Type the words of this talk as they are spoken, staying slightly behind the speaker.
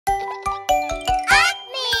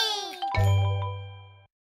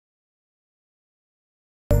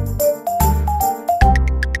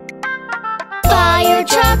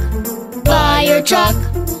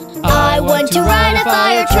a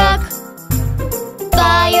fire truck.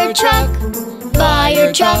 Fire truck,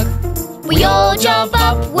 fire truck. We all jump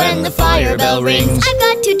up when the fire bell rings. I've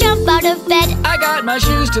got to jump out of bed. I got my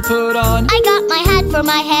shoes to put on. I got my hat for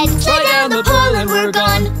my head. Slide down the pole and we're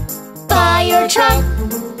gone. Fire truck,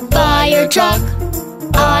 fire truck.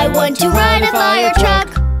 I want to ride a fire truck.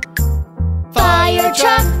 Fire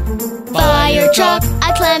truck, fire truck.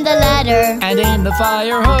 I climb the ladder and aim the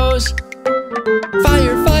fire hose.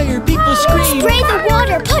 Fire, fire, people scream. Spray the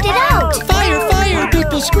water, put it out. Fire, fire,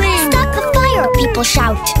 people scream. Start the fire, people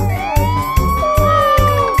shout.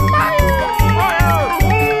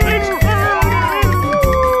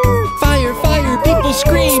 Fire, fire, people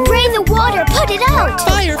scream. Spray the water, put it out.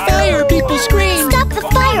 Fire, fire, people scream. Stop the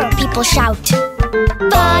fire, people shout.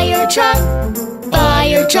 Fire truck,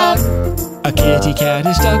 fire truck. A kitty cat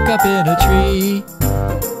is stuck up in a tree.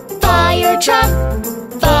 Fire truck,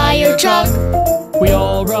 fire truck. We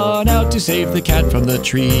all run out to save the cat from the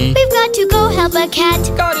tree. We've got to go help a cat.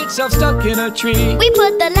 Got itself stuck in a tree. We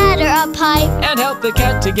put the ladder up high and help the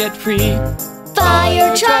cat to get free.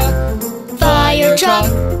 Fire truck, fire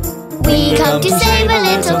truck. We come to save a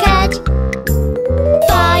little cat.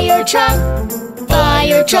 Fire truck,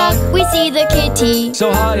 fire truck. We see the kitty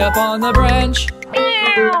so high up on the branch.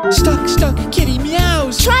 Stuck, stuck, kitty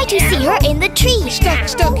meows. Try to see her in the tree. Stuck,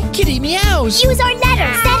 stuck, kitty meows. Use our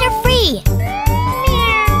ladder, set her free.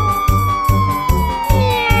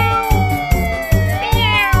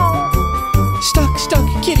 Stuck,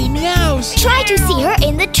 stuck, kitty meows. Try to see her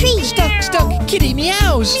in the tree. Stuck, stuck, kitty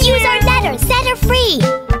meows. Use our ladder, set her free.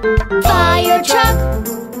 Fire truck,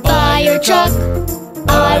 fire truck.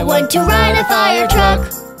 I want to ride a fire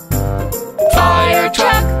truck. Fire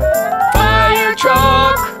truck, fire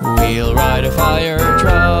truck. We'll ride a fire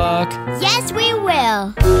truck. Yes, we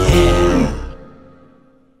will. Yeah.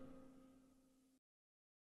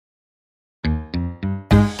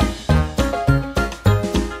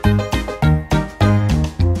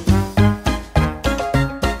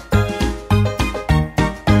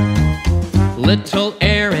 Little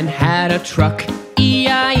Aaron had a truck,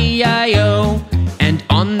 E-I-E-I-O. And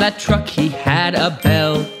on that truck he had a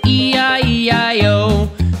bell, E-I-E-I-O.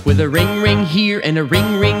 With a ring, ring here and a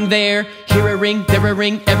ring, ring there. Here a ring, there a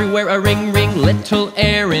ring, everywhere a ring, ring. Little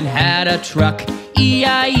Aaron had a truck,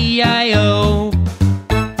 E-I-E-I-O.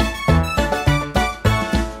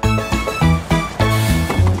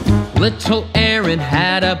 Little Aaron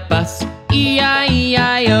had a bus,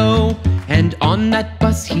 E-I-E-I-O. And on that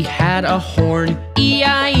bus he had a horn,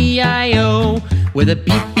 E-I-E-I-O. With a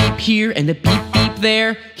beep beep here and a beep beep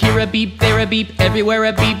there. Here a beep, there a beep, everywhere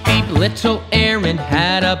a beep beep. Little Aaron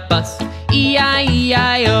had a bus,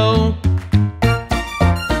 E-I-E-I-O.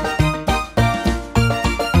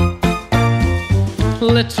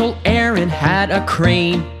 Little Aaron had a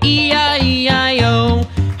crane, E-I-E-I-O.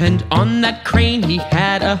 And on that crane he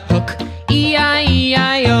had a hook,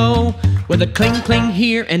 E-I-E-I-O. With a cling cling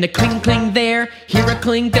here and a cling cling there. Here a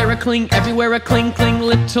cling, there a cling, everywhere a cling cling.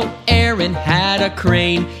 Little Aaron had a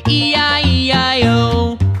crane,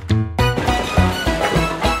 E-I-E-I-O.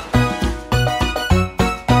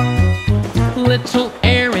 Little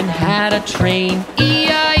Aaron had a train,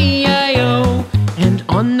 E-I-E-I-O. And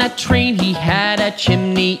on that train he had a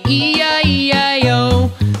chimney, E-I-E-I-O.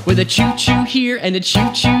 With a choo-choo here and a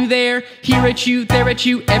choo-choo there. Here a choo, there a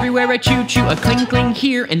choo, everywhere a choo-choo. A cling-cling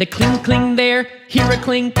here and a cling-cling there. Here a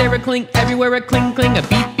cling, there a cling, everywhere a cling-cling. A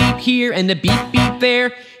beep-beep here and a beep-beep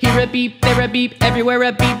there. Here a beep, there a beep, everywhere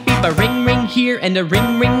a beep-beep. A ring-ring here and a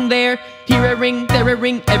ring-ring there. Here a ring, there a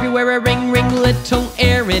ring, everywhere a ring-ring. Little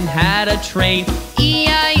Aaron had a train,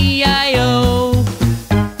 E-I-E-I-O.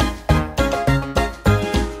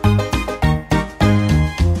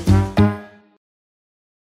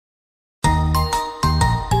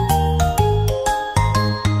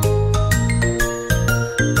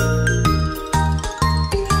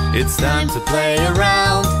 It's time to play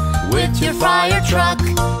around with your fire truck.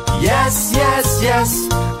 Yes, yes, yes,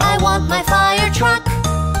 I want my fire truck.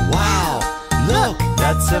 Wow, look,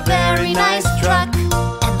 that's a very nice truck.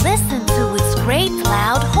 And listen to its great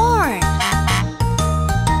loud horn.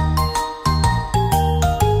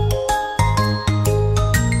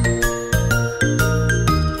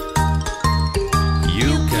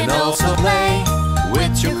 You can also play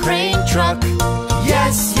with your crane truck.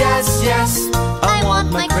 Yes, yes, yes, I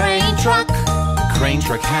want my crane truck. Crane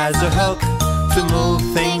truck has a hook to move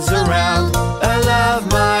things around. I love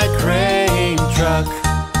my crane truck.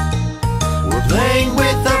 We're playing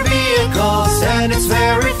with our vehicles and it's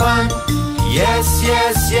very fun. Yes,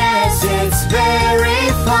 yes, yes, it's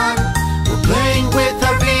very fun. We're playing with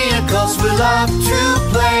our vehicles, we love to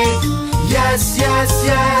play. Yes. Yes, yes,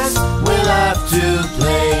 yes, we love to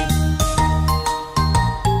play.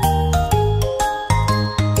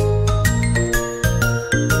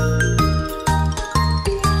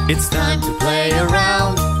 It's time to play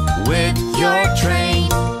around with your train.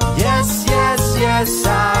 Yes, yes, yes,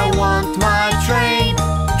 I want my train.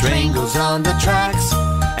 Train goes on the tracks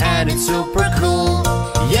and it's super cool.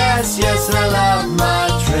 Yes, yes, I love my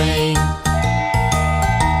train.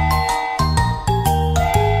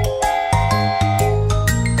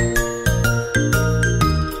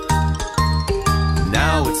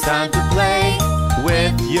 Now it's time to play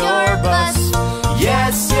with your bus.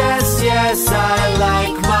 Yes, yes, yes, I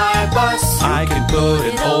like my bus. I can put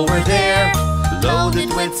it over there, load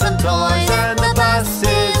it with some toys, and the bus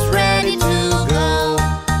is ready to go.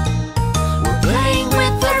 We're playing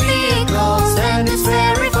with our vehicles and it's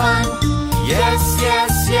very fun. Yes,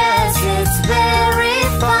 yes, yes, it's very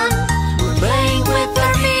fun. We're playing with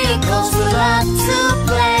our vehicles, we love to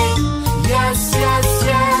play. Yes, yes,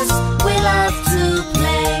 yes, we love to play.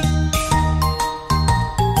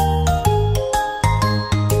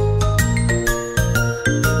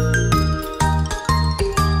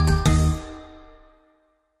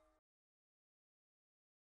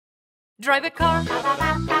 Drive a car,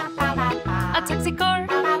 a taxi car,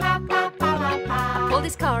 a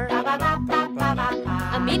police car,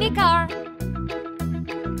 a mini car,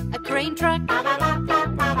 a crane truck,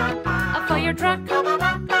 a fire truck, a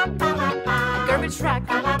garbage truck.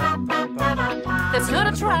 That's not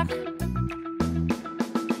a truck.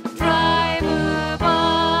 Drive a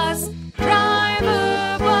bus, drive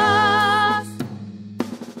a bus.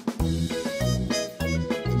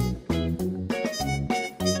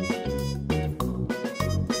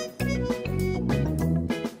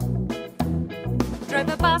 Drive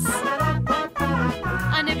a bus,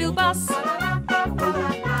 a blue bus.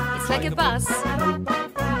 It's like a bus.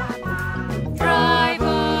 Drive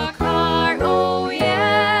a car, oh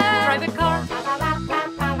yeah. Drive a car,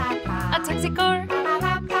 a taxi car,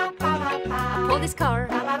 a police car,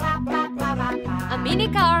 a mini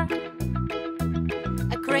car,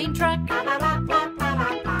 a crane truck,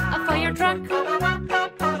 a fire truck,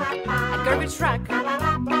 a garbage truck.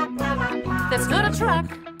 That's not a truck.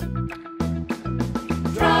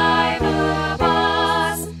 Drive a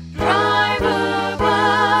bus, drive a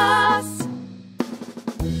bus.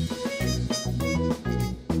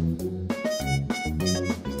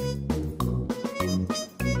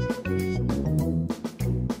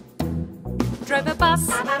 Drive a bus,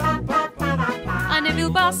 a blue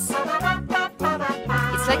bus.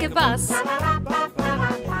 It's like a bus.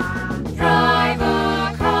 Drive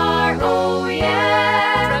a car, oh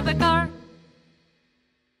yeah. Drive a car.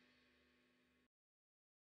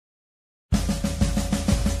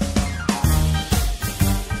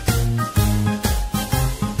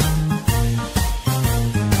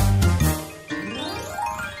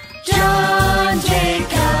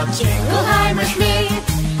 Jacob Jingleheimer Schmidt,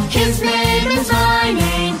 his name is my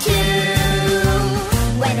name too.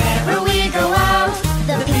 Whenever we go out,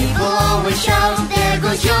 the people always shout, there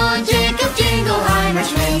goes John Jacob Jingleheimer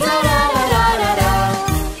Schmidt. Da da da da da da.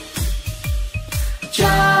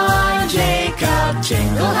 John Jacob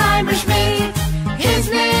Jingleheimer Schmidt, his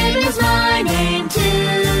name is my name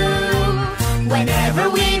too. Whenever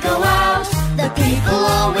we go out, the people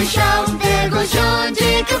always shout, there goes John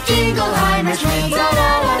Jacob Jingleheimer Schmidt. Da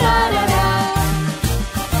da da da da da.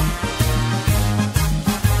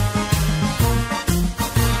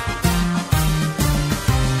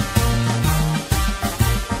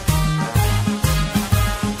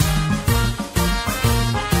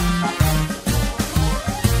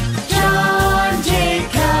 John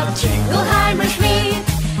Jacob Jingleheimer Schmidt,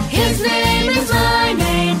 his name is my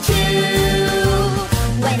name too.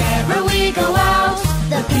 Whenever we go out,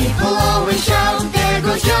 the people always shout, there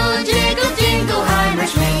goes John Jacob Jingleheimer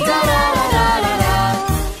Schmidt. Da da da da da da.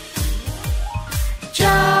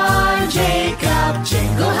 John Jacob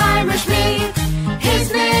Jingleheimer Schmidt,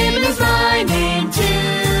 his name is my name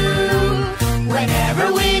too.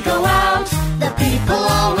 Whenever we go out, the people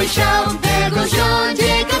always shout, there goes John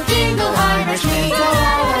Jacob Jingleheimer Schmidt. Da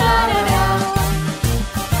da da da da da.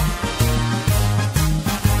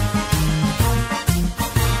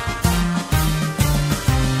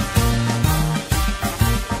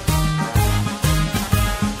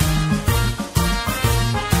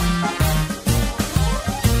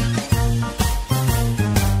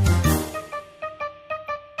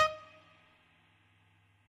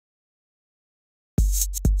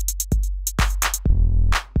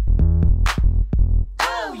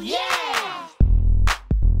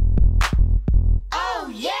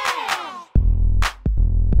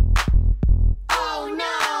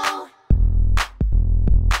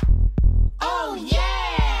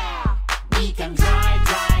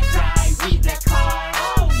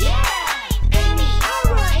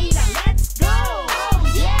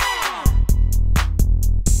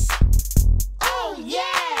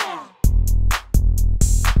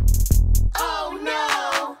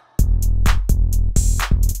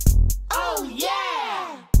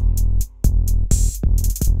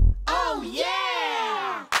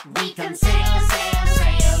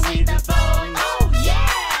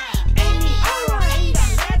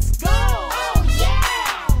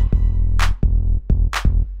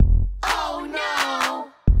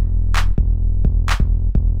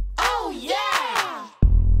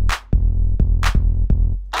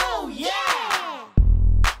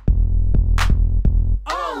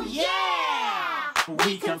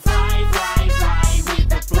 We can fly, fly, fly with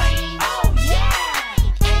the plane. Oh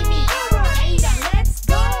yeah! Amy, Ada, let's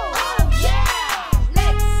go! Oh yeah!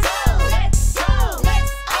 Let's go! Let's go!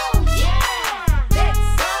 Let's oh yeah! Let's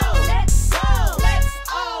go! Let's go! Let's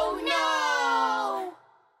oh no!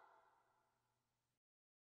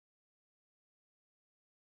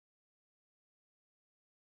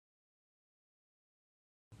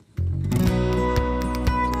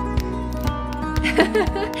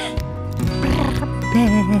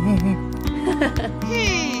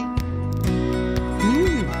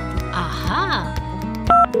 Aha!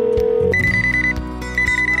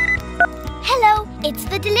 Hello, it's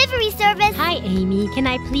the delivery service. Hi, Amy. Can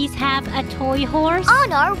I please have a toy horse?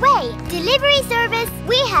 On our way. Delivery service.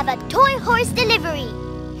 We have a toy horse delivery.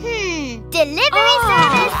 Delivery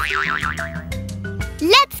service.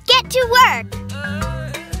 Let's get to work.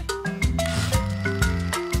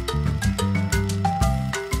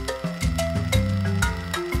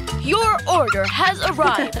 Your order has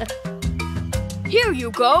arrived. Here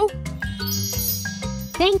you go.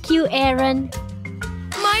 Thank you, Aaron.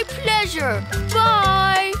 My pleasure.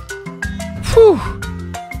 Bye. Phew.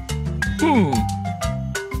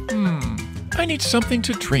 I need something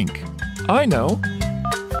to drink. I know.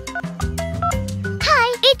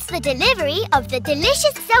 Hi, it's the delivery of the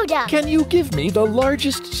delicious soda. Can you give me the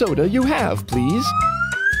largest soda you have, please?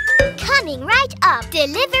 Coming right up.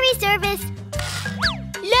 Delivery service.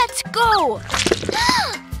 Let's go.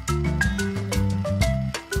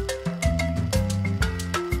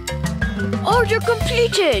 Order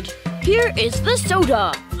completed. Here is the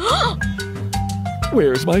soda.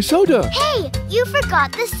 Where's my soda? Hey, you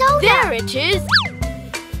forgot the soda. There it is.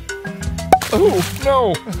 Oh,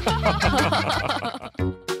 no.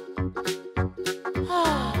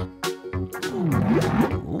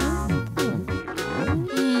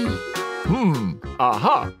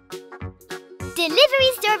 Aha.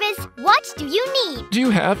 Delivery service, what do you need? Do you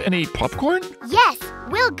have any popcorn? Yes,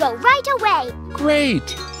 we'll go right away.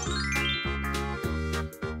 Great.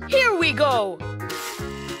 Here we go.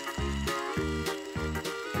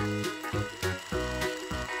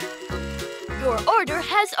 Your order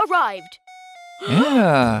has arrived.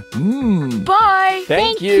 Yeah. Bye.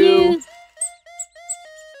 Thank you.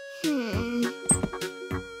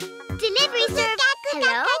 Delivery service.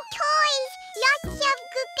 Hello? Toys. Lots of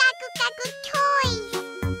toys.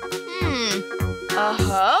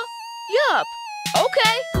 Uh-huh. Yup.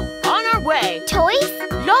 Okay. On our way. Toys?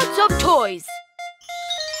 Lots of toys.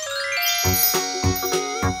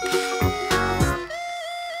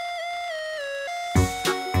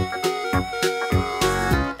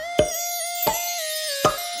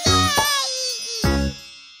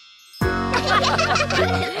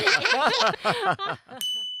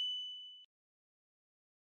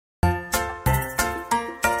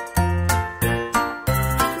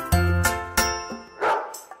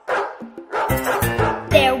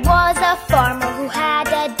 There was a farmer who had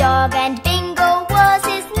a dog, and Bingo was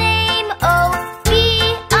his name. Oh,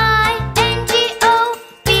 B-I-N-G-O,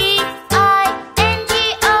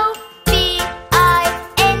 B-I-N-G-O,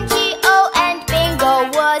 B-I-N-G-O, and Bingo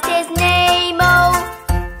was his name. Oh.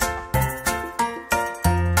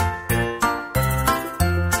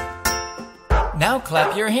 Now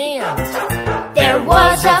clap your hands. There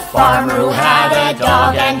was a farmer who had a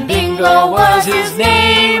dog, and Bingo was his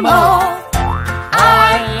name. Oh,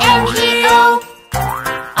 I-N-G-O,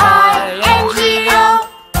 I-N-G-O,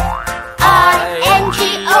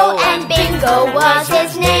 I-N-G-O, and Bingo was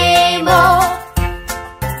his name. Oh.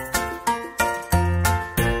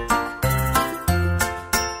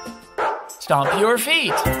 Stomp your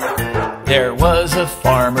feet. There was a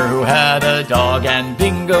farmer who had a dog, and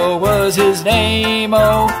Bingo was his name.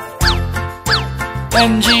 Oh,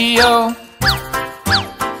 N-G-O,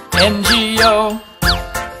 N-G-O,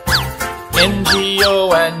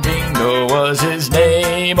 N-G-O, and Bingo was his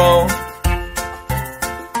name. Oh,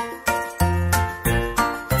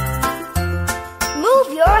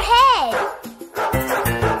 Move your head.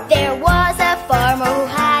 There was a farmer who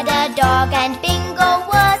had a dog, and Bingo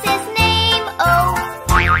was his name. Oh,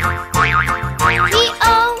 G-O,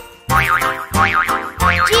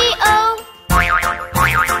 G-O,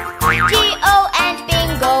 G-O, and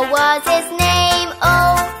Bingo was his name.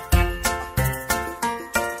 Oh.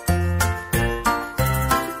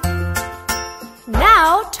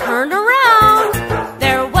 Now turn around.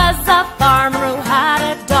 There was a farmer who had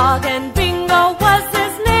a dog, and Bingo was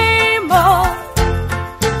his name. Oh,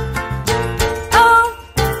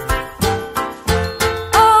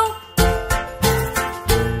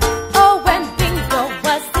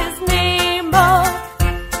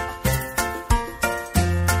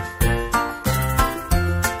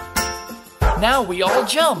 Now we all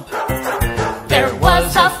jump. There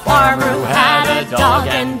was a farmer who had a dog,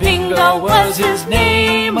 and Bingo was his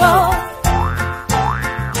name-o.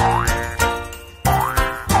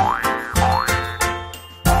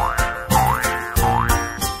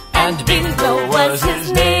 And Bingo was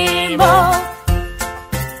his name-o.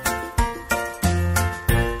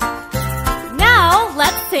 Now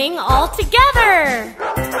let's sing all together.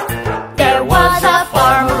 There was a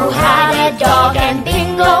farmer who had a dog, and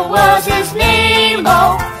Bingo was his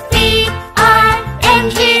name-o. B-I-N-G-O,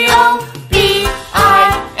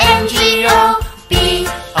 B-I-N-G-O,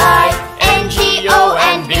 B-I-N-G-O,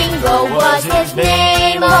 and Bingo was his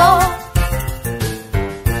name-o.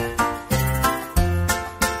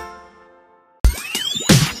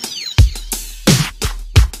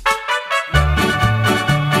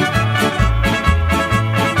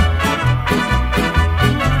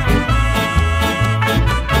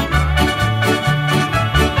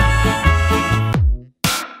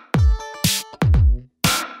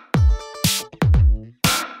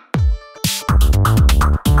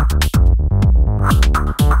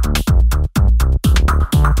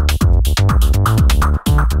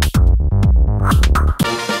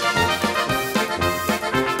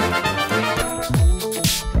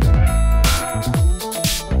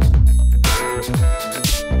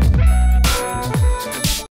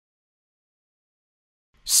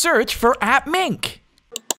 Search for appMink.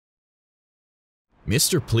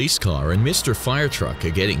 Mr. Police Car and Mr. Firetruck are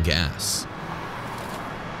getting gas.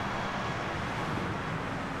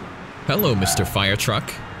 Hello, Mr. Firetruck.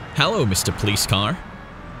 Hello, Mr. Police Car.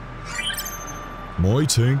 My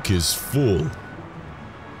tank is full.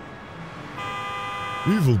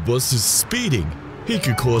 Evil Bus is speeding. He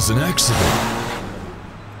could cause an accident.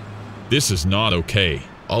 This is not okay.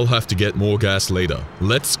 I'll have to get more gas later.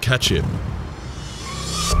 Let's catch him.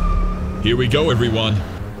 Here we go, everyone.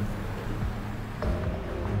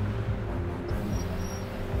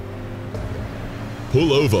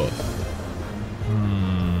 Pull over.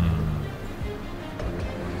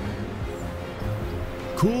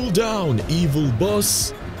 Cool down, Evil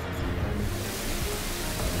Bus.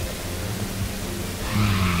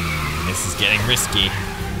 This is getting risky.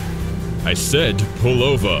 I said pull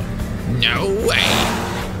over. No way!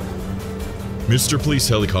 Mr. Police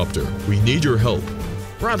Helicopter, we need your help.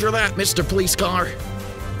 Roger that, Mr. Police Car.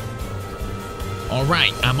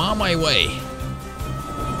 Alright, I'm on my way.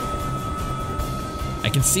 I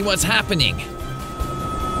can see what's happening.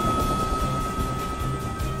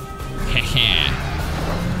 Heh.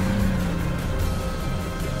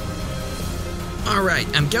 Alright,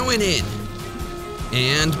 I'm going in.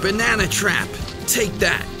 And banana trap. Take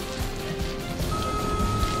that.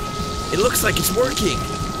 It looks like it's working.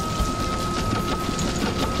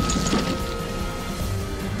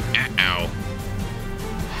 Uh-oh.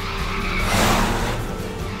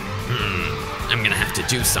 I'm gonna have to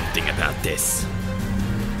do something about this.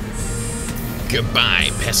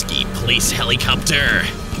 Goodbye, pesky police helicopter.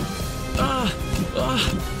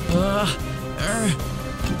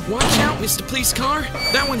 Watch out, Mr. Police Car.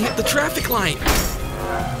 That one hit the traffic light.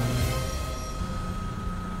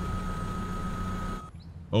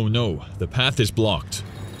 Oh no, the path is blocked.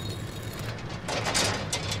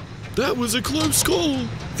 That was a close call.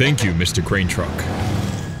 Thank you, Mr. Crane Truck.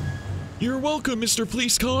 You're welcome, Mr.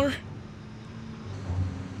 Police Car.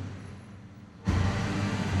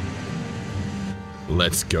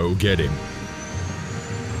 Let's go get him.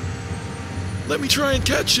 Let me try and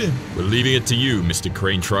catch him. We're leaving it to you, Mr.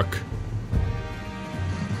 Crane Truck.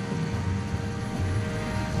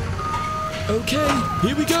 Okay,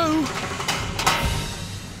 here we go.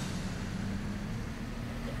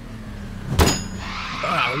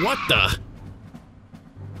 What the?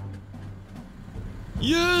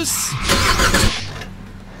 Yes!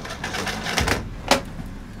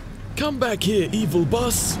 Come back here, Evil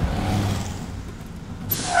Bus.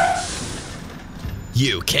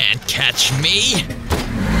 You can't catch me!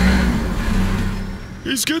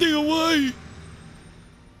 He's getting away!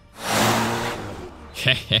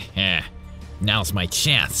 Heh. Now's my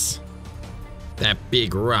chance. That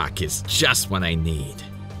big rock is just what I need.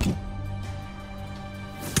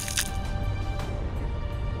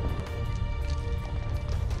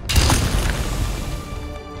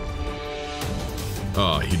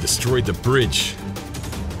 Ah, he destroyed the bridge.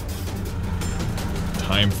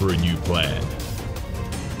 Time for a new plan.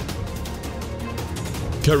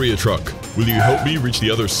 Carrier truck, will you help me reach the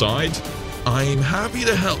other side? I'm happy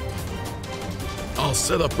to help. I'll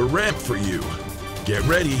set up a ramp for you. Get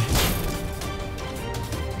ready.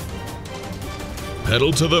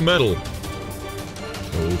 Pedal to the metal.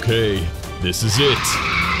 Okay, this is it.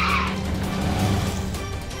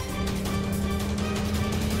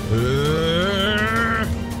 You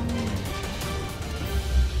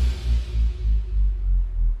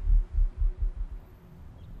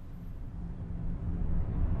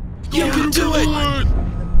can do it!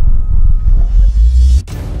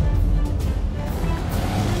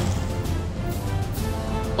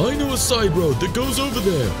 I know a side road that goes over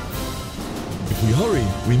there. If we hurry,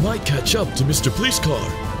 we might catch up to Mr. Police Car.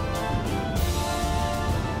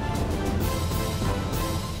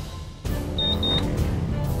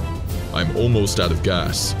 I'm almost out of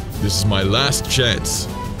gas. This is my last chance.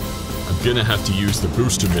 I'm gonna have to use the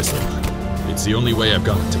booster missile. It's the only way I've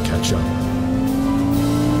got to catch up.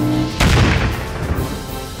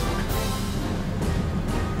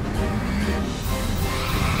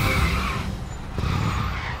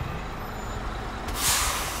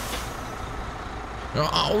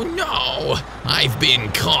 Oh no! I've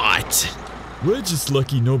been caught! We're just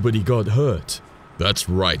lucky nobody got hurt. That's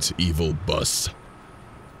right, evil bus.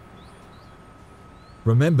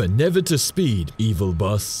 Remember never to speed, evil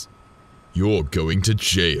bus. You're going to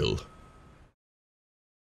jail.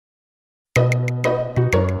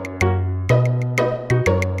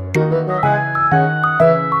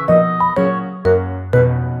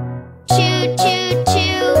 Choo choo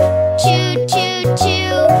choo, choo choo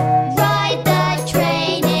choo. Ride the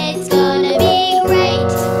train, it's gonna be great.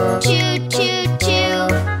 Choo choo choo,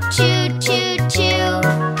 choo choo choo.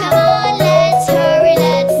 Come on, let's hurry,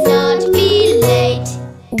 let's not be late.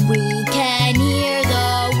 We can hear the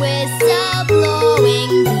whistle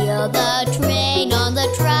blowing, feel the train on the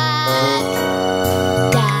track.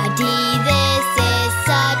 Daddy, this is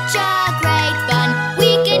such a great fun. We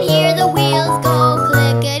can hear the wheels go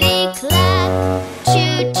clickety-clack.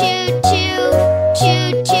 Choo choo choo,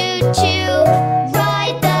 choo choo choo.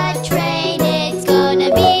 Ride the train, it's gonna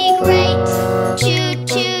be great. Choo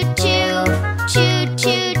choo choo, choo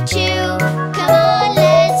choo choo. Come on,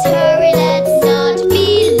 let's hurry, let's not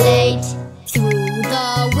be late. Through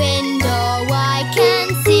the window I can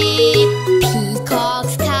see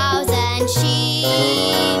peacocks, cows and sheep.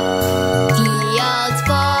 Fields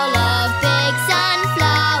full of big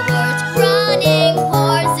sunflowers, running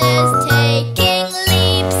horses taking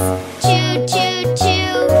leaps. Choo choo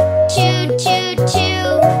choo, choo choo choo.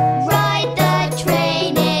 Ride the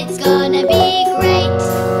train, it's gonna be great.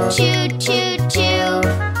 Choo choo choo,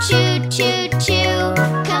 choo choo choo.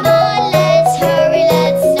 Come on, let's hurry,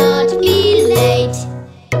 let's not be late.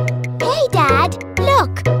 Hey Dad,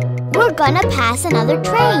 look! We're gonna pass another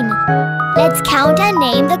train. Let's count and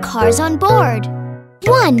name the cars on board.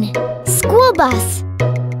 1. School bus.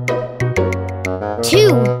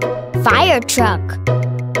 2. Fire truck.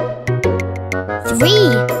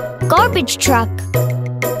 3. Garbage truck.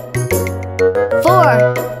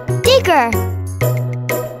 4. Digger.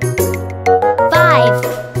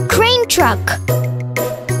 5. Crane truck.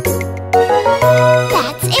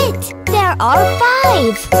 That's it! There are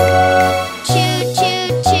 5! Choo choo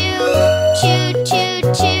choo, choo choo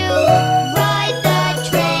choo. Ride the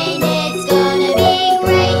train, it's gonna be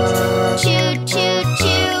great. Choo choo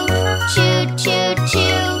choo, choo choo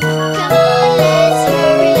choo. Come on, let's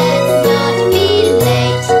hurry, let's not be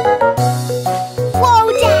late. Whoa,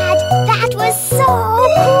 Dad! That was so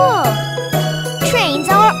cool! Trains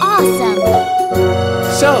are awesome!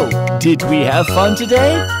 So, did we have fun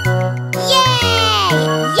today? Yay!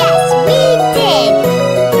 Yes, we did!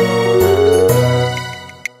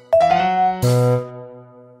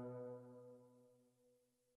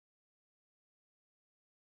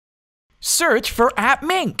 Search for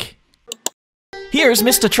appMink. Here's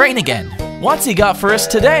Mr. Train again. What's he got for us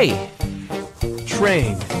today?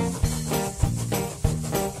 Train.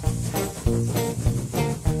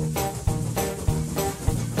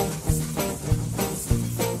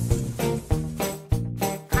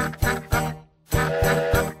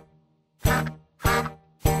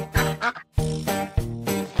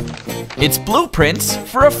 It's blueprints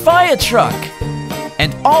for a fire truck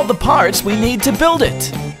and all the parts we need to build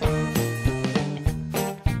it.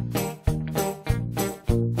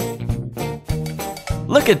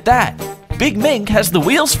 Look at that! Big Mink has the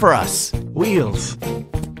wheels for us. Wheels.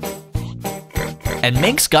 And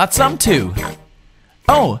Mink's got some too.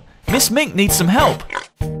 Oh, Miss Mink needs some help.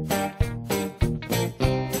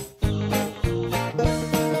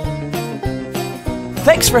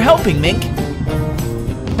 Thanks for helping, Mink.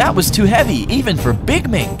 That was too heavy, even for Big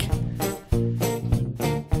Mink.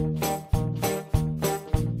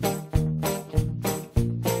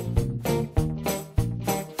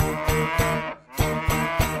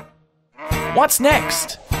 What's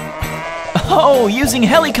next? Oh, using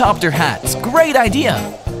helicopter hats. Great idea.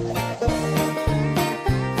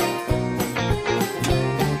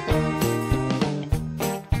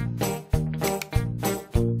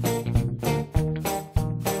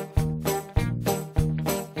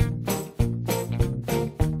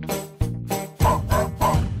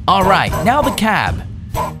 Alright, now the cab.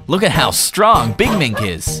 Look at how strong Big Mink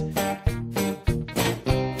is.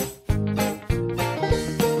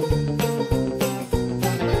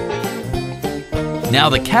 Now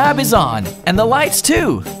the cab is on, and the lights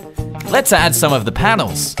too. Let's add some of the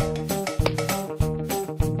panels.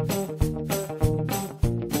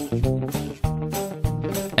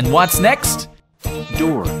 And what's next?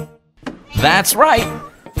 Door. That's right.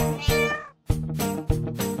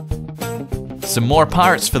 Some more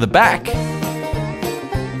parts for the back.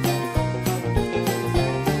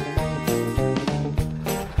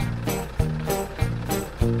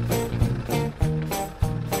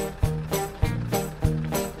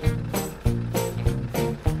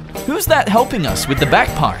 Who's that helping us with the back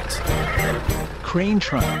part? Crane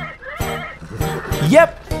truck.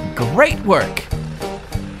 Yep, great work.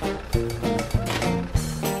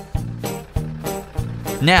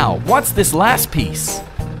 Now, what's this last piece?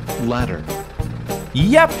 Ladder.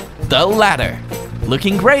 Yep, the ladder.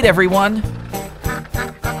 Looking great, everyone.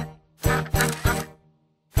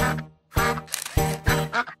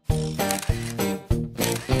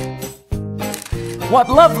 What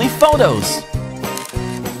lovely photos!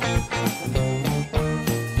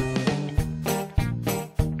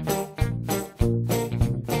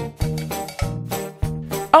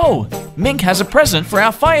 Oh, Mink has a present for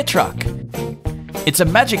our fire truck. It's a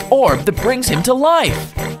magic orb that brings him to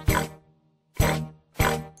life.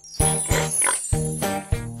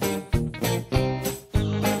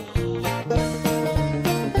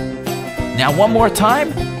 Now one more time.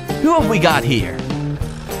 Who have we got here?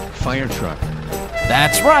 Firetruck.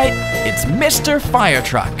 That's right, it's Mr.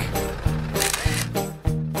 Firetruck.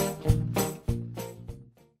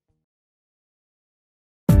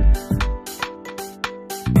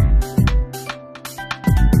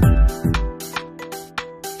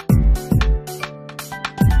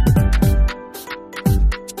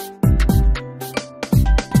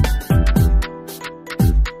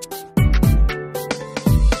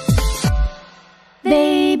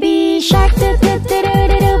 Baby shark, do do do do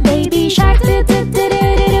do do. Baby shark, do do do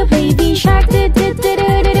do do do. Baby shark, do do do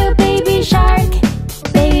do do do. Baby shark.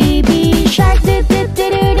 Baby shark, do do do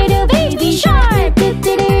do do do. Baby shark, do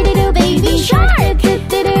do do do do. Baby shark, do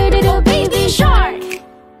do do do do. Baby shark.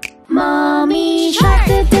 Mommy shark,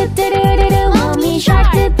 do do do do do do. Mommy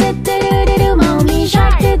shark, do do do do do do. Mommy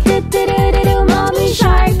shark, do do do do do do. Mommy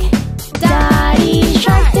shark. Daddy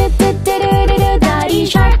shark, do do do do do do. Daddy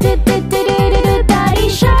shark, do do do do do do. Daddy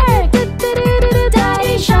shark, do do do do do.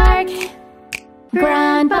 Daddy shark.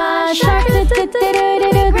 Grandpa shark, do do do do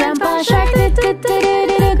do do. Grandpa shark, do do do do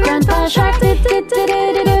do do. Grandpa shark, do do do do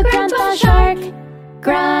do do. Grandpa shark.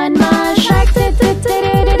 Grandma shark, do do do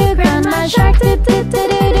do do do. Grandma shark, do do do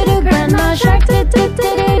do do do. Grandma shark, do do do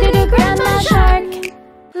do do do. Grandma shark.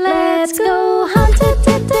 Let's go hunt, do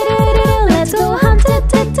do do do do. Let's go hunt, do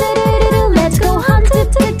do do do do. Let's go hunt, do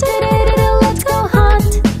do do do do. Let's go hunt.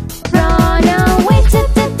 Run away, do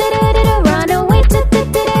do do do do. Run away, do do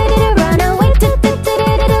do do. Run away, do do do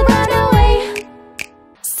do. Run away.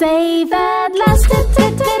 Safe at last, do do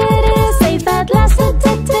do do. Safe at last, do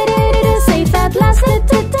do do do. Safe at last, do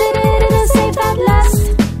do do do. Safe at last.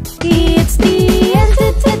 It's the end, do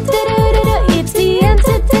do do do. It's the end,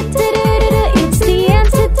 do do do do. It's the end,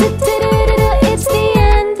 do do do do. It's the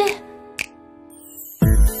end.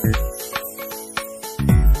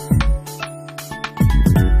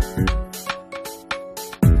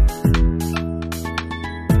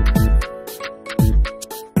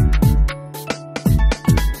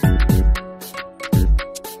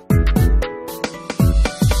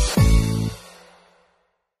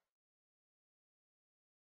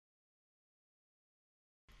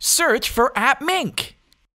 Search for appMink.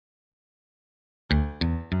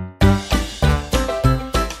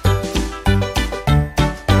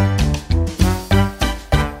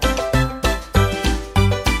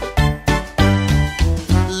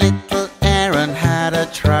 Little Aaron had a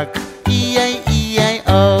truck,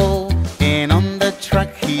 E-I-E-I-O. And on the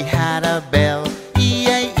truck he had a bell,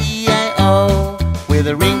 E-I-E-I-O. With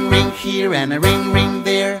a ring, ring here and a ring, ring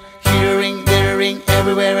there. Here a ring, there a ring,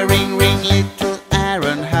 everywhere a ring, ring. Little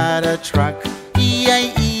Aaron had a truck,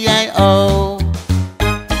 E-I-E-I-O.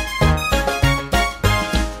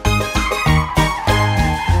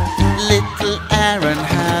 Little Aaron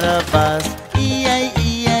had a bus,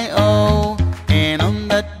 E-I-E-I-O. And on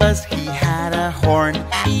that bus he had a horn,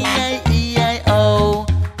 E-I-E-I-O.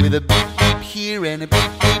 With a beep beep here and a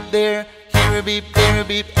beep beep there. Here a beep, there a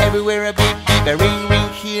beep, everywhere a beep beep. A ring ring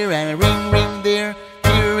here and a ring ring there.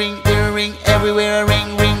 Here a ring, there a ring, everywhere a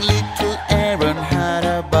ring ring. Little Aaron had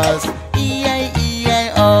a bus,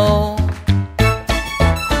 E-I-E-I-O.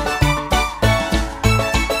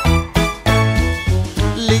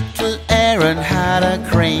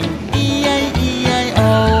 crane,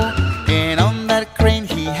 E-I-E-I-O. And on that crane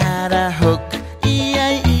he had a hook,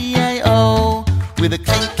 E-I-E-I-O. With a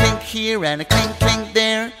clink clink here and a clink clink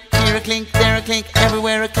there. Here a clink, there a clink,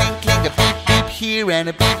 everywhere a clink clink. A beep beep here and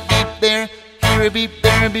a beep beep there. Here a beep,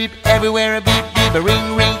 there a beep, everywhere a beep beep. A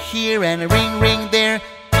ring ring here and a ring ring there.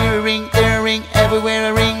 Here a ring, there a ring,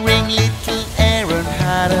 everywhere a ring ring. Little Aaron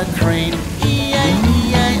had a crane,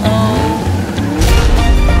 E-I-E-I-O.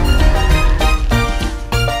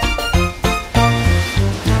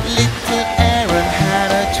 Little Aaron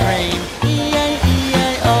had a train,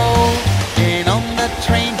 E-I-E-I-O. And on that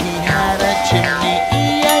train he had a chimney,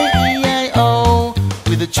 E-I-E-I-O.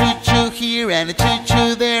 With a choo-choo here and a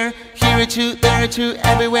choo-choo there. Here a choo, there a choo,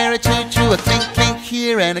 everywhere a choo-choo. A clink clink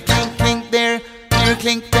here and a clink clink there. Here a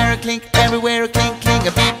clink, there a clink, everywhere a clink clink.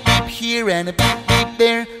 A beep beep here and a beep beep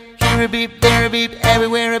there. Here a beep, there a beep,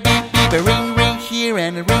 everywhere a beep beep. A ring ring here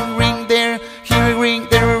and a ring ring there. Here a ring,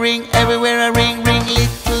 there a ring, everywhere a ring ring.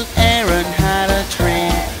 Little Aaron had a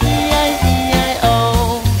train,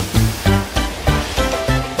 E-I-E-I-O.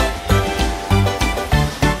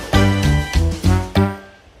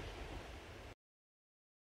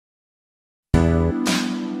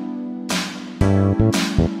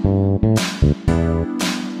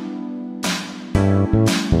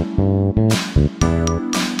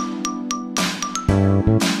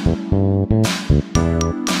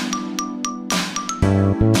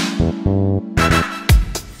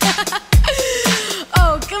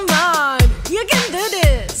 Oh, come on. You can do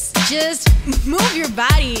this. Just move your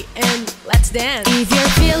body and let's dance. If you're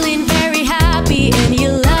feeling very happy and you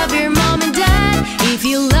love your mom and dad, if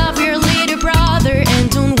you love your little brother and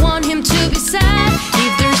don't want him to be sad,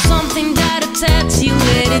 if there's something that upsets you,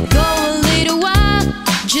 let it go a little while.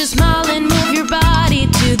 Just smile and move your body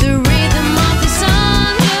to the rhythm of the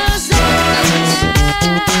song. Just dance,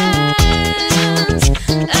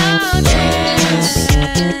 oh dance,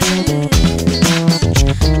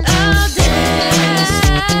 oh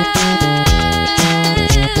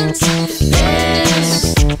dance,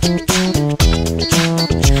 dance.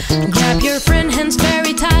 Grab your friend hands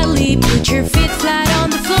very tightly, put your feet flat on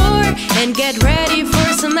the floor, and get ready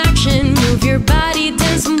for some action. Move your body,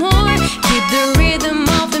 dance some more. Keep the rhythm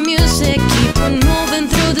of the music, keep on moving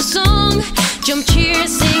through the song. Jump, cheer,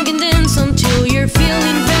 sing and dance until you're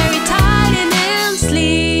feeling very tired and then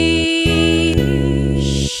sleep.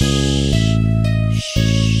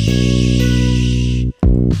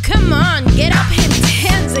 Come on, get up and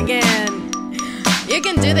dance again. You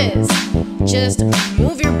can do this. Just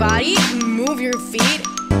move your body, move your feet,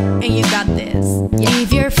 and you got this.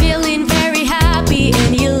 If you're feeling very happy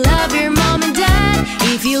and you love your mom and dad,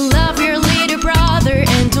 if you love your little brother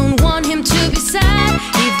and don't want him to be sad,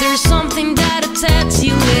 if there's something that upsets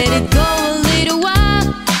you, let it go a little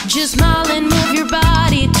while. Just smile and move your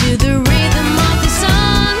body to the rhythm of the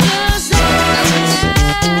song. Just dance,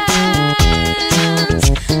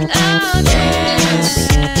 oh dance,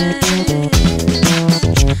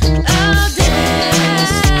 oh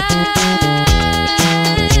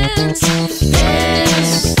dance,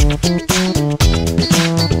 dance.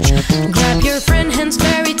 Grab your friend hands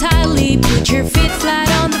very tightly, put your feet flat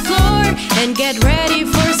on the floor, and get ready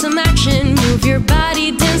for some action. Move your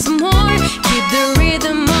body, dance some more. Keep the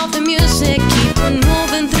rhythm of the music, keep on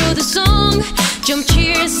moving through the song. Jump,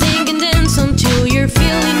 cheer, sing and dance until you're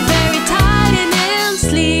feeling very tired and then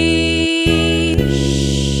sleep.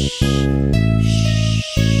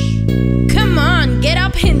 Come on, get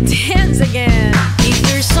up and dance again. If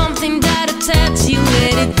there's something that upsets you,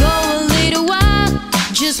 let it go a little while.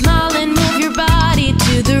 Just smile and move your body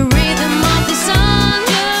to the rhythm of the song.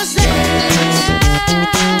 Just dance,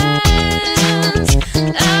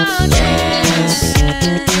 oh dance.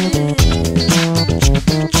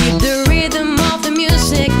 Keep the rhythm of the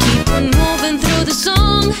music, keep on moving through the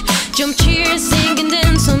song. Jump, cheer, sing and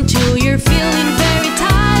dance until you're feeling very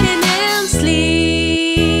tired and then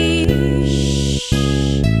sleep.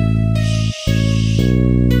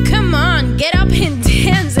 Come on, get up and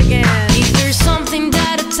dance again. If there's something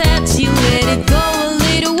that upsets you, let it go a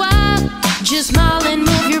little while. Just smile and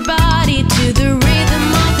move your body to the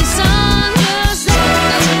rhythm of the song. Just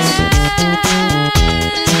dance,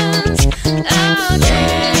 oh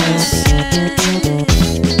dance,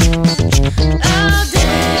 oh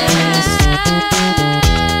dance,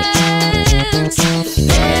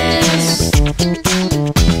 dance,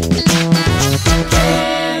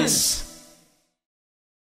 dance.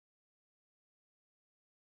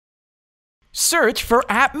 Search for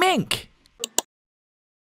appMink.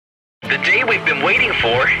 The day we've been waiting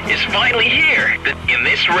for is finally here. In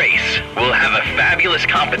this race, we'll have a fabulous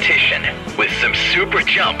competition with some super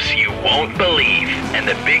jumps you won't believe, and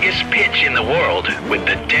the biggest pitch in the world with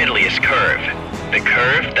the deadliest curve. The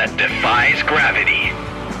curve that defies gravity.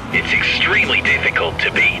 It's extremely difficult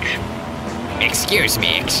to beat. Excuse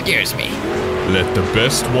me. Let the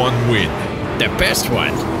best one win. The best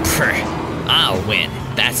one? I'll win,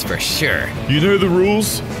 that's for sure. You know the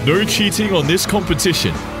rules? No cheating on this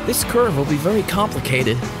competition. This curve will be very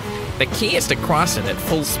complicated. The key is to cross it at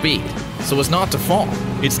full speed, so as not to fall.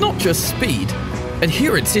 It's not just speed.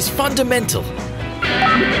 Adherence is fundamental.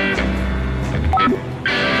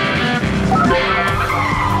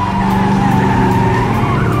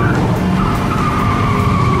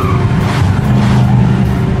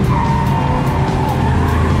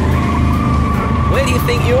 Where do you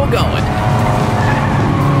think you're going?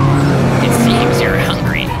 It seems you're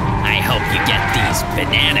hungry. I hope you get these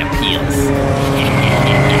banana peels.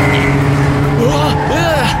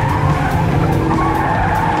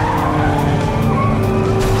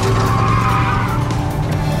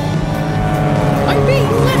 I'm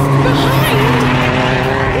being left behind.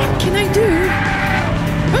 What can I do?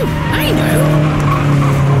 Oh, I know.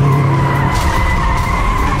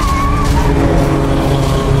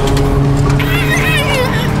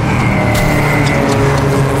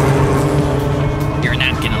 You're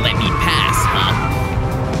not gonna let me pass, huh?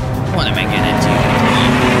 What am I gonna do?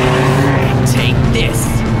 Take this.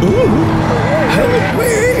 Ooh, help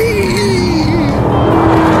me!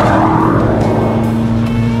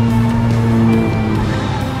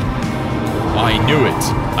 I knew it.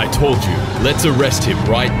 I told you. Let's arrest him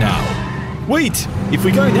right now. Wait! If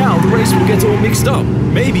we go now, the race will get all mixed up.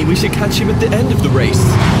 Maybe we should catch him at the end of the race.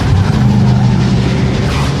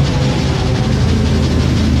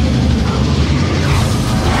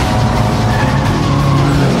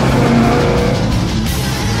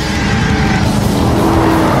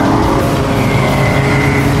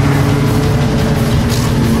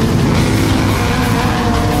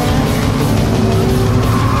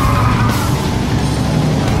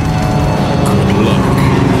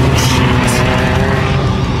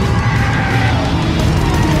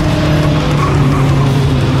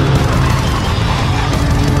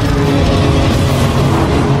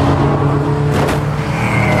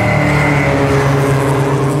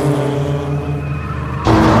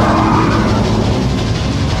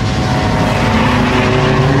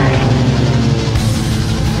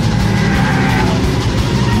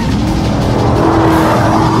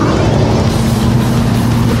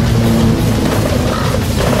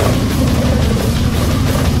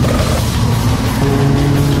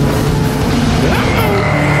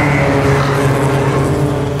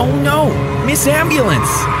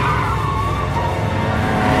 Ambulance!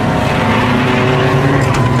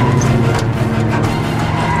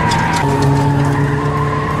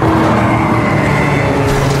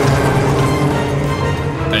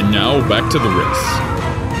 And now back to the race.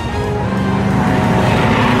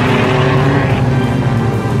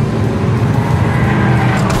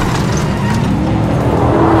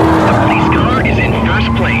 The police car is in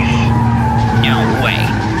first place. No way.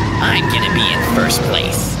 I'm gonna be in first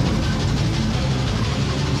place.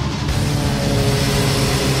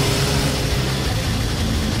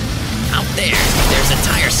 There's a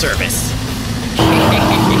tire service.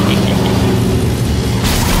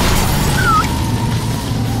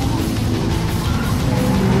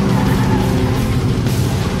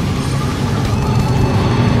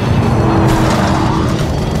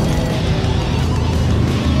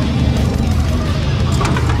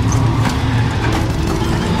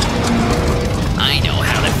 I know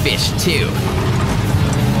how to fish too.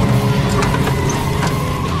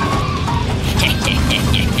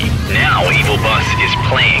 Now Evil Bus is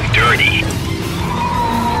playing dirty.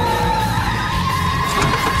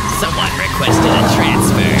 Someone requested a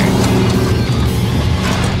transfer.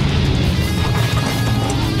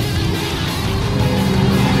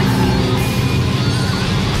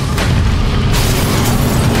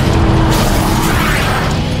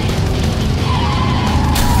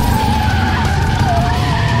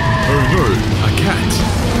 Oh no, a cat.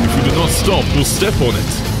 If we do not stop, we'll step on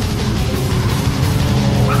it.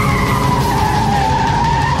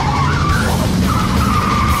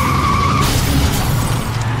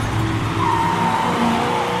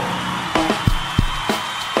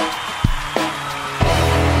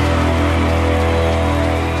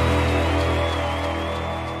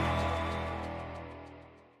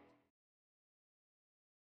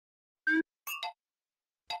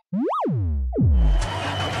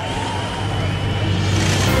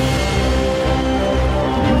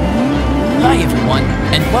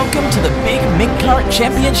 and welcome to the Big Mink Cart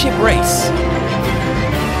Championship race.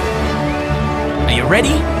 Are you ready?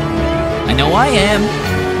 I know I am.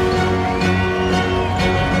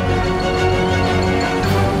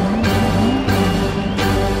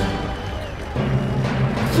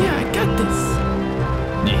 Yeah, I got this.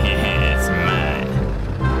 Yeah, it's mine.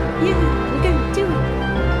 Yeah, we're gonna do it.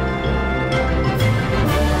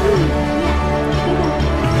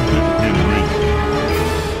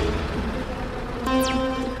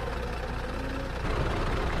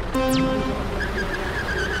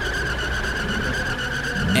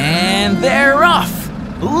 And they're off!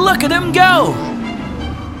 Look at him go!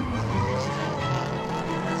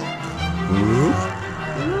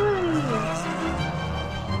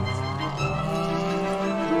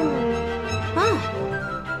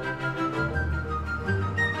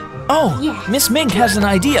 Oh, Yeah. Miss Mink has an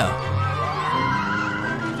idea.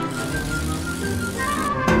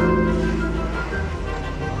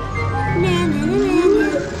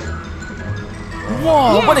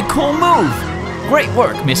 Whoa, what a cool move! Great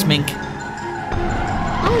work, Miss Mink.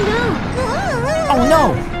 Oh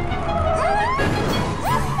no!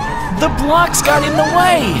 The blocks got in the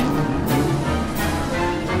way!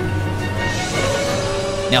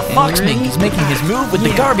 Now Fox Mink is making his move with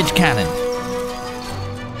the garbage cannon.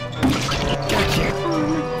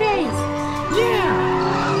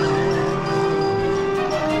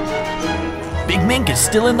 Big Mink is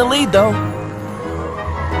still in the lead though.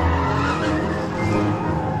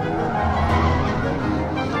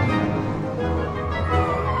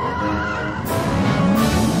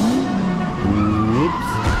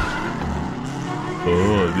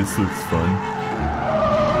 Oh, this looks fun.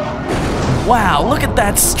 Wow, look at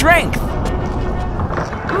that strength!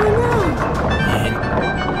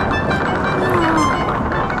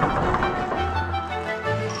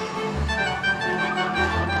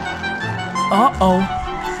 Uh-oh.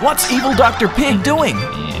 What's Evil Dr. Pig doing?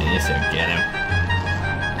 Yeah, this'll get him.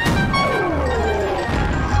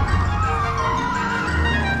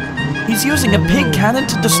 He's using a pig cannon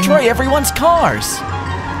to destroy everyone's cars.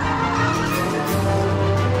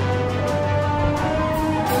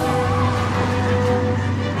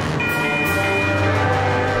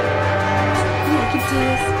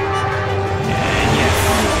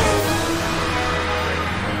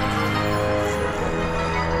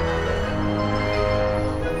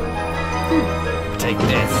 Take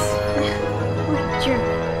this.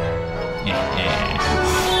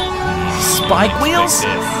 Spike wheels?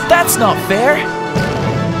 Take this. That's not fair.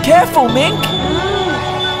 Careful, Mink.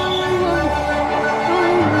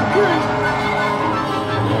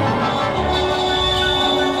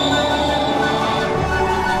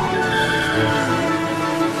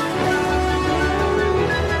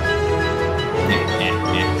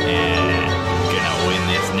 Gonna win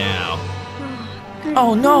this now.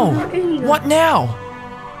 Oh no. What now?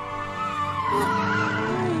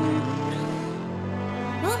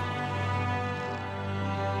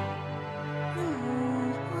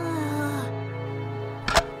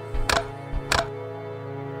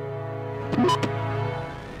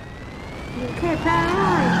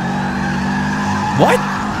 What?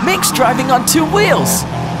 Mink's driving on 2 wheels!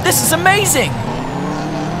 This is amazing!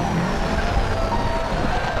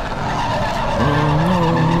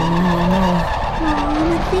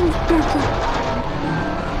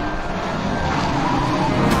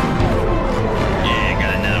 Yeah,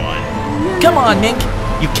 got another one. Come on, Mink!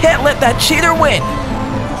 You can't let that cheater win!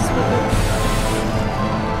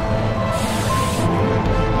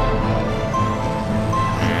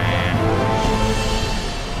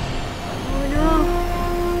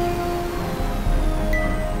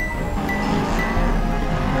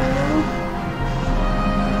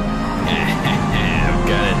 I've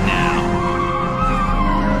got it now.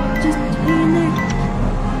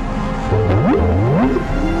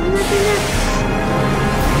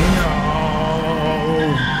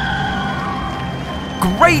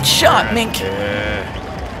 Great shot, Mink! Yeah,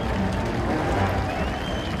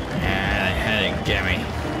 they had to get me.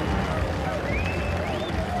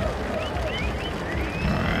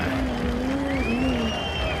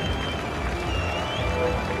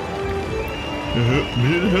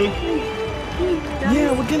 Me to help? Yeah,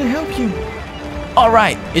 we're gonna help you.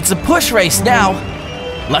 Alright, it's a push race now.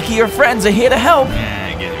 Lucky your friends are here to help. Yeah,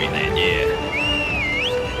 it gives me an idea.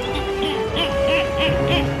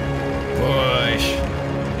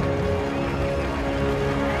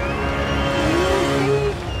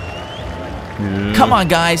 Push. Come on,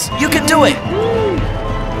 guys, you can do it!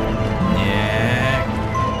 Yeah.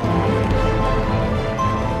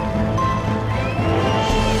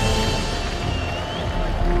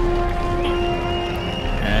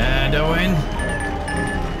 Doing.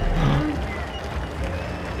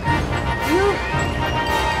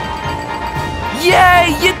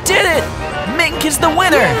 is the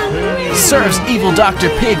winner! Serves evil Dr.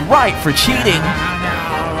 Pig right for cheating.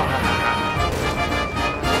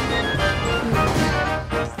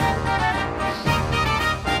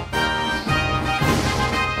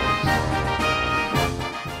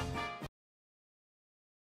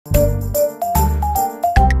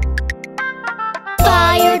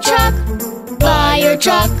 Fire truck, fire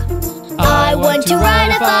truck, I want to ride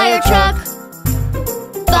a fire truck.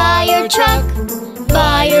 Fire truck,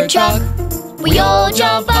 fire truck, we all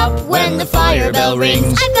jump up when the fire bell rings.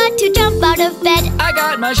 I've got to jump out of bed. I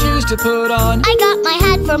got my shoes to put on. I got my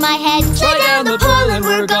hat for my head. Slide down the pole and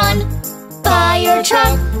we're gone. Fire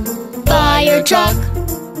truck,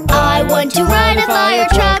 I want to ride a fire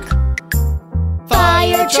truck.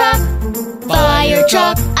 Fire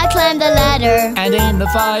truck, I climb the ladder and aim the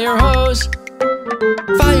fire hose.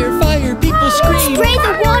 Fire, fire, people scream. Spray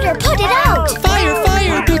the water, put it out. Fire,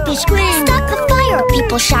 fire, people scream. Stop the fire,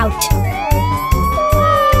 people shout.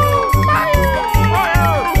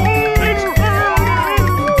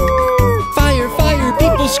 Fire, fire,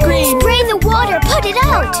 people scream. Spray the water, put it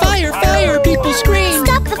out. Fire, fire, people scream.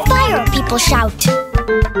 Stop the fire, people shout.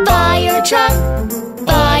 Fire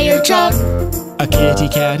truck, a kitty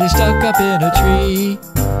cat is stuck up in a tree.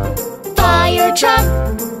 Fire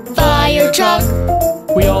truck,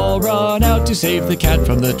 we all run out to save the cat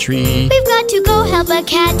from the tree. We've got to go help a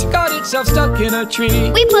cat. Got itself stuck in a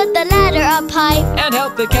tree. We put the ladder up high and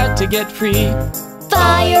help the cat to get free.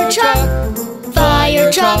 Fire truck,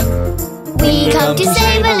 we come to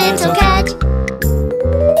save a little cat.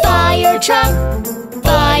 Fire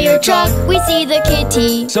truck, we see the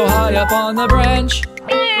kitty so high up on the branch.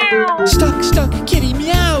 Stuck, kitty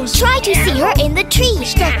meows. Try to see her in the tree.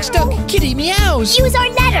 Stuck, kitty meows. Use our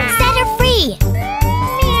ladder, set her free.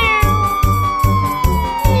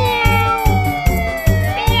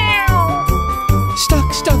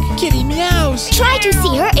 Stuck, kitty meows. Try to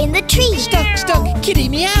see her in the tree. Stuck, kitty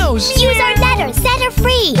meows. Use our ladder, set her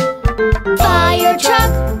free. Fire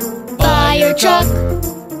truck,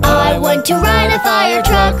 I want to ride a fire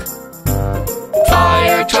truck.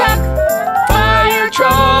 Fire truck,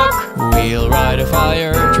 we'll ride a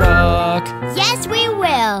fire truck. Yes, we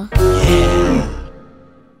will.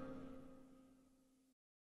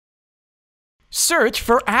 Search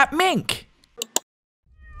for appMink.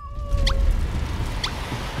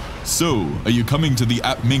 So, are you coming to the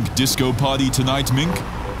appMink disco party tonight, Mink?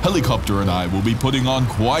 Helicopter and I will be putting on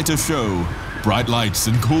quite a show. Bright lights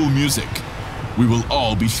and cool music. We will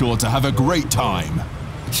all be sure to have a great time.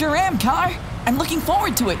 Sure am, Car. I'm looking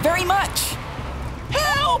forward to it very much.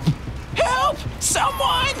 Help! Help!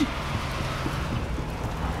 Someone!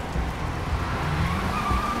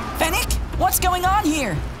 Fennec, what's going on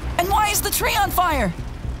here? And why is the tree on fire?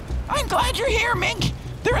 I'm glad you're here, Mink.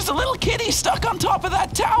 There's a little kitty stuck on top of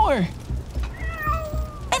that tower.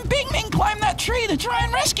 And Big Mink climbed that tree to try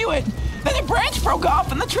and rescue it. Then a branch broke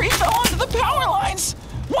off and the tree fell onto the power lines.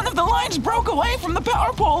 One of the lines broke away from the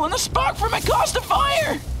power pole and the spark from it caused a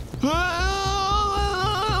fire. Help!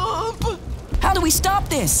 How do we stop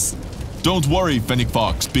this? Don't worry, Fennec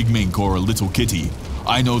Fox, Big Mink, or Little Kitty.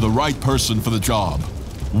 I know the right person for the job.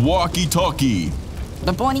 Walkie-talkie.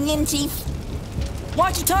 Reporting in, Chief.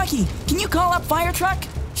 Walkie-talkie, can you call up Firetruck?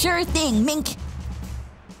 Sure thing, Mink.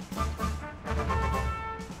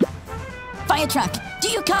 Firetruck, do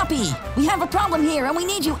you copy? We have a problem here and we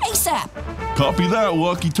need you ASAP. Copy that,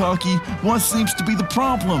 Walkie-talkie. What seems to be the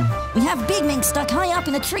problem? We have Big Mink stuck high up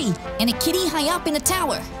in a tree and a kitty high up in a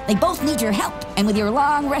tower. They both need your help, and with your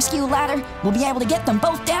long rescue ladder, we'll be able to get them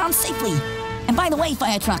both down safely. And by the way,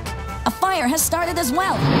 Firetruck, a fire has started as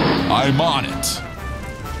well. I'm on it.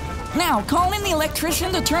 Now, call in the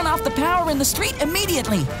electrician to turn off the power in the street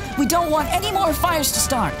immediately. We don't want any more fires to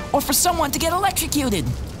start, or for someone to get electrocuted.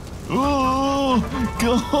 Oh,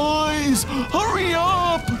 guys, hurry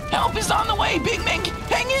up! Help is on the way, Big Mink.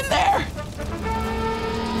 Hang in there.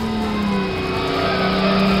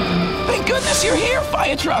 Thank goodness you're here,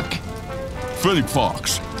 Firetruck. Fennec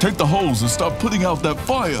Fox, take the hose and start putting out that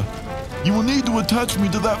fire. You will need to attach me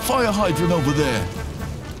to that fire hydrant over there.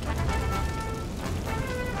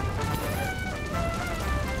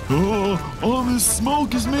 Oh, all this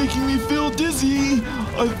smoke is making me feel dizzy.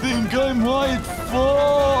 I think I might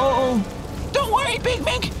fall. Don't worry, Big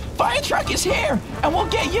Mink. Firetruck is here, and we'll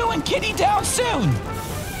get you and Kitty down soon.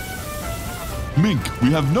 Mink,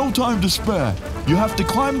 we have no time to spare. You have to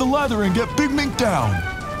climb the ladder and get Big Mink down.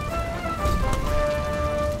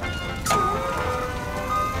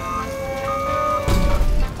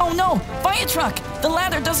 Oh no, Firetruck! The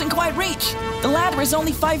ladder doesn't quite reach. The ladder is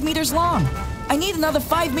only 5 meters long. I need another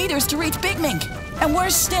 5 meters to reach Big Mink. And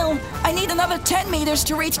worse still, I need another 10 meters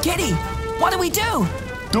to reach Kitty. What do we do?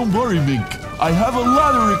 Don't worry, Mink. I have a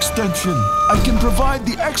ladder extension. I can provide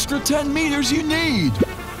the extra 10 meters you need.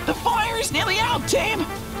 The fire is nearly out, team.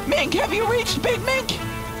 Mink, have you reached Big Mink?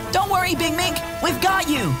 Don't worry, Big Mink. We've got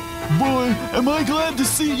you. Boy, am I glad to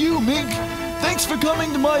see you, Mink. Thanks for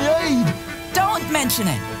coming to my aid. Don't mention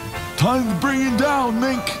it. Time to bring him down,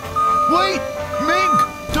 Mink. Wait,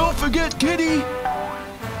 Mink, don't forget Kitty.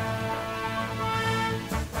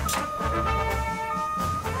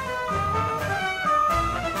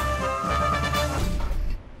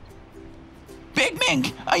 Big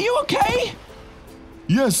Mink, are you okay?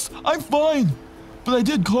 Yes, I'm fine. But I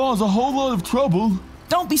did cause a whole lot of trouble.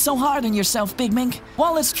 Don't be so hard on yourself, Big Mink.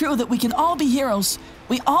 While it's true that we can all be heroes,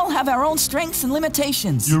 we all have our own strengths and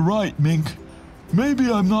limitations. You're right, Mink.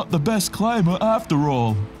 Maybe I'm not the best climber after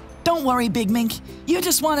all. Don't worry, Big Mink. You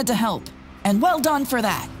just wanted to help. And well done for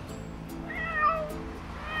that.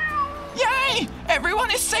 Yay!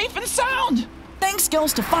 Everyone is safe and sound! Thanks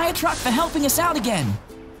goes to Firetruck for helping us out again.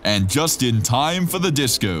 And just in time for the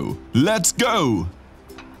disco. Let's go!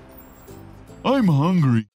 I'm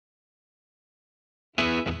hungry.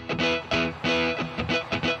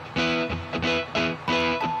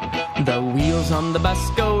 The wheels on the bus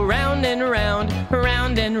go round and round,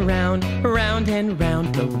 round and round, round and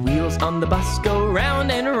round. The wheels on the bus go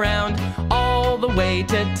round and round, all the way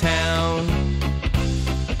to town.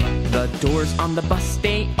 The doors on the bus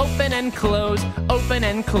stay open and close, open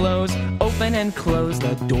and close, open and close.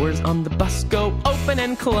 The doors on the bus go open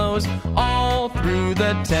and close, all through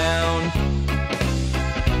the town.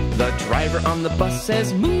 The driver on the bus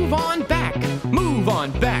says, move on back, move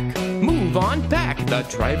on back, move on back. The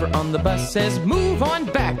driver on the bus says, move on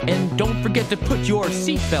back, and don't forget to put your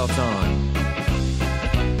seatbelt on.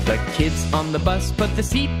 The kids on the bus put the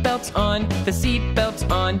seatbelts on, the seatbelts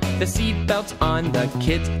on, the seatbelts on. The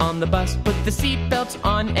kids on the bus put the seatbelts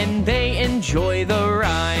on, and they enjoy the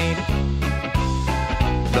ride.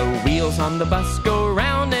 The wheels on the bus go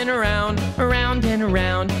round and around, around and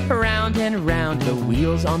around, around and around. The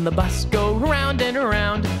wheels on the bus go round and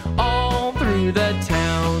around, all through the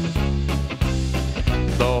town.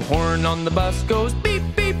 The horn on the bus goes beep,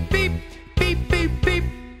 beep, beep, beep, beep, beep,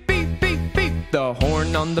 beep, beep, beep. The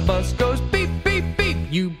horn on the bus goes beep, beep, beep.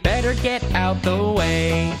 You better get out the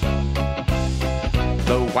way.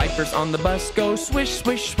 The wipers on the bus go swish,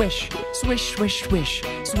 swish, swish, swish, swish, swish,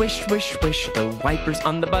 swish, swish, swish. The wipers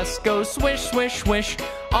on the bus go swish, swish, swish,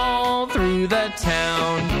 all through the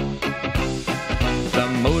town. The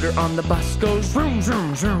motor on the bus goes vroom,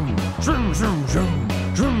 vroom, vroom, vroom, vroom, vroom,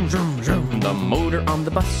 vroom, vroom, vroom. The motor on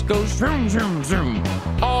the bus goes vroom, vroom, vroom,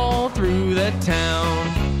 all through the town.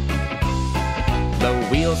 The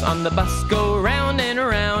wheels on the bus go round and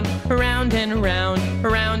around, around and around,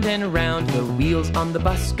 around and around. The wheels on the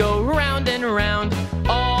bus go round and around,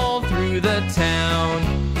 all through the town.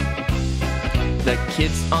 The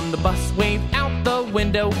kids on the bus wave out the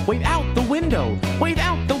window, wave out the window, wave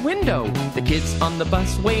out the window. The kids on the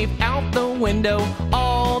bus wave out the window,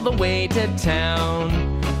 all the way to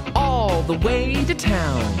town, all the way to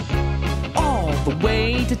town, all the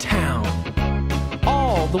way to town,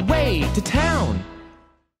 all the way to town.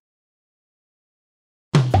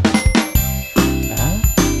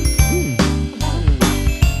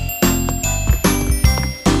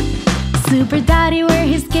 Super Daddy wear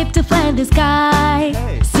his cape to fly in the sky.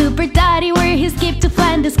 Hey. Super Daddy wear his cape to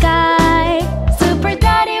fly in the sky. Super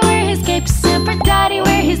Daddy wear his cape. Super Daddy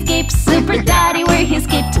wear his cape. Super Daddy wear his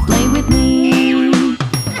cape to play with me.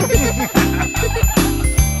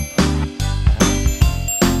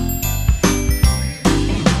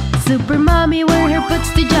 Super Mommy wear her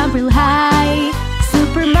boots to jump real high.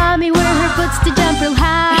 Super Mommy wear her boots to jump real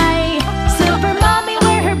high. Super Mommy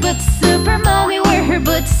wear her boots. Super Mommy wear her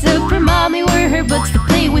boots. Super Mommy wear her boots to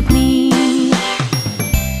play with me.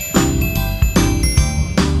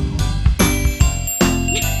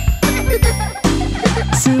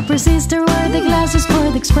 Super Sister wore the glasses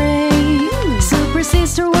for the X-ray. Super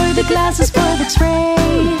Sister wore the glasses for the X-ray.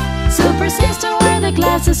 Super Sister wore the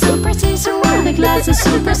glasses. Super Sister wore the glasses.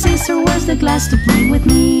 Super Sister wears the glass to play with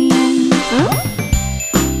me.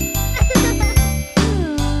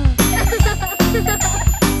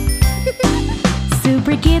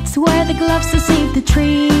 Super Kids wear the gloves to save the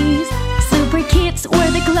trees. Super Kids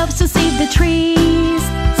wear the gloves to save the trees.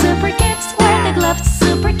 Super Kids wear the gloves.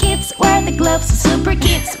 Super Kids wear the gloves. Super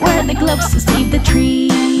Kids wear the gloves to save the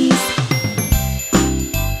trees.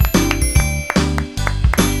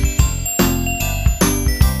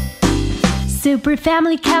 Super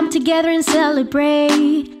Family come together and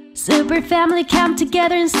celebrate. Super Family come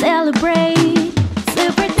together and celebrate.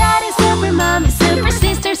 Super Daddy, Super Mommy, Super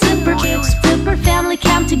Sister, Super Kids. super family,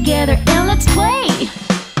 come together and let's play.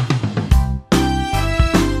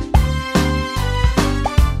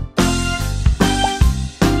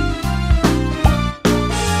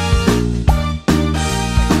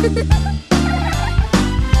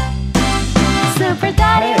 Super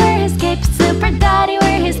Daddy, wear his cape. Super Daddy,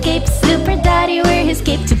 wear his cape. Super Daddy, wear his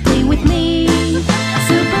cape to play with me.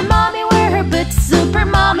 Super Mommy, wear her boots. Super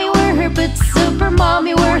Mommy, wear her boots. Super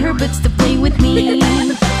Mommy, wear her boots to play with me.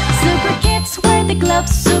 Super Kids, wear the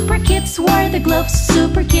gloves. Super Kids, wear the gloves.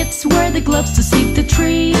 Super Kids, wear the gloves to save the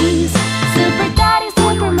trees. Super Daddy,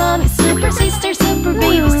 Super Mommy, Super Sister, Super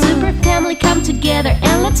Baby, Super Family, come together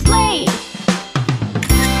and let's play.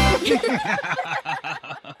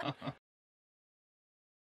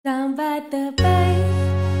 Down by the bay,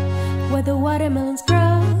 where the watermelons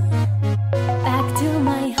grow, back to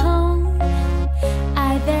my home,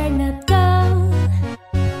 I dare not go.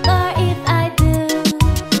 Or if I do,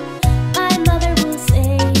 my mother will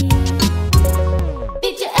say,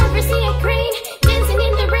 did you ever see a crane dancing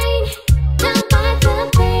in the rain? Down by the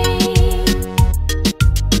bay.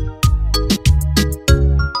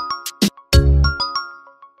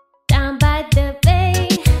 Down by the bay,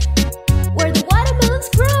 where the watermelons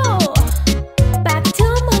grow, back to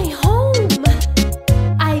my home,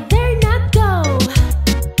 I dare not go.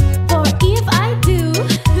 For if I do,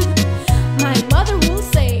 my mother will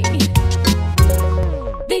say,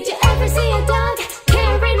 did you ever see a dog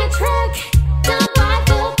carrying a truck down by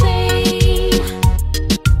the bay?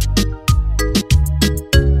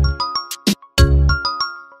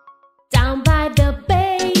 Down by the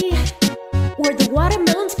bay, where the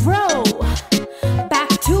watermelons grow, back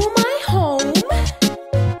to my home,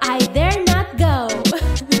 I dare not go.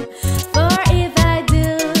 For if I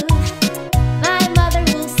do, my mother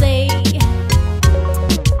will say,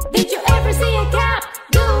 did you ever see a cat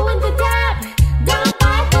doing the tap down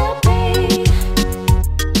by the bay?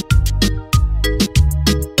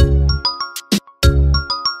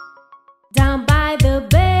 Down by the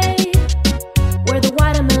bay, where the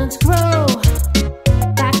watermelons grow,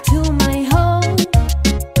 back to my home,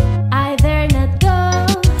 I dare not go.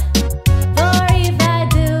 For if I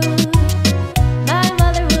do, my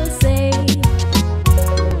mother will say,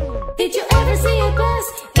 did you ever see a bus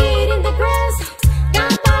eating the grass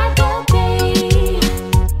down by the bay?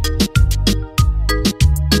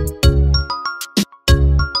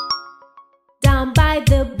 Down by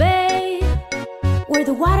the bay, where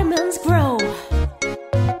the watermelons grow,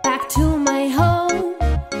 back to my home,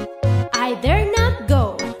 I dare not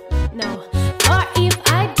go. No, or if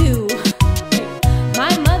I do,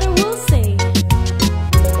 my mother will say,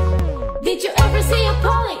 did you ever see a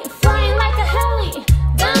polly flying like a heli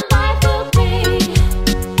down by the bay?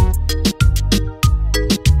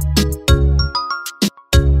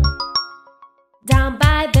 Down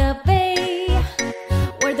by the bay,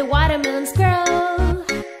 where the watermelons grow,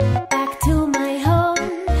 back to my home,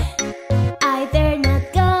 I dare not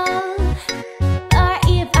go. Or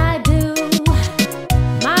if I do,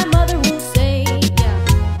 my mother will say,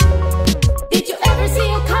 did you ever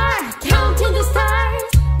see a car counting the stars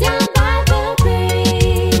down by the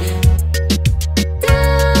bay?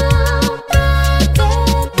 Down by the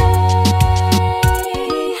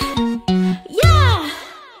bay. Yeah!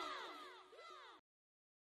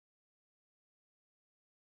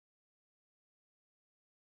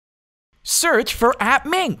 Search for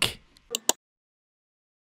appMink.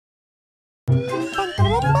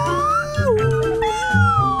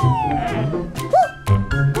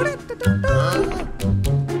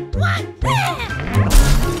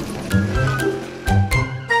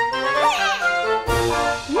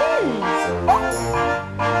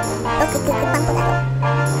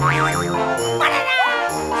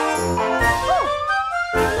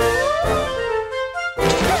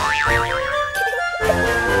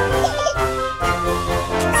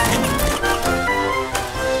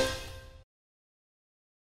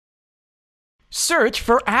 Search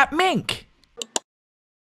for appMink.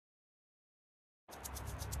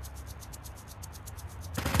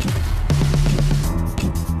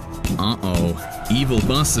 Uh-oh. Evil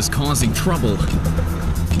Bus is causing trouble.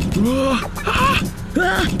 Look out!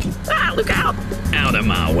 Out of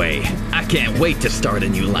my way. I can't wait to start a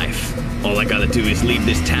new life. All I gotta do is leave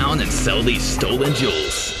this town and sell these stolen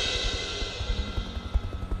jewels.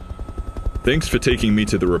 Thanks for taking me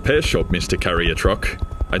to the repair shop, Mr. Carrier Truck.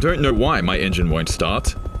 I don't know why my engine won't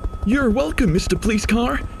start. You're welcome, Mr. Police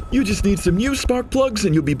Car. You just need some new spark plugs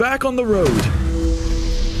and you'll be back on the road.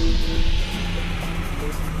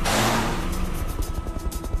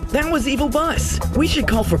 That was Evil Bus. We should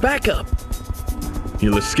call for backup.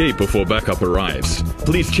 He'll escape before backup arrives.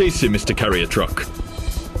 Please chase him, Mr. Carrier Truck.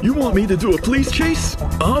 You want me to do a police chase?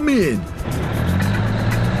 I'm in.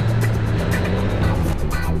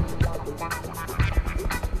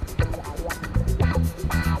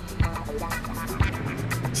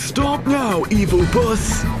 Stop now, evil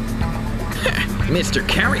bus! Mr.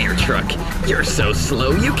 Carrier Truck, you're so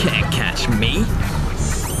slow you can't catch me.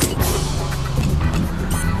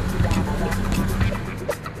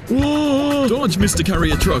 Whoa! Dodge, Mr.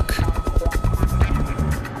 Carrier Truck.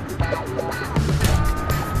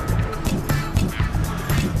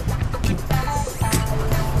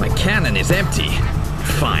 My cannon is empty.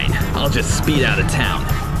 Fine, I'll just speed out of town.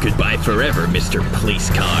 Goodbye forever, Mr. Police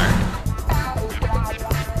Car.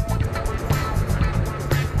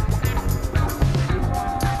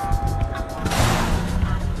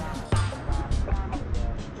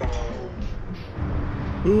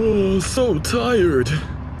 Oh, so tired.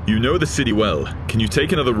 You know the city well. Can you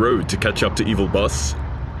take another road to catch up to Evil Bus?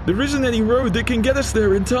 There isn't any road that can get us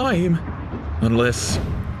there in time. Unless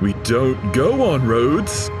we don't go on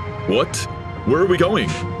roads. What? Where are we going?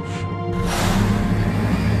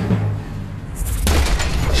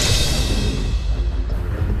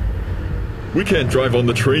 We can't drive on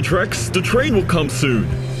the train tracks. The train will come soon.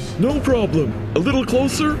 No problem. A little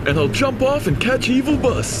closer and I'll jump off and catch Evil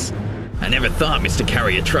Bus. I never thought Mr.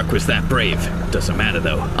 Carrier Truck was that brave. Doesn't matter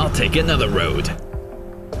though, I'll take another road.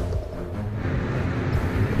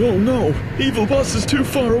 Oh no, Evil Bus is too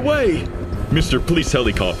far away. Mr. Police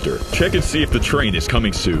Helicopter, check and see if the train is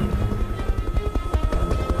coming soon.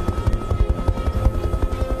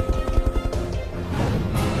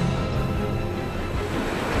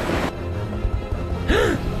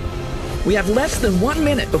 We have less than 1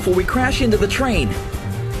 minute before we crash into the train.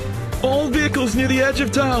 All vehicles near the edge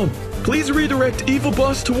of town, please redirect Evil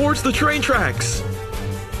Bus towards the train tracks.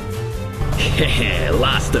 Heh,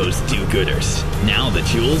 lost those do-gooders. Now the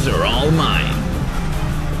jewels are all mine.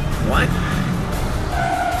 What?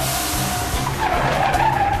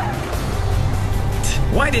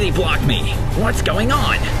 Why did he block me? What's going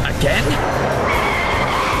on? Again?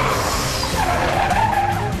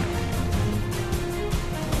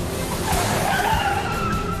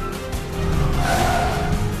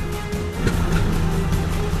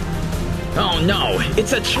 Oh no,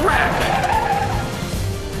 it's a trap!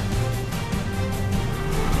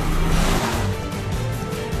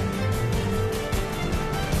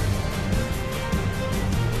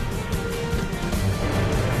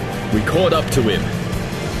 We caught up to him.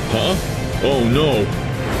 Huh? Oh no.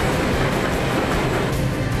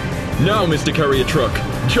 Now, Mr. Carrier Truck,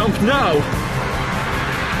 jump now!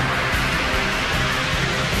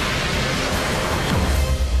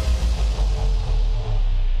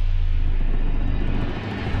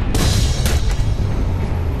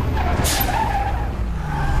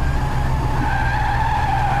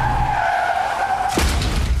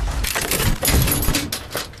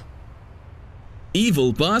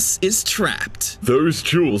 Evil Bus is trapped. Those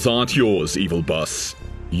jewels aren't yours, Evil Bus.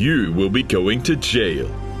 You will be going to jail.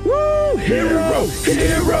 Woo! Hero!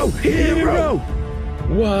 Hero! Hero!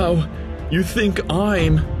 Wow, you think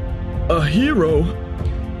I'm a hero?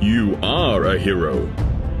 You are a hero.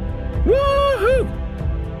 Woohoo!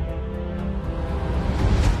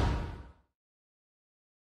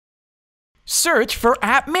 Search for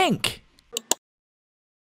appMink.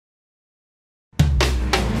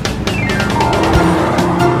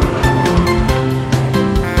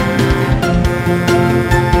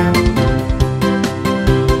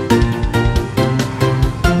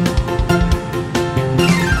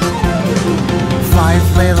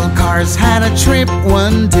 Had a trip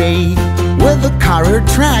one day with a car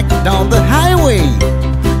track down the highway.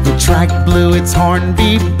 The track blew its horn,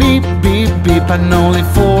 beep, beep, beep, beep, and only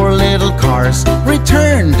 4 little cars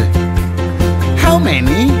returned. How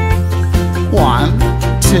many? 1,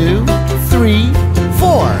 2, 3,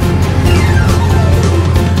 4.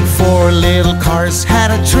 4 little cars had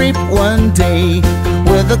a trip one day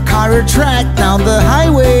with a car track down the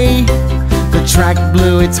highway. The track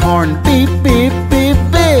blew its horn, beep, beep, beep,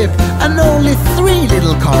 beep, and only 3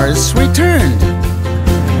 little cars returned.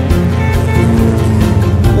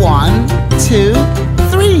 1, 2,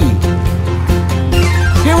 3.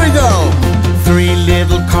 Here we go. 3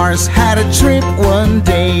 little cars had a trip one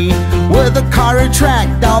day with a car track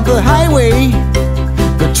down the highway.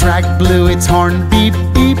 The track blew its horn, beep,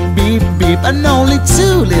 beep, beep, beep, and only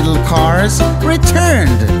 2 little cars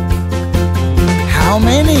returned. How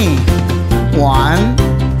many? 1,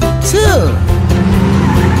 2.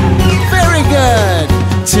 Very good.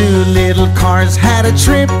 2 little cars had a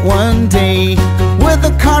trip one day with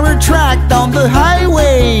a car track down the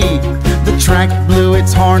highway. The track blew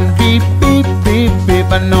its horn, beep, beep, beep, beep,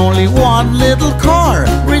 and only one little car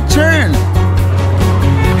returned.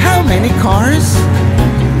 How many cars?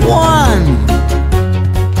 One.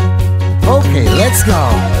 Okay, let's go.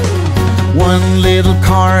 One little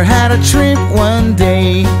car had a trip one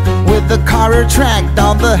day with the car track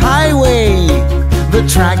down the highway. The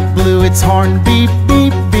track blew its horn, beep,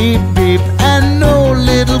 beep, beep, beep, and no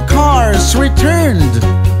little cars returned.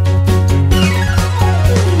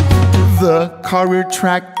 The car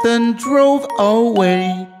track then drove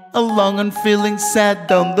away, along and feeling sad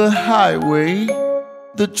down the highway.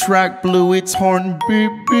 The track blew its horn,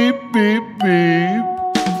 beep, beep, beep, beep,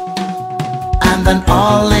 and then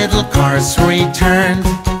all little cars returned.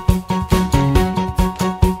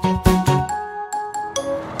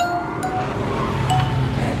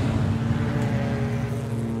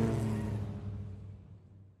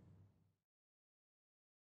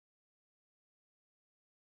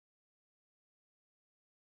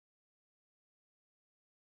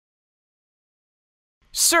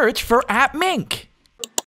 Search for appMink.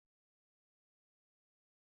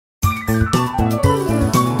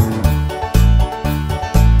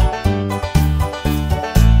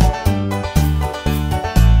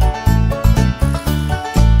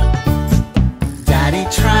 Daddy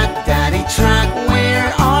truck,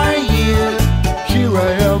 where are you? Here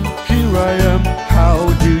I am, how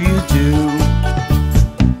do you do?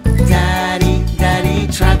 Daddy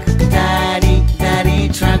truck, daddy truck, daddy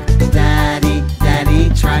truck,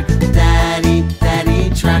 daddy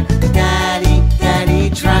truck, daddy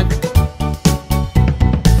truck.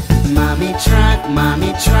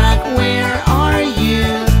 Mommy truck, where are you?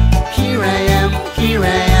 Here I am,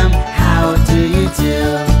 how do you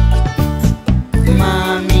do?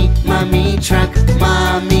 Mommy truck,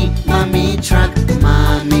 mommy truck,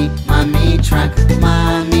 mommy truck,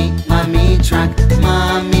 mommy truck,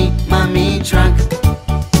 mommy truck.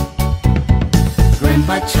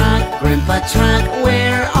 Grandpa truck,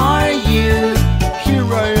 where are you?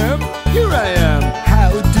 Here I am,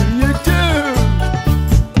 how do you do?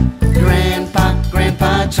 Grandpa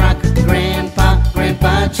truck, grandpa truck,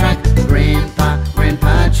 grandpa truck,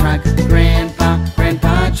 grandpa truck, grandpa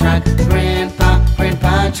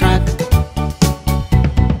truck.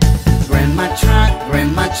 Grandma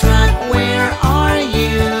truck, where are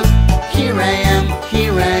you? Here I am,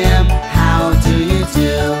 how do you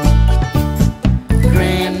do?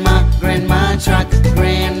 Grandma truck,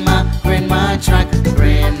 grandma truck,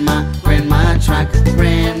 grandma truck,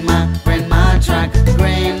 grandma truck,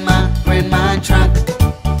 grandma truck.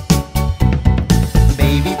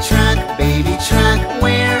 Baby truck,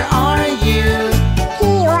 where are you?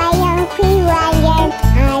 Here I am,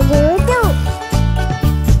 how do you do?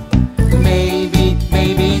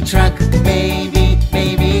 Baby truck,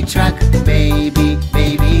 baby truck, baby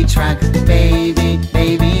truck,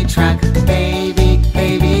 baby truck,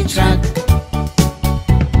 baby truck.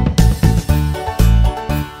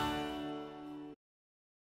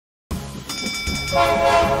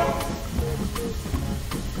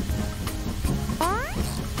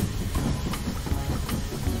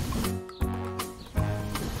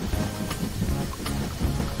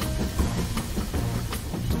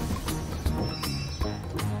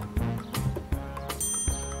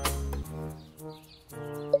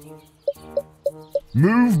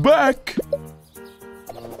 Move back!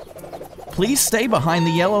 Please stay behind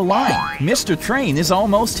the yellow line. Mr. Train is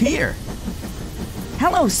almost here.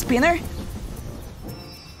 Hello, Spinner.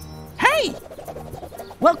 Hey!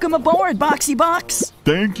 Welcome aboard, Boxy Box.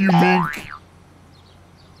 Thank you, Mink.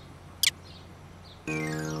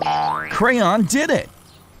 Crayon did it.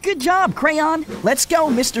 Good job, Crayon. Let's go,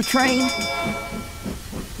 Mr. Train.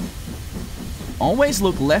 Always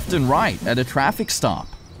look left and right at a traffic stop.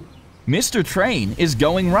 Mr. Train is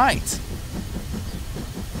going right.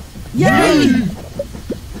 Yay!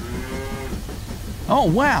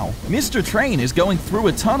 Oh wow, Mr. Train is going through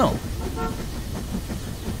a tunnel.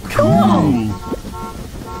 Cool!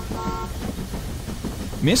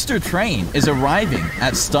 Mr. Train is arriving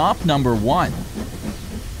at stop number 1.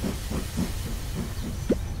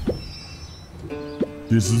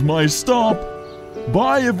 This is my stop.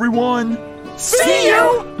 Bye, everyone. See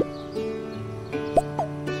you!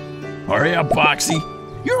 Hurry up, Boxy.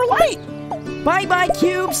 You're late! Bye-bye,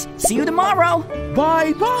 Cubes. See you tomorrow.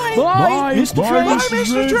 Bye. Bye, Mr. Train.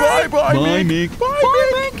 Mr. Train. Bye, Mink.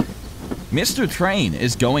 Bye, Mink. Mr. Train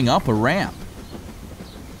is going up a ramp.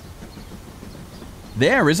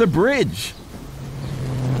 There is a bridge.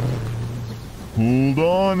 Hold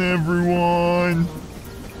on, everyone.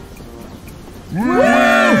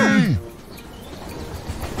 Whee!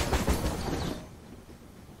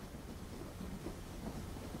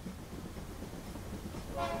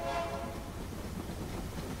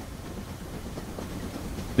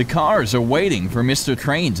 The cars are waiting for Mr.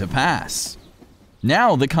 Train to pass.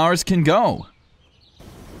 Now the cars can go.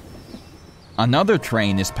 Another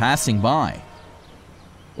train is passing by.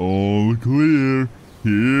 All clear.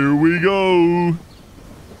 Here we go.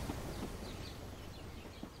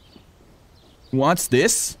 What's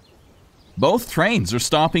this? Both trains are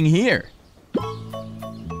stopping here.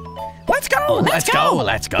 Let's go! Let's go!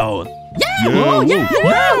 Let's go! Yeah! Whoa,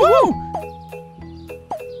 Yeah! Woo!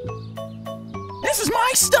 This is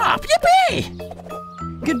my stop!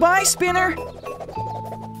 Yippee! Goodbye, Spinner.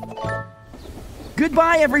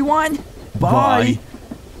 Goodbye, everyone. Bye.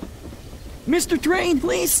 Mr. Train,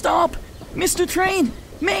 please stop. Mr. Train,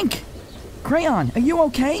 Mink. Crayon, are you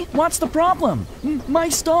okay? What's the problem? My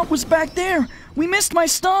stop was back there. We missed my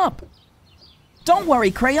stop. Don't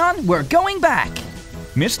worry, Crayon. We're going back.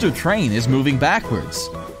 Mr. Train is moving backwards.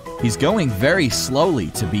 He's going very slowly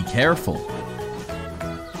to be careful.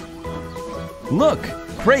 Look,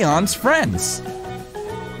 Crayon's friends.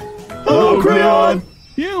 Hello, Crayon.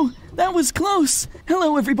 Phew, that was close.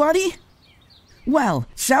 Hello, everybody. Well,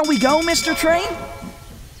 shall we go, Mr. Train?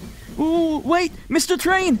 Ooh, wait, Mr.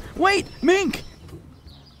 Train, wait, Mink.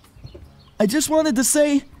 I just wanted to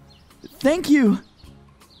say thank you.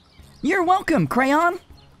 You're welcome, Crayon.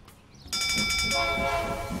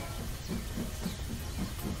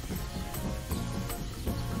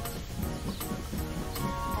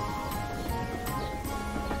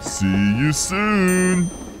 See you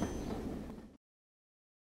soon.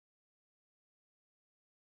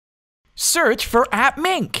 Search for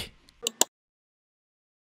appMink.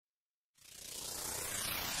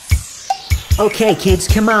 Okay, kids,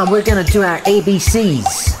 come on. We're gonna do our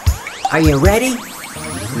ABCs. Are you ready?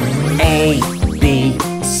 A, B,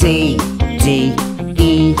 C, D,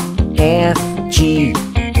 E, F, G,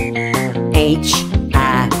 H,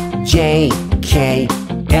 I, J, K,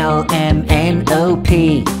 L, M, N, O,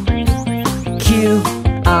 P, Q,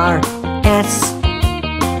 R, S,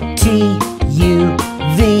 T, U,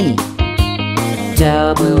 V,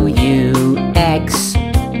 W, X,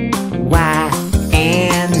 Y,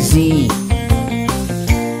 and Z.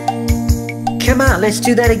 Come on, let's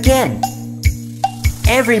do that again.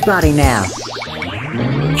 Everybody now.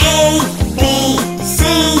 A, B, C,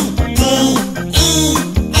 D, E,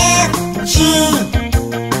 F, G,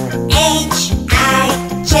 H, I,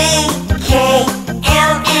 J, K,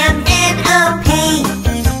 L, M, N, O, P,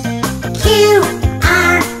 Q,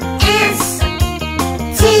 R, S,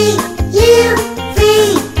 T, U, V,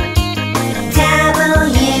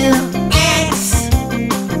 W, X,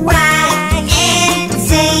 Y, and Z.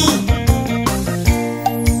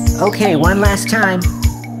 Okay, one last time.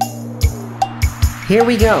 Here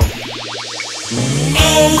we go.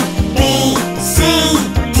 A, B, C,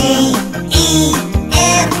 D, E,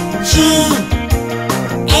 F, G,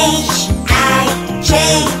 H, I, J,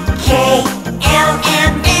 K, L,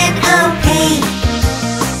 M, N, O, P,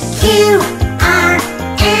 Q, R,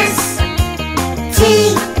 S, T,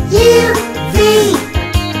 U, V,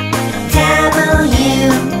 W,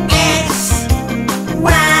 X,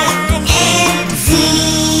 Y, and Z.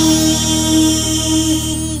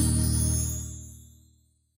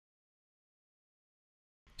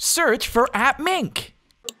 Search for appMink.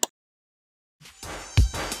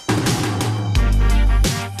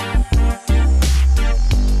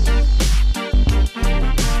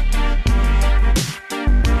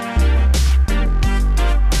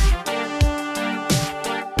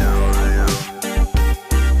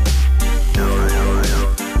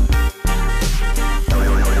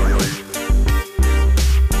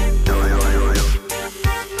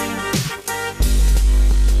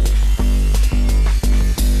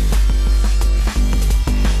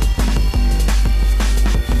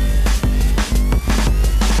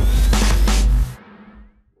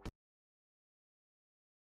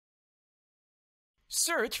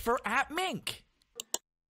 Search for appMink.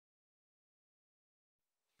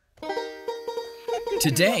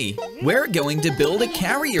 Today, we're going to build a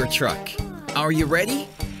carrier truck. Are you ready?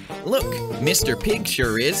 Look, Mr. Pig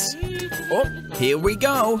sure is. Oh, here we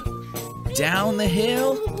go. Down the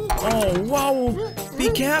hill. Oh, whoa. Be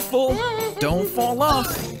careful. Don't fall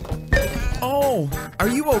off. Oh, are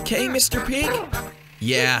you okay, Mr. Pig?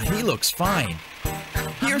 Yeah, he looks fine.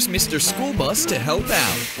 Here's Mr. School Bus to help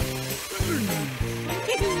out.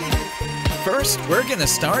 First, we're gonna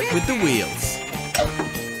start with the wheels.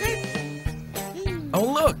 Oh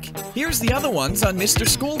look, here's the other ones on Mr.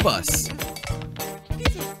 School Bus.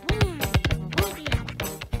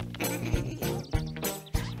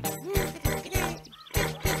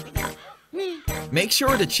 Make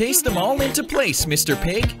sure to chase them all into place, Mr.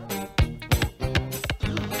 Pig.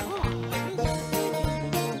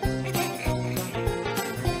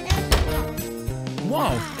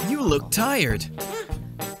 You look tired.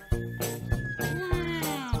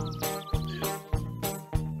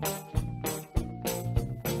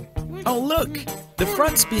 Oh, look! The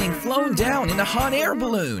front's being flown down in a hot air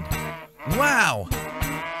balloon. Wow!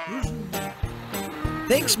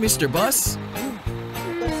 Thanks, Mr. Bus.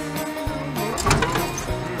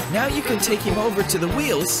 Now you can take him over to the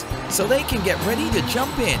wheels so they can get ready to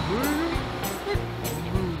jump in.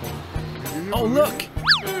 Oh, look!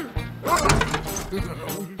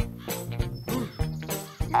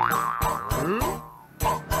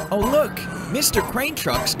 Oh, look! Mr. Crane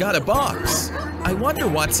Truck's got a box. I wonder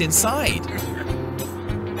what's inside.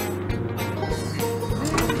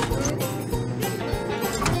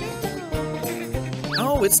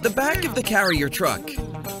 Oh, it's the back of the carrier truck.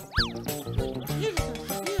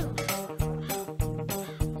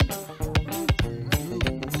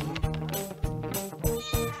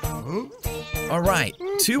 All right,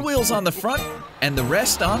 2 wheels on the front and the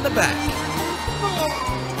rest on the back.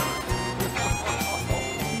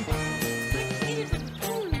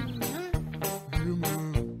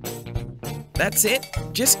 That's it.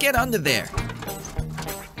 Just get under there.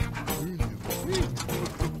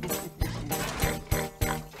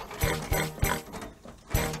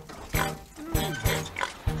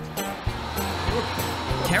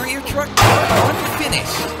 Carrier truck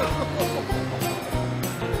unfinished.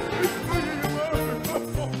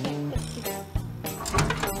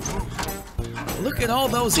 Look at all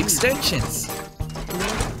those extensions.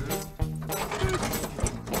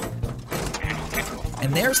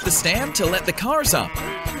 And there's the stand to let the cars up.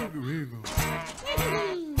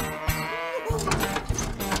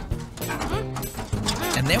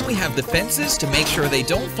 And then we have the fences to make sure they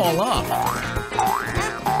don't fall off.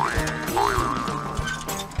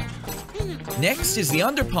 Next is the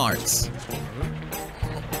underparts.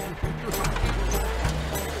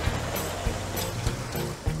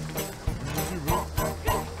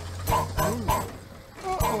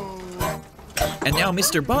 And now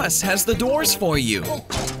Mr. Bus has the doors for you.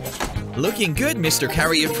 Looking good, Mr.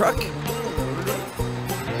 Carrier Truck.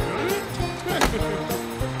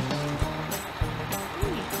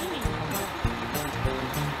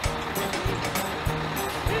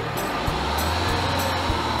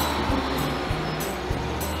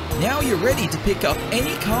 Now you're ready to pick up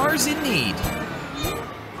any cars in need.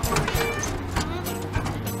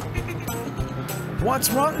 What's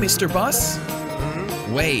wrong, Mr. Bus?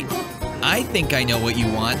 Wait. I think I know what you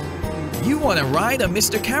want. You want to ride a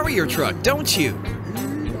Mr. Carrier Truck, don't you?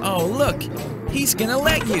 Oh, look, he's gonna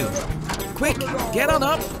let you. Quick, get on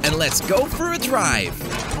up and let's go for a drive.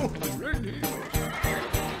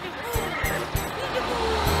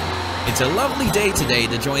 It's a lovely day today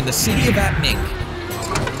to join the city of appMink.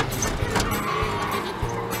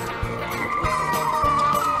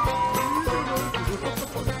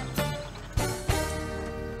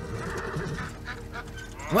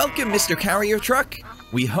 Welcome, Mr. Carrier Truck.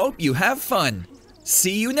 We hope you have fun.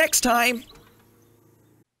 See you next time.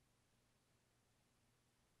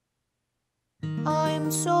 I'm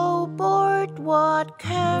so bored, what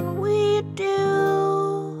can we do?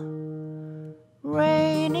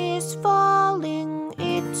 Rain is falling,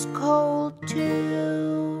 it's cold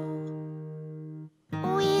too.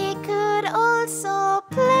 We could also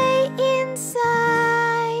play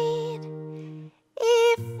inside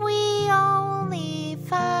if we only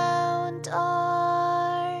found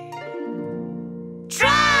our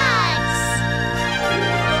trucks.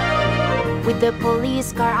 With the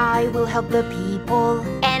police car I will help the people,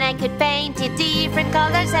 And I could paint it different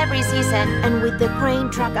colors every season. and with the crane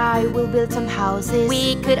truck I will build some houses.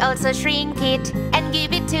 We could also shrink it and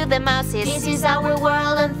give it to the mouses. This is our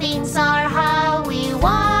world and things are how we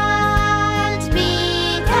want.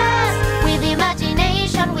 Because with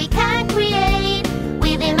imagination we can create.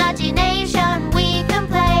 With imagination we can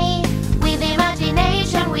play. With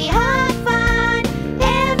imagination we have fun.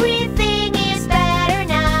 Everything is better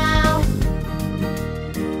now.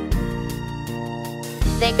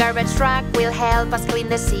 The garbage truck will help us clean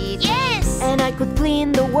the city. Yes! And I could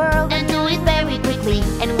clean the world And do it very quickly.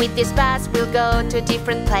 And with this bus we'll go to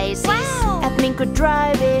different places. Wow! appMink could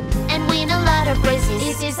drive it And win a lot of prizes.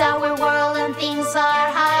 This is our world and things are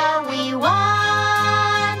how we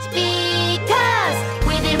want. Because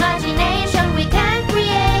with imagination we can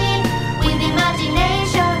create. With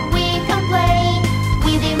imagination we can play.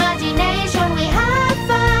 With imagination we have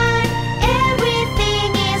fun. Everything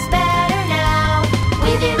is better now.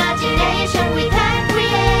 With imagination we can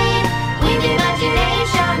create. With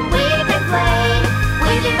imagination we can play.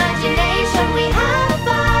 With imagination we have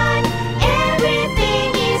fun. Everything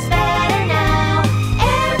is better now.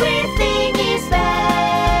 Everything is better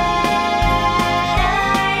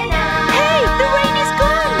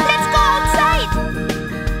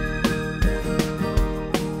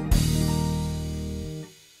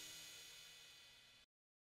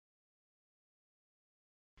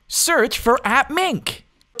Search for appMink.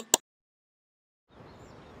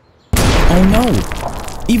 Oh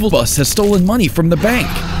no! Evil Bus has stolen money from the bank.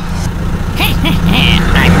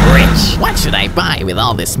 I'm rich. What should I buy with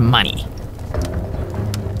all this money?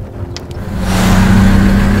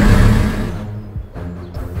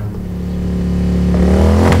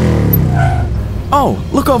 Oh,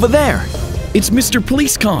 look over there. It's Mr.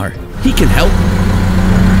 Police Car. He can help.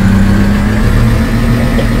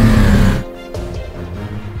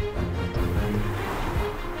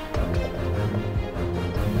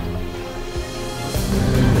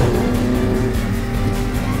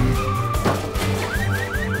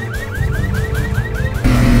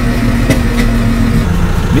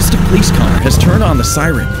 Mr. Police Car has turned on the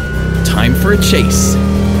siren. Time for a chase.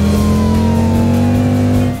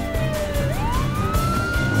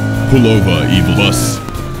 Pull over, Evil Bus.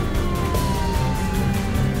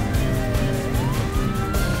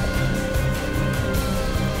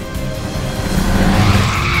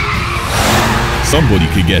 Somebody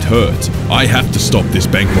could get hurt. I have to stop this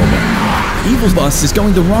bank robber. Evil Bus is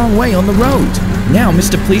going the wrong way on the road. Now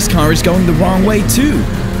Mr. Police Car is going the wrong way too.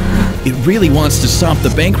 It really wants to stop the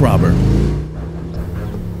bank robber.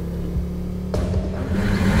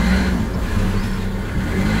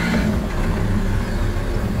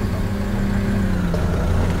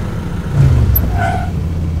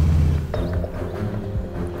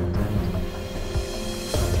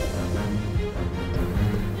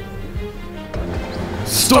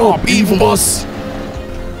 Stop, Evil Bus!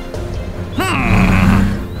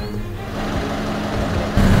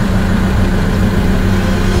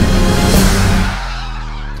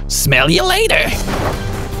 Smell you later.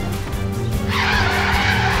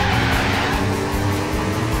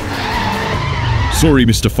 Sorry,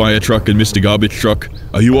 Mr. Firetruck and Mr. Garbage Truck.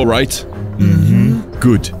 Are you alright? Mm-hmm.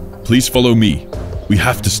 Good. Please follow me. We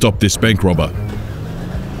have to stop this bank robber.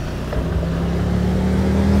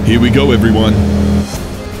 Here we go, everyone.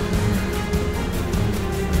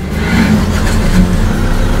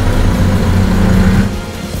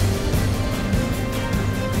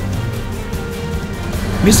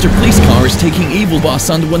 Mr. Police Car is taking Evil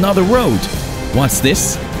Bus onto another road. What's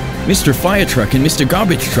this? Mr. Firetruck and Mr.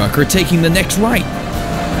 Garbage Truck are taking the next right.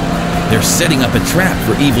 They're setting up a trap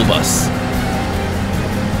for Evil Bus.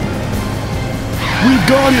 We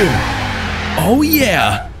got him! Oh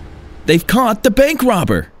yeah! They've caught the bank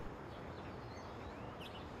robber.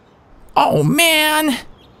 Oh man!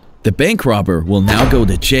 The bank robber will now go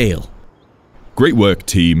to jail. Great work,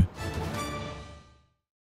 team.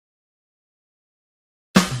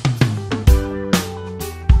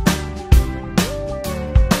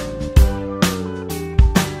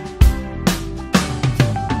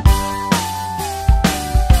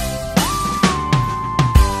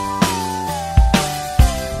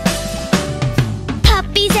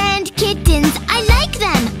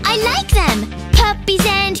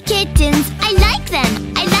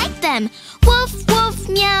 Woof, woof,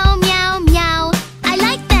 meow, meow, meow. I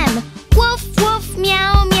like them. Woof, woof,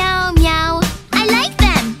 meow, meow, meow. I like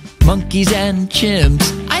them. Monkeys and chimps,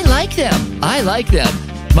 I like them. I like them.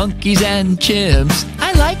 Monkeys and chimps,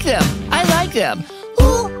 I like them. I like them.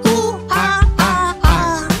 Ooh, ooh, ah, ah,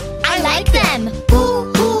 ah. I like them. Ooh,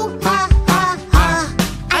 ooh, ah, ah, ah.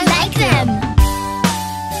 I like them.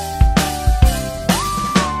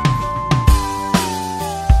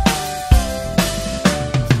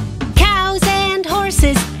 Cows and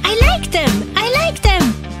horses, I like them. I like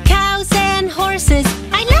them. Cows and horses,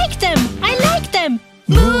 I like them. I like them.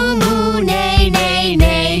 Moo, moo, neigh, neigh,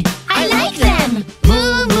 neigh. I like them.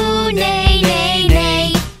 Moo, moo, neigh, neigh,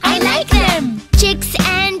 neigh. I like them. Chicks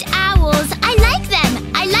and owls, I like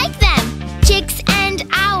them. I like them. Chicks and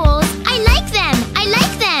owls, I like them. I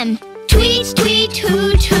like them. Tweet, tweet,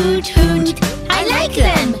 hoot, hoot, hoot. I like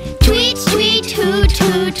them. Tweet, tweet, hoot,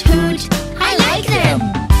 hoot, hoot. I like them.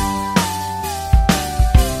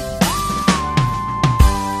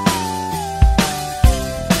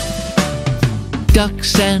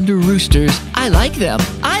 Ducks and roosters, I like them.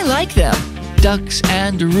 I like them. Ducks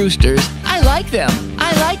and roosters, I like them.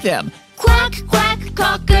 I like them. Quack, quack,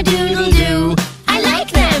 cock-a-doodle-doo. I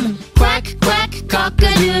like them. Quack, quack,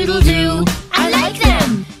 cock-a-doodle-doo. I like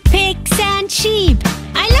them. Pigs and sheep,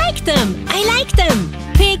 I like them. I like them.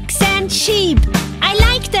 Pigs and sheep, I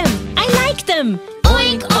like them. I like them.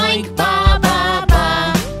 Oink, oink, ba, ba,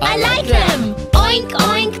 ba. I like them. Oink,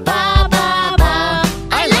 oink, ba, ba, ba.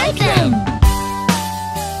 I like them.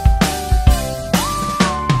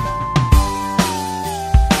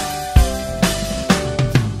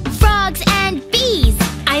 Frogs and bees.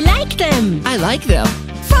 I like them. I like them.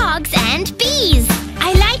 Frogs and bees.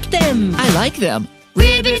 I like them. I like them.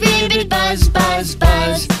 Ribbit, ribbit, buzz, buzz,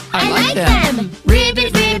 buzz. I like them.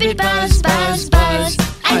 Ribbit, ribbit, buzz, buzz, buzz.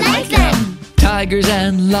 I like them. Tigers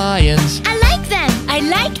and lions. I like them. I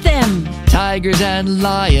like them. Tigers and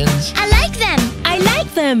lions. I like them. I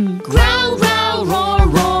like them. Growl, growl, roar,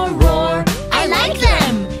 roar, roar. I like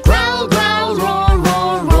them. Growl, growl, roar,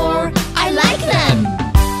 roar, roar. I like them.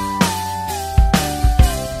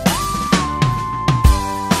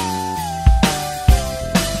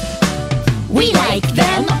 We like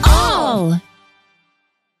them all.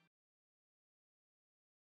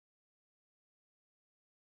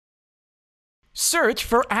 Search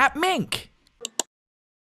for appMink.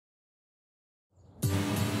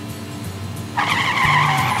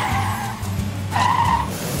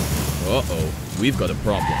 Uh-oh, we've got a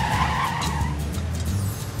problem.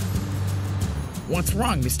 What's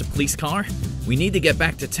wrong, Mr. Police Car? We need to get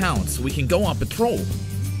back to town so we can go on patrol.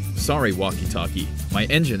 Sorry, walkie-talkie. My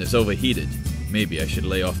engine is overheated. Maybe I should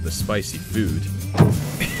lay off the spicy food.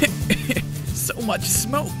 So much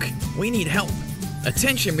smoke! We need help.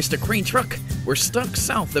 Attention, Mr. Crane Truck. We're stuck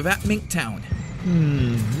south of appMink Town.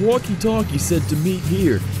 Walkie-talkie said to meet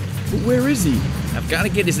here. But where is he? I've got to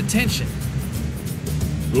get his attention.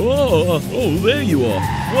 Oh, there you are.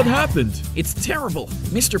 What happened? It's terrible.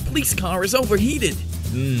 Mr. Police Car is overheated.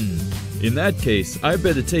 In that case, I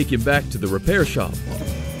better take him back to the repair shop.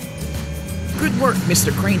 Good work,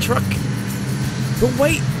 Mr. Crane Truck. But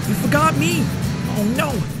wait, you forgot me. Oh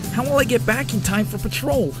no, how will I get back in time for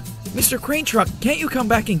patrol? Mr. Crane Truck, can't you come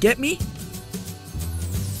back and get me?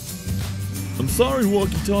 I'm sorry,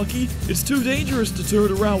 walkie-talkie. It's too dangerous to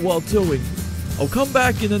turn around while towing. I'll come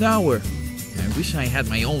back in an hour. I wish I had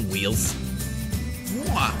my own wheels.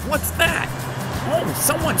 Whoa, what's that? Oh,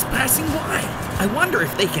 someone's passing by. I wonder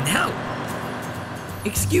if they can help.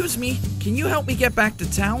 Excuse me, can you help me get back to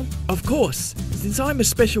town? Of course. Since I'm a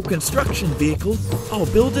special construction vehicle, I'll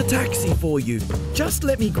build a taxi for you. Just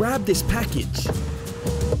let me grab this package.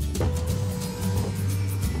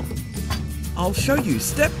 I'll show you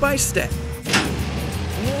step by step.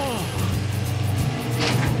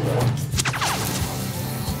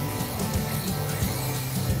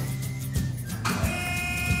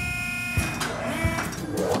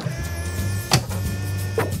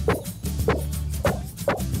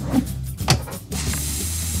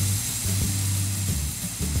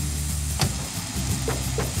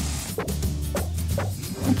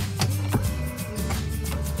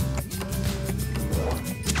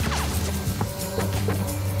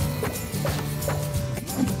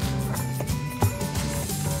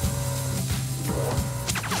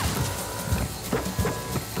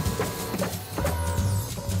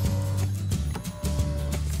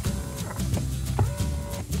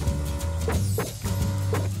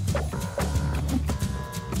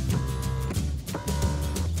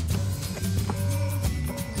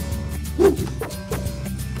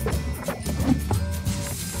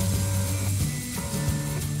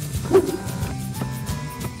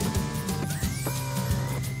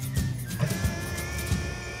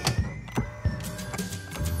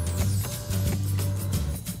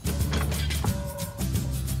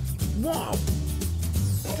 Wow!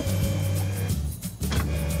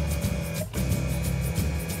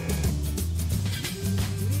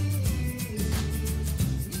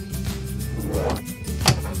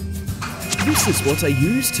 This is what I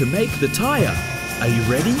use to make the tire. Are you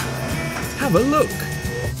ready? Have a look.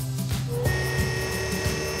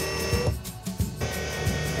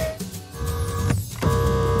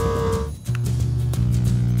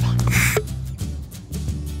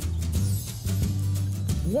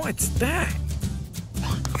 What's that?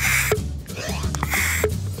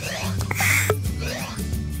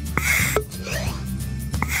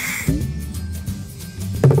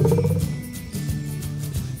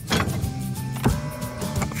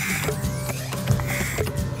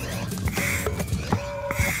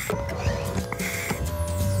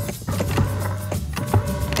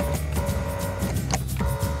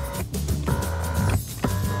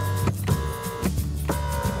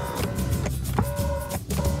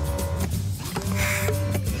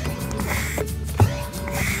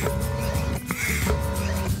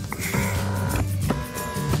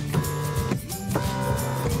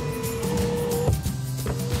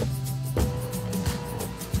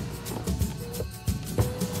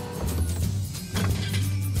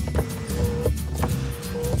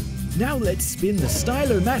 Now let's spin the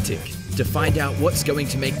Stylo-matic to find out what's going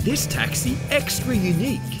to make this taxi extra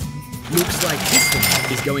unique. Looks like this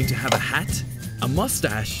one is going to have a hat, a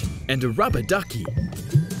mustache, and a rubber ducky.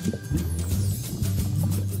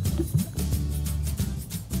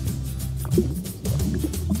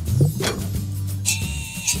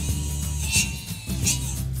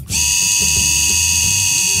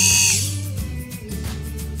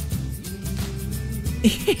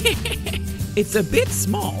 It's a bit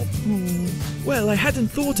small. Well, I hadn't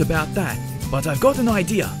thought about that, but I've got an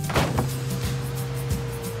idea.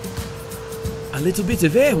 A little bit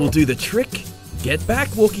of air will do the trick. Get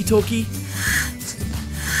back, walkie-talkie.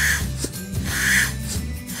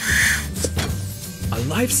 A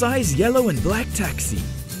life-size yellow and black taxi.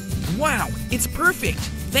 Wow, it's perfect.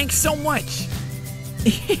 Thanks so much.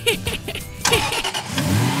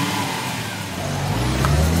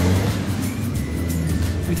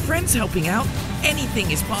 With friends helping out, anything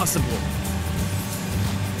is possible.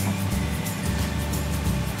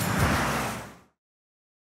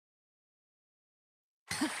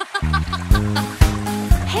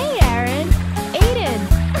 Hey, Aaron, Aiden,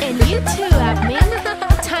 and you too, appMink.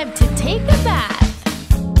 Time to take a bath.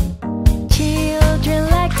 Children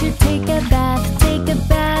like to take a bath, take a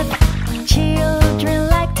bath. Children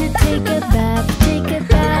like to take a bath, take a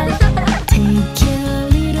bath. Take your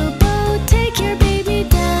little boat, take your baby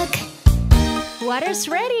duck. Water's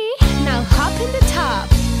ready, now hop in the top.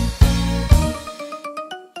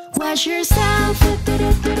 Wash yourself,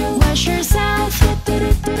 wash yourself,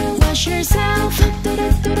 wash yourself,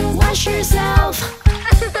 wash yourself.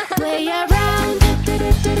 Play around,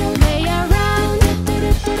 play around,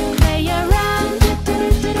 play around.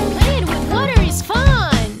 Playing with water is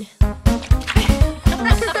fun.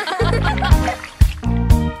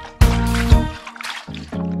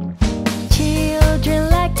 Children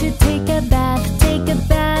like to take a bath, take a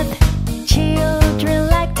bath. Children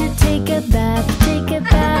like to take a bath, take a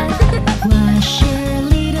bath. Wash your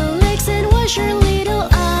little legs and wash your little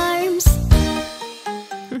arms.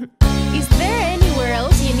 Is there anywhere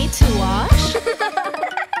else you need to wash?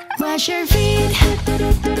 Wash your feet,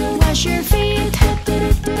 wash your feet,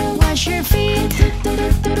 wash your feet,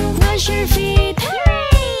 wash your feet.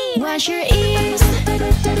 Wash your ears,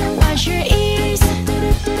 wash your ears,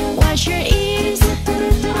 wash your ears.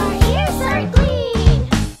 Our ears are clean.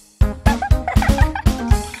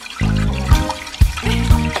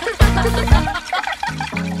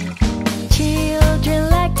 Children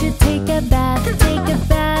like to take a bath, take a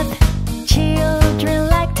bath. Children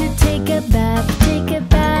like to take a bath, take a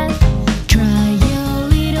bath. Dry your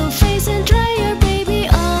little face and dry your baby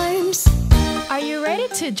arms. Are you ready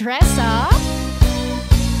to dress up?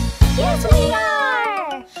 Yes, we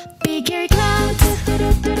are! Pick your clothes,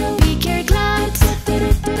 pick your clothes,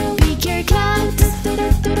 pick your clothes.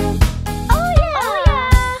 Oh yeah! Oh yeah!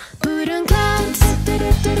 Put on clothes, put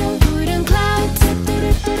on clothes,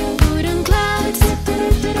 put on clothes.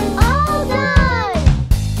 All done!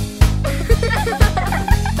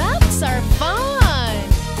 Baths are fun!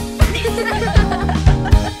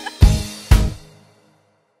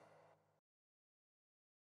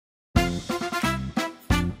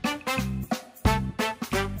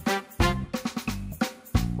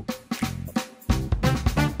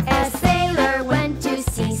 A sailor went to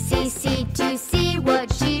sea to see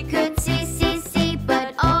what she could see,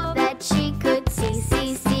 but all that she could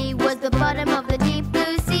see was the bottom of the deep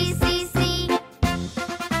blue sea.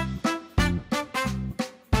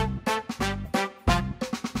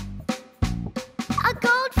 A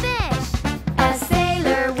goldfish! A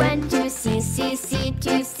sailor went to sea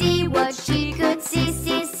to see what she could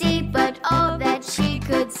see, but all that she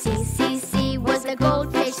could see was a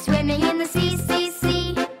goldfish swimming in the sea.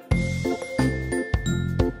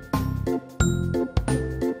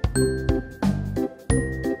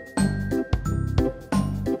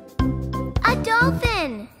 A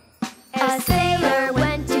dolphin! A sailor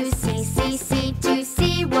went to sea to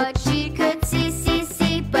see what she could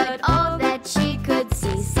see, but all that she could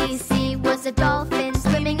see was a dolphin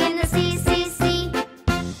swimming in the sea.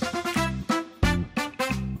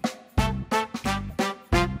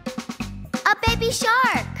 A baby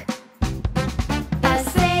shark! A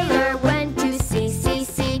sailor went to sea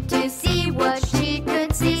to see what she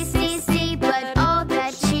could see, but all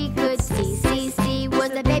that she could see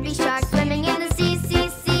was a baby shark swimming in the sea.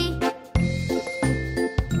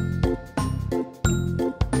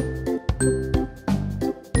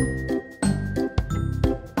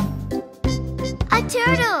 A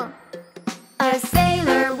turtle! A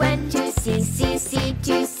sailor went to sea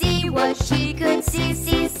to see what she could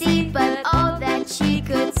see, but all that she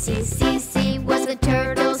could see was a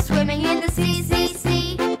turtle swimming in the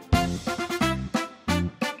sea.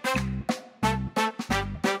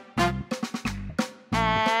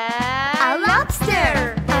 A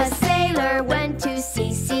lobster! A sailor went to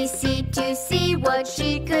sea to see what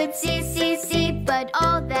she could see, but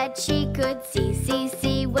all that she could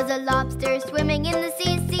see was a lobster swimming in the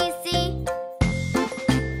sea.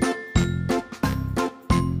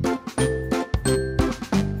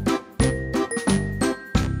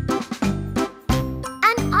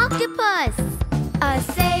 A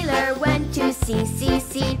sailor went to sea,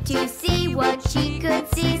 to see what she could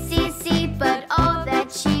see. But all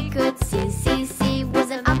that she could see was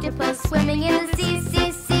an octopus swimming in the sea.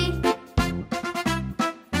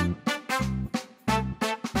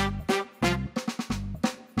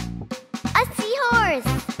 A seahorse.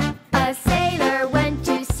 A sailor went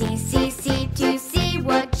to sea, to see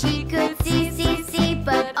what she could see.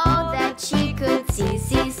 But all that she could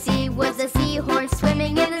see was a seahorse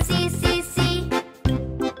swimming in the sea.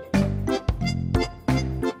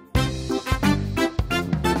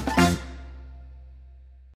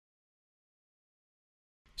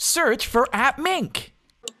 Search for appMink.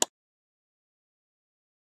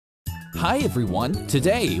 Hi everyone,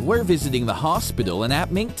 today we're visiting the hospital in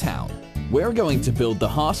appMink Town. We're going to build the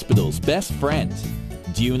hospital's best friend.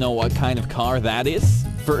 Do you know what kind of car that is?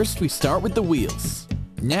 First we start with the wheels.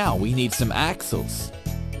 Now we need some axles.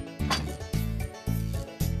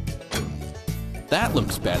 That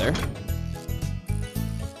looks better.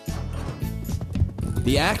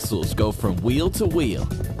 The axles go from wheel to wheel.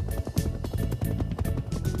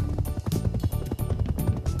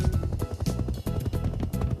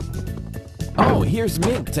 Oh, here's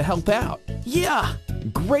Mink to help out. Yeah!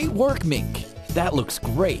 Great work, Mink. That looks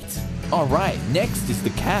great. Alright, next is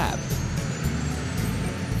the cab.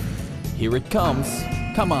 Here it comes.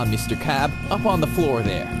 Come on, Mr. Cab, up on the floor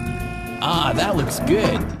there. Ah, that looks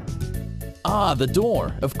good. Ah, the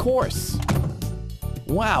door, of course.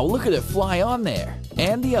 Wow, look at it fly on there.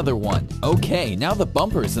 And the other one. Okay, now the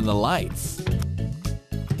bumpers and the lights.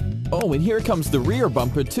 Oh, and here comes the rear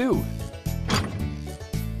bumper too.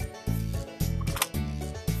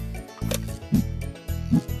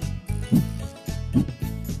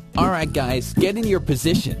 Alright guys, get in your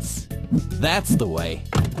positions. That's the way.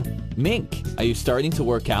 Mink, are you starting to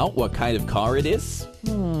work out what kind of car it is?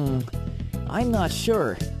 I'm not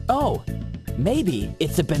sure. Oh, maybe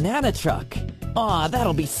it's a banana truck. Aw,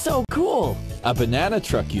 that'll be so cool. A banana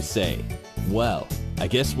truck, you say? Well, I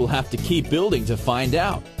guess we'll have to keep building to find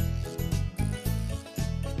out.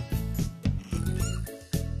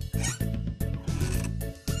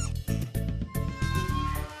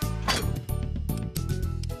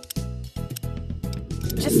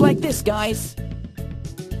 Just like this, guys.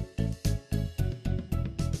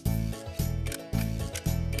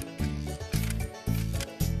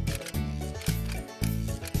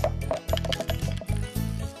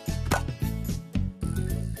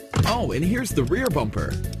 Oh, and here's the rear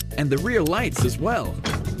bumper. And the rear lights as well.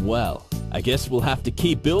 Well, I guess we'll have to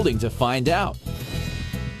keep building to find out.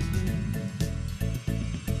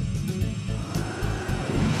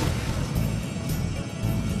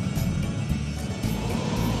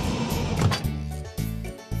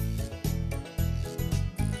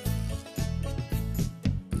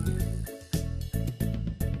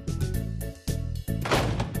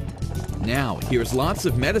 Now, here's lots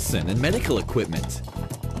of medicine and medical equipment.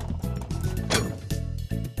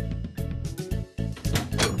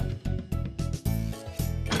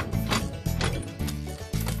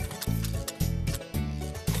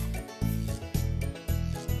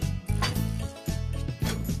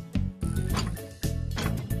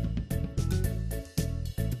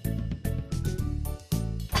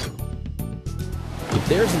 If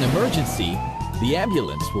there's an emergency, the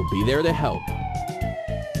ambulance will be there to help.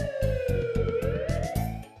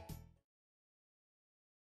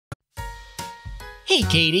 Hey,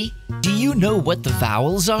 Katie, do you know what the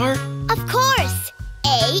vowels are? Of course!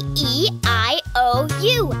 A, E, I, O,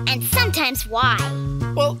 U, and sometimes Y.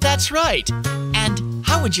 Well, that's right. And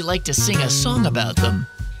how would you like to sing a song about them?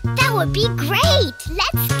 That would be great!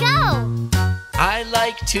 Let's go! I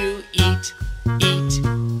like to eat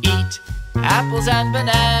apples and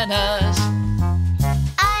bananas.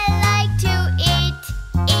 I like to eat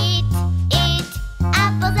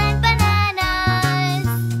apples and bananas.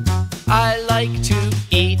 I like to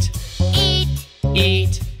eat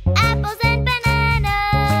apples and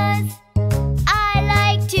bananas. I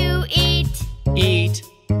like to eat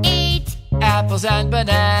apples and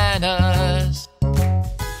bananas.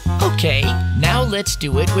 Okay, now let's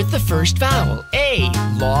do it with the first vowel, A,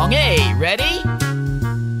 long A. Ready?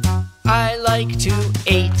 I like to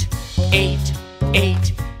eat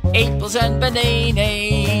apples and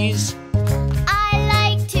bananas. I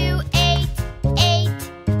like to eat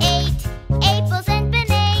apples and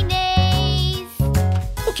bananas.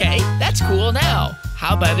 Okay, that's cool now.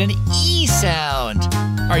 How about an E sound?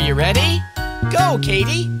 Are you ready? Go,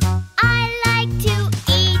 Katie. I like to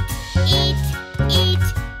eat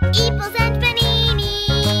apples and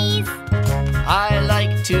bananas. I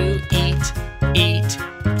like to eat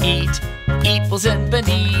apples and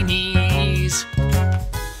bananas.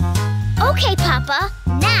 Okay, Papa.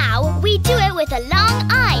 Now we do it with a long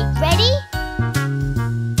I. Ready?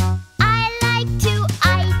 I like to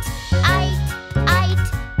eat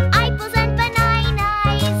apples and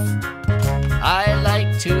bananas. I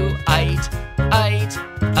like to eat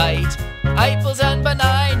apples and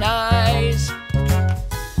bananas.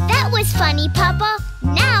 That was funny, Papa.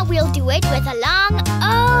 Now we'll do it with a long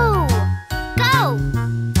O. Go!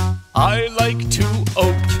 I like to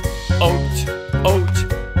oat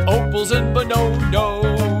apples and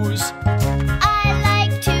bananas. I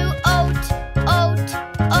like to oat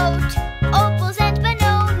apples and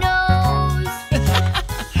bananas.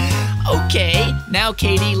 Okay, now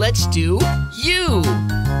Katie, let's do you.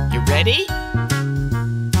 You ready?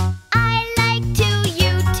 I like to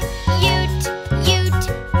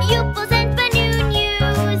youples and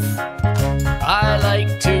bananas. I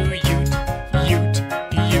like to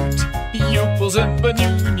youples and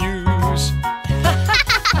bananas.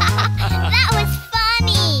 That was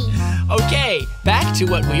funny. Okay, back to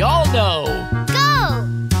what we all know. Go!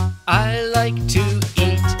 I like to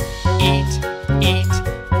eat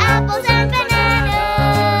Apples and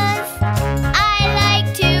bananas. I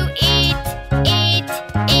like to eat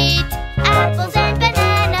apples and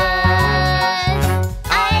bananas.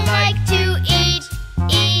 I like to eat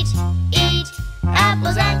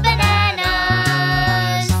apples and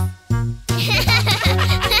bananas.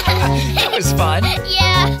 That was fun.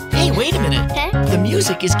 Yeah. Hey, wait a minute. Huh? The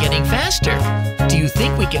music is getting faster. Do you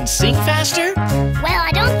think we can sing faster? Well,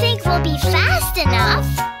 I don't think we'll be fast enough.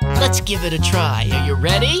 Let's give it a try. Are you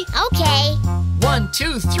ready? Okay. 1,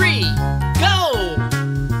 2, 3, go!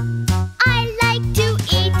 I like to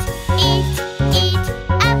eat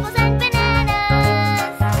apples and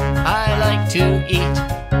bananas. I like to eat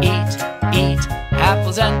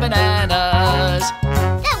apples and bananas.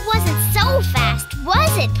 That wasn't so fast,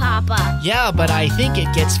 was it, Papa? Yeah, but I think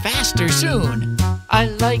it gets faster soon. I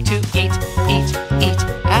like to eat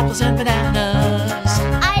apples and bananas.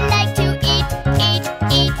 I like to eat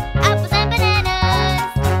apples and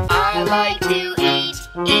bananas. I like to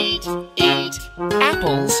eat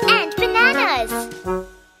apples and bananas.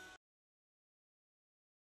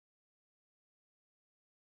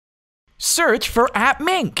 Search for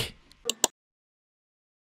appMink.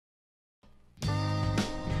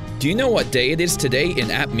 Do you know what day it is today in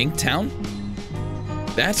appMink Town?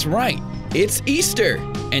 That's right, it's Easter,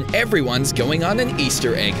 and everyone's going on an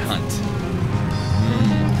Easter egg hunt.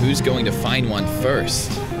 Who's going to find one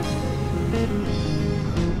first?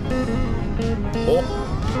 Oh,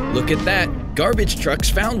 look at that, Garbage Truck's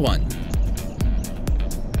found one.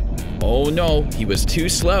 Oh no, he was too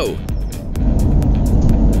slow.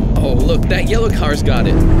 Oh look, that yellow car's got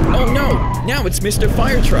it. Oh no, now it's Mr.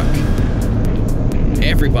 Firetruck.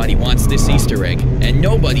 Everybody wants this Easter egg, and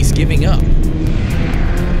nobody's giving up.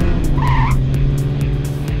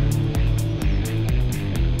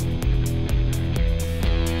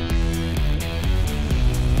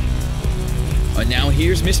 And now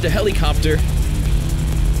here's Mr. Helicopter.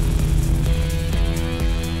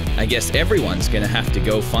 I guess everyone's gonna have to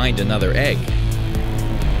go find another egg.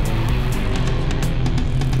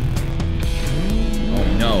 Oh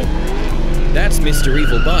no, that's Mr.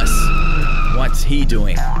 Evil Bus. What's he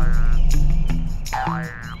doing?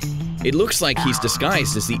 It looks like he's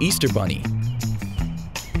disguised as the Easter Bunny.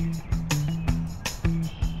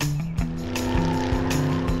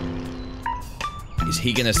 Is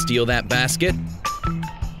he gonna steal that basket?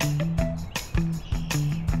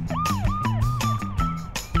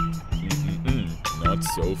 Not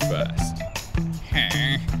so fast.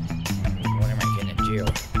 What am I gonna do?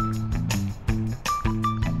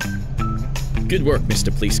 Good work,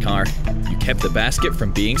 Mr. Police Car. You kept the basket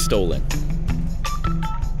from being stolen.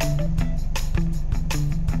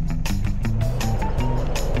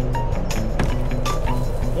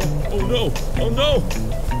 Oh no! Oh no!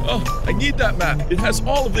 Oh, I need that map. It has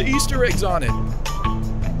all of the Easter eggs on it.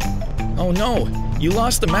 Oh no, you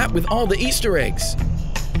lost the map with all the Easter eggs.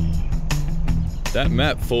 That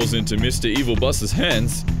map falls into Mr. Evil Bus's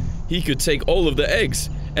hands. He could take all of the eggs,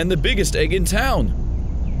 and the biggest egg in town.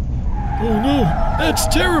 Oh no, that's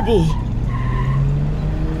terrible!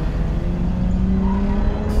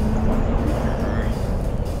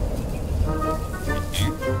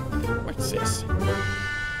 What's this?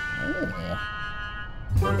 Oh.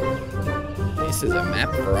 This is a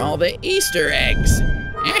map for all the Easter eggs.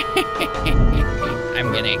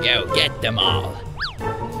 I'm gonna go get them all.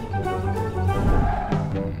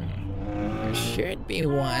 There should be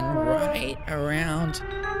one right around.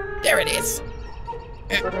 There it is.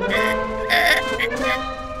 Can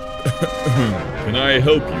I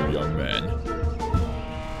help you, young man?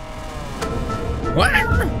 What?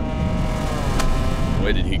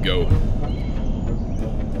 Where did he go?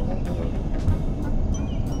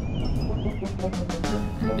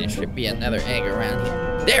 There should be another egg around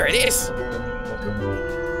here. There it is!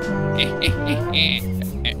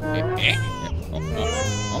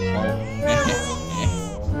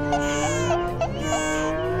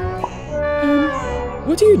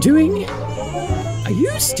 What are you doing? Are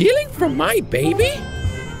you stealing from my baby?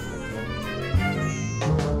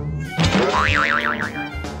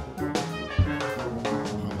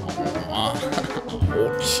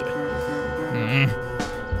 Ouch.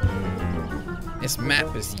 This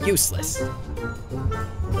map is useless.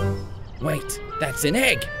 Wait, that's an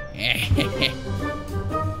egg.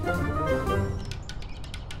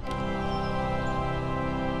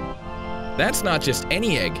 That's not just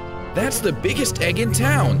any egg. That's the biggest egg in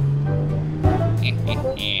town.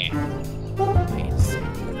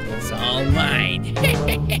 It's all mine.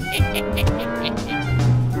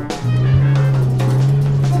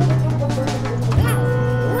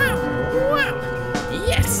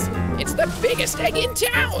 Yes, it's the biggest egg in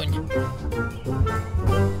town.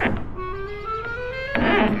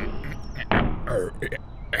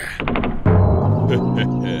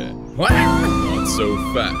 What? Not so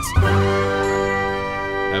fast.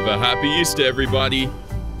 Have a happy Easter, everybody.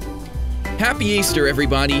 Happy Easter,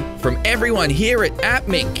 everybody, from everyone here at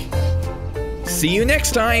appMink. See you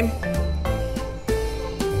next time.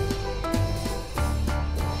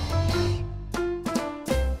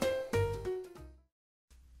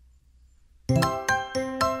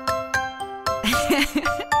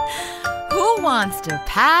 Who wants to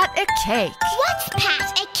pat a cake? What's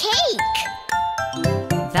pat a cake?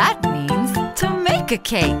 That means to make a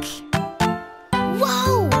cake.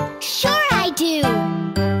 Whoa! Sure I do!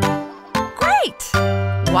 Great!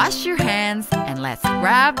 Wash your hands and let's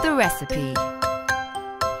grab the recipe.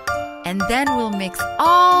 And then we'll mix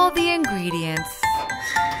all the ingredients.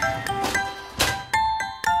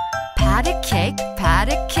 Pat a cake,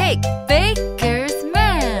 baker's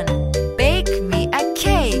man. Bake me a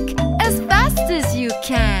cake as fast as you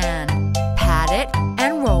can. Pat it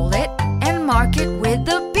and roll it and mark it with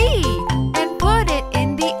the B. And put it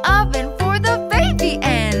in the oven for the baby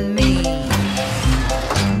and me.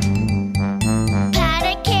 Pat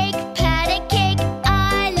a cake,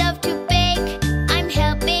 I love to bake. I'm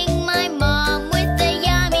helping my mom with a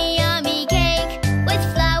yummy, yummy cake. With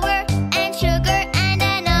flour and sugar and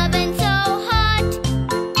an oven so hot.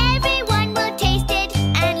 Everyone will taste it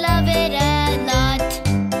and love it a lot.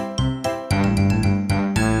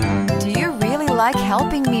 Do you really like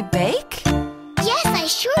helping me bake? Yes, I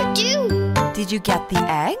sure do. Did you get the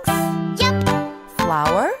eggs? Yep.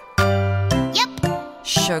 Flour? Yep.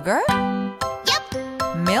 Sugar? Yep.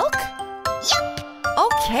 Milk? Yep.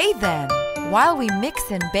 Okay then. While we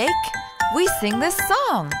mix and bake, we sing this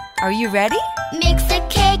song. Are you ready? Mix a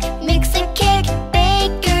cake,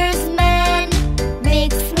 baker's man.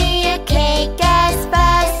 Mix me a cake as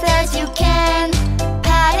fast as you can.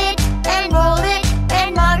 Pat it and roll it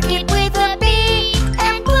and mark it with a B.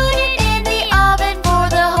 And put it in the oven for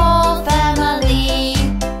the whole family.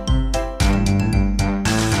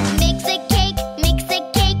 Mix a cake,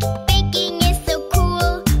 baking is so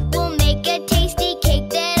cool. We'll make a tasty cake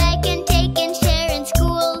that I can take and share in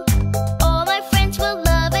school. All my friends will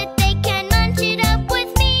love it, they can munch it up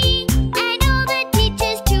with me. And all the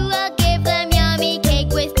teachers too, I'll give them yummy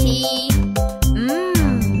cake with tea.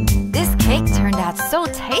 This cake turned out so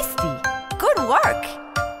tasty. Good work.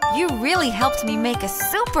 You really helped me make a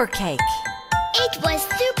super cake. It was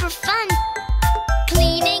super fun.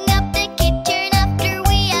 Cleaning up the kitchen after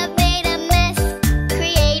we have made a mess.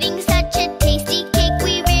 Creating such a tasty cake,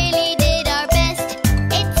 we really did our best.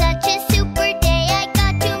 It's such a super day, I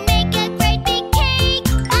got to make a great big cake.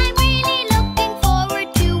 I'm really looking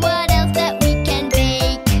forward to what else that we can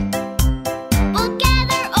bake. We'll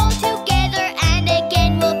gather all together and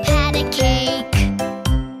again we'll pat a cake.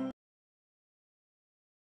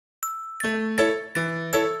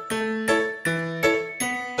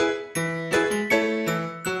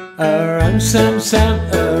 Ram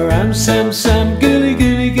sam sam, goody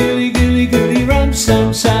goody goody goody goody ram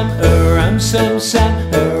sam sam, ram sam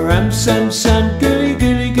sam, ram sam sam, goody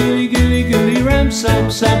goody goody goody goody ram sam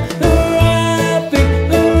sam, rapping,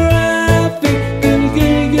 goody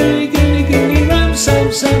goody goody goody goody ram sam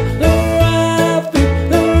sam, rapping,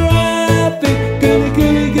 goody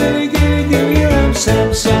goody goody goody goody ram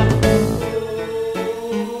sam sam.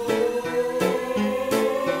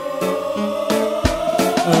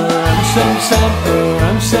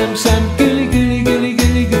 Ram sam sam, goody goody goody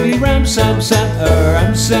goody goody ram sam sam,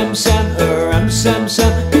 ram sam sam, ram sam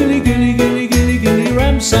sam, goody goody goody goody goody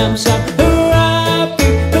ram sam sam,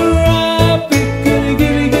 rapping, goody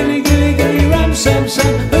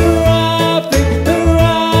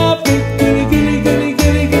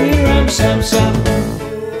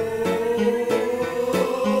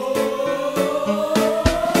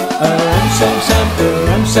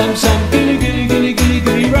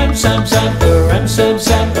ram sam sam, ram sam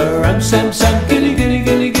sam, ram sam sam, gilly gilly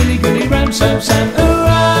gilly gilly gilly ram sam sam,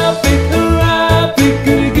 hurrah pig,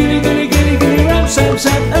 gilly gilly gilly gilly gilly ram sam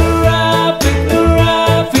sam, hurrah pig,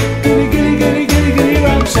 gilly gilly gilly gilly gilly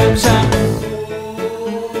ram sam sam.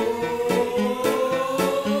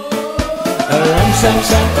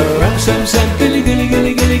 Ram sam sam, gilly gilly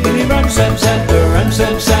gilly gilly gilly ram sam sam, ram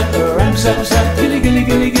sam sam, gilly gilly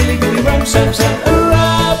gilly gilly gilly ram sam sam,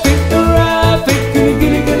 hurrah pig, gilly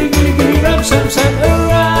gilly gilly gilly gilly ram sam sam,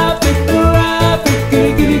 hurrah pig,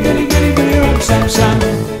 gilly gilly gilly gilly gilly ram sam sam.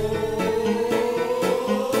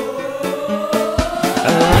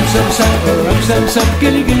 Ram sam sam,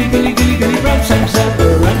 gilly gilly gilly gilly gilly ram sam sam,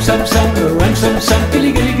 ram sam sam,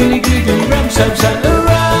 gilly gilly gilly gilly gilly ram sam sam,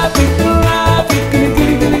 hurrah pig, gilly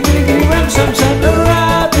gilly gilly gilly gilly ram sam sam,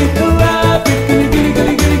 hurrah pig, gilly gilly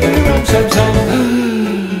gilly gilly gilly ram sam sam.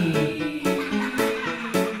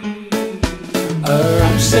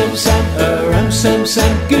 Ram sam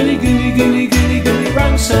sam, gilly gilly gilly gilly gilly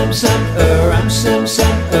ram sam sam, ram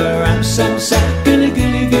sam sam, gilly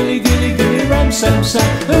gilly gilly gilly gilly ram sam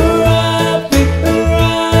sam, hurrah pig,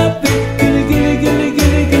 gilly gilly gilly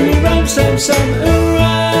gilly gilly ram sam sam,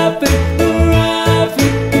 hurrah pig,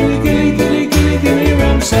 gilly gilly gilly gilly gilly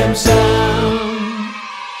ram sam sam.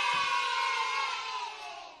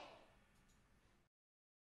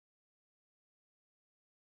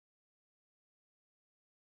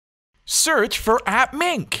 Search for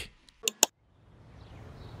appMink.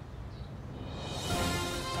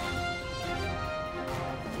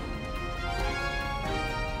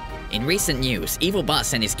 In recent news, Evil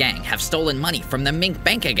Boss and his gang have stolen money from the Mink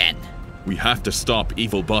Bank again. We have to stop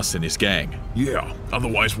Evil Boss and his gang. Yeah,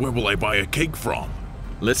 otherwise where will I buy a cake from?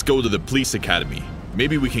 Let's go to the police academy.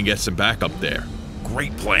 Maybe we can get some backup there.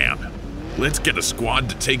 Great plan. Let's get a squad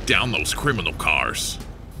to take down those criminal cars.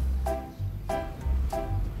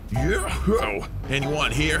 Yeah,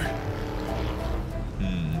 anyone here?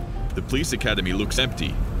 The police academy looks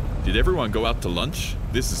empty. Did everyone go out to lunch?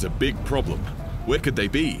 This is a big problem. Where could they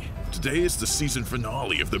be? Today is the season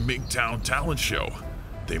finale of the Minktown Talent Show.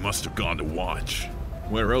 They must have gone to watch.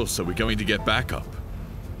 Where else are we going to get backup?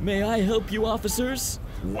 May I help you, officers?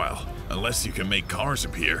 Well, unless you can make cars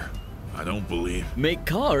appear, I don't believe. Make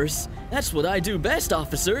cars? That's what I do best,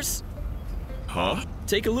 officers. Huh?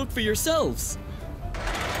 Take a look for yourselves.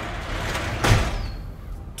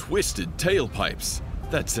 Twisted tailpipes.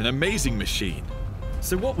 That's an amazing machine.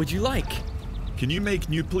 So what would you like? Can you make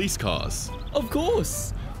new police cars? Of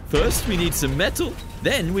course. First we need some metal,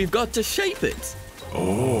 then we've got to shape it.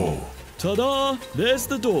 Oh. Ta-da! There's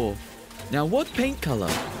the door. Now what paint color?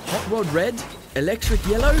 Hot rod red? Electric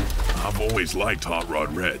yellow? I've always liked hot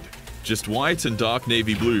rod red. Just white and dark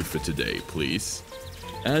navy blue for today, please.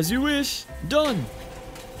 As you wish. Done.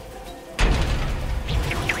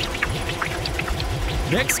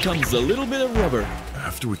 Next comes a little bit of rubber.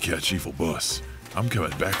 After we catch Evil Boss, I'm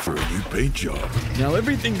coming back for a new paint job. Now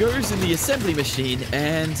everything goes in the assembly machine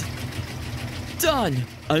and... done!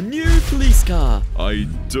 A new police car! I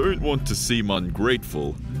don't want to seem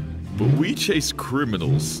ungrateful, but we chase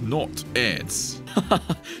criminals, not ants.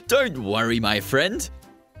 Don't worry, my friend.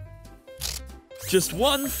 Just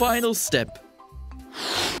one final step.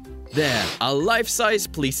 There, a life-size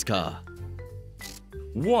police car.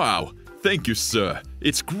 Wow! Thank you, sir.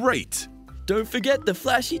 It's great! Don't forget the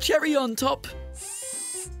flashy cherry on top.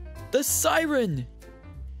 The siren!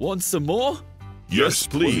 Want some more? Yes,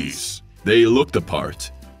 please. They look the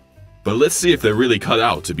part. But let's see if they're really cut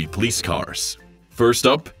out to be police cars. First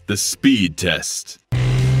up, the speed test.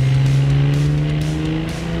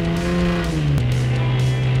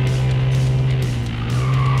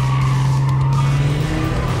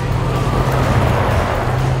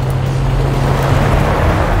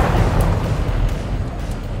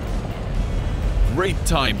 Great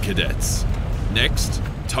time, cadets. Next,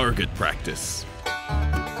 target practice.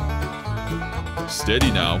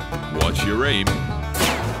 Steady now. Watch your aim.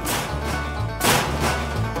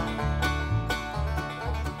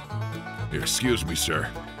 Excuse me, sir.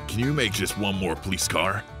 Can you make just one more police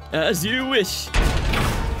car? As you wish.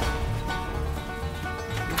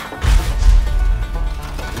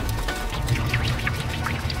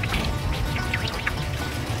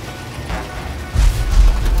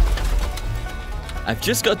 I've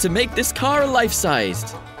just got to make this car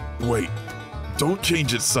life-sized. Wait, don't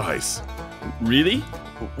change its size. Really?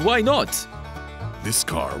 Why not? This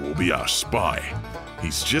car will be our spy.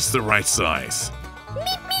 He's just the right size.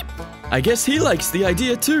 Meep, meep. I guess he likes the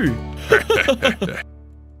idea too.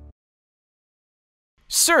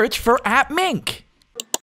 Search for appMink.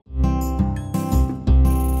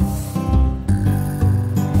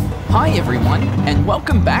 Hi everyone, and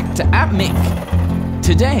welcome back to appMink.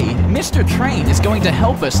 Today, Mr. Train is going to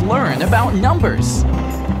help us learn about numbers.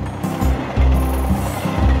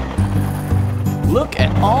 Look at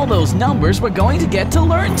all those numbers we're going to get to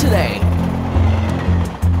learn today.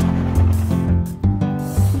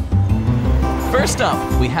 First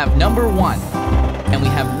up, we have number 1, and we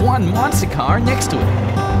have one monster car next to it.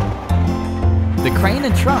 The crane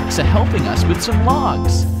and trucks are helping us with some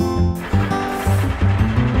logs.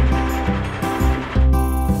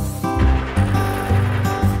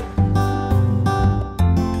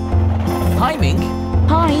 Hi, Mink.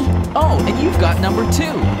 Hi. Oh, and you've got number 2.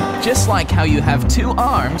 Just like how you have 2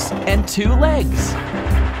 arms and 2 legs.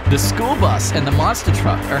 The school bus and the monster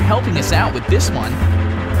truck are helping us out with this one.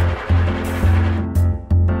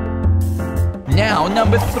 Now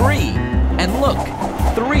number 3. And look,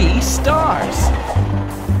 3 stars.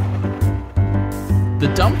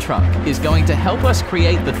 The dump truck is going to help us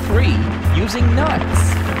create the 3 using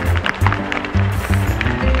nuts.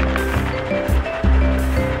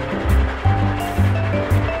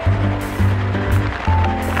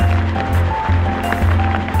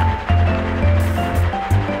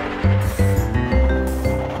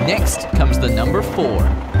 Next comes the number 4,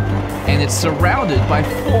 and it's surrounded by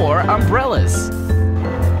 4 umbrellas.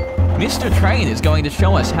 Mr. Train is going to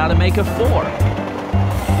show us how to make a 4.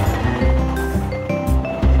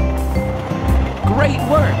 Great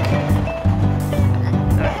work!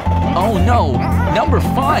 Oh no, number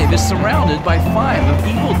 5 is surrounded by 5 of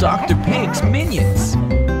evil Dr. Pig's minions.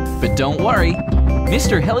 But don't worry,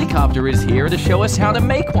 Mr. Helicopter is here to show us how to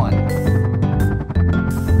make one.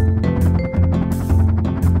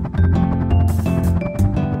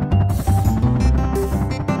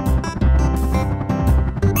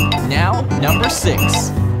 Now, number 6.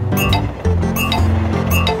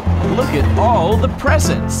 Look at all the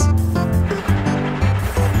presents.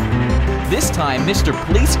 This time, Mr.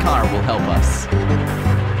 Police Car will help us.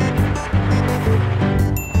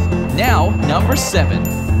 Now, number 7.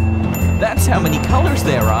 That's how many colors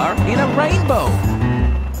there are in a rainbow.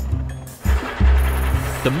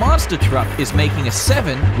 The monster truck is making a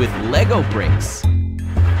 7 with Lego bricks.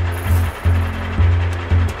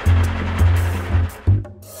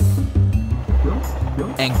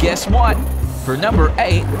 And guess what? For number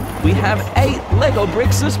 8, we have 8 Lego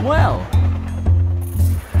bricks as well.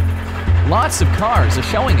 Lots of cars are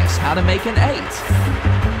showing us how to make an 8.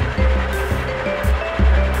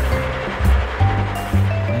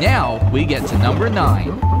 Now we get to number 9,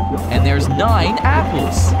 and there's 9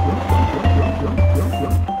 apples.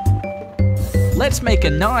 Let's make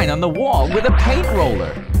a 9 on the wall with a paint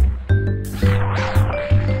roller.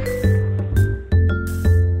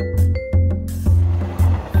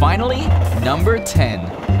 Finally, number 10,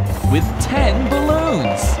 with 10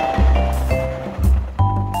 balloons.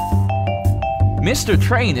 Mr.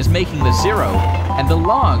 Train is making the 0, and the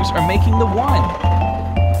logs are making the 1.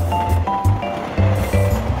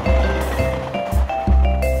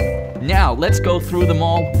 Now, let's go through them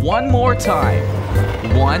all one more time.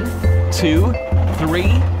 1, 2,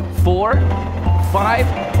 3, 4,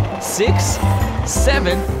 5, 6,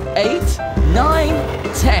 7, 8,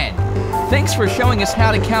 9, 10. Thanks for showing us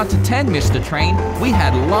how to count to 10, Mr. Train. We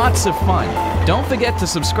had lots of fun. Don't forget to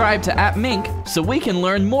subscribe to appMink so we can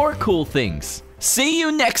learn more cool things. See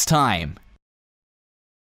you next time.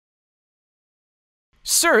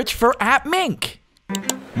 Search for appMink.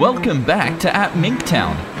 Welcome back to appMink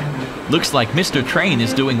Town. Looks like Mr. Train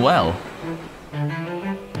is doing well.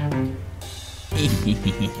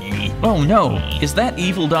 Oh no, is that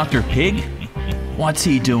evil Dr. Pig? What's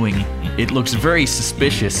he doing? It looks very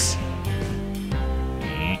suspicious.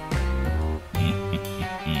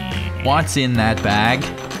 What's in that bag?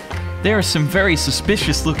 There are some very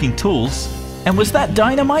suspicious looking tools. And was that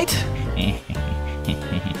dynamite?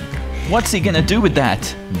 What's he gonna do with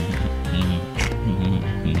that?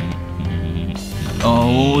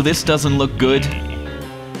 Oh, this doesn't look good.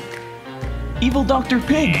 Evil Dr.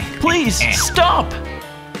 Pig, please stop!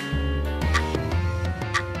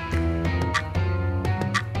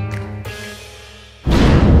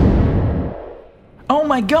 Oh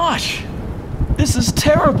my gosh! This is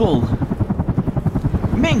terrible!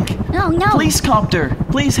 Mink! Oh no! Police copter,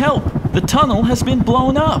 please help! The tunnel has been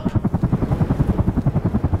blown up!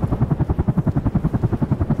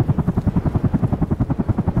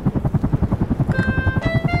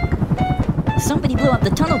 Somebody blew up the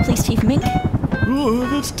tunnel, please, Chief Mink. Oh,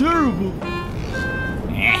 that's terrible!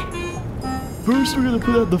 First we're gonna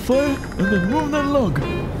put out the fire, and then move that log.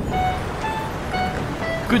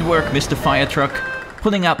 Good work, Mr. Firetruck.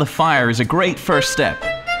 Putting out the fire is a great first step.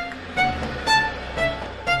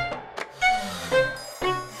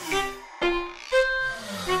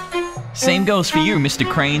 Same goes for you, Mr.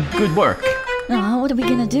 Crane. Good work. Oh, what are we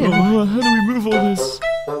gonna do? How do we move all this?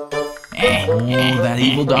 Oh, that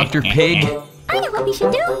evil Dr. Pig. I know what we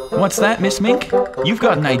should do. What's that, Miss Mink? You've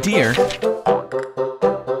got an idea.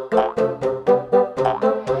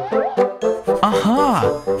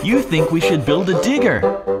 Aha! You think we should build a digger.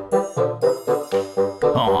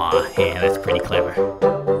 Aw, yeah, that's pretty clever.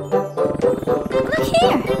 Look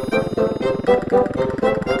here.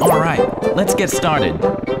 All right, let's get started.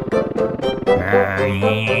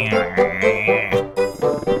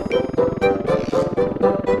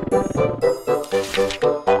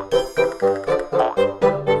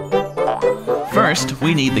 First,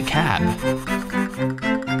 we need the cab.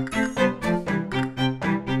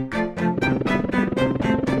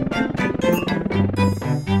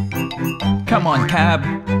 Come on,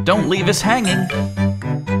 cab. Don't leave us hanging.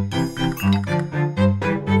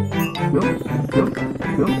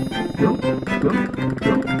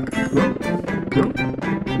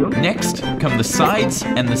 Next, come the sides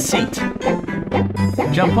and the seat.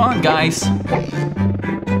 Jump on, guys.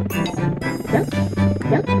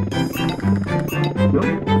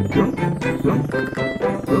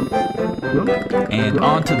 And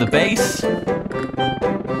onto the base.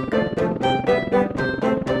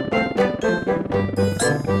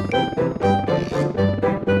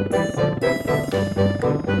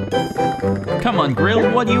 Come on,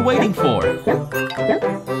 Grill, what are you waiting for?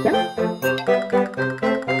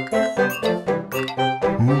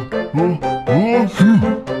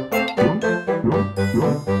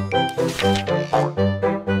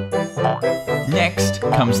 Next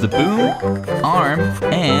comes the boom, arm,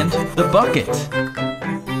 and the bucket.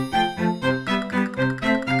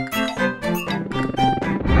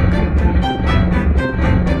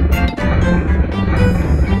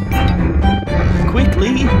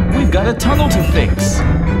 Quickly, we've got a tunnel to fix.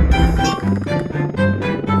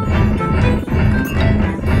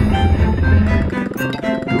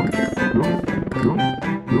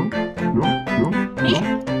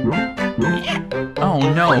 Oh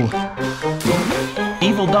no!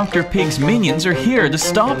 Evil Dr. Pig's minions are here to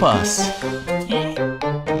stop us.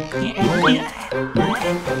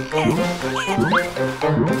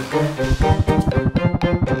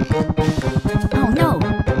 Oh no!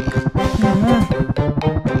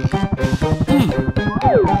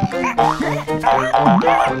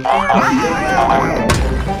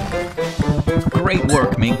 Great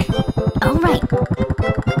work, Mink. All right.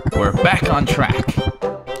 We're back on track.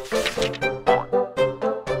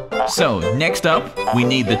 So, next up, we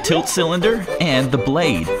need the tilt cylinder and the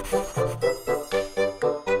blade.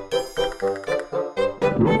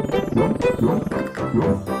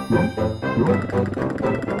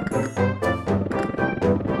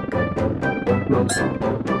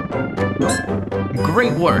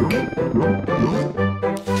 Great work!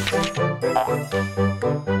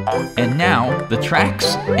 And now, the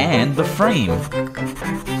tracks and the frame.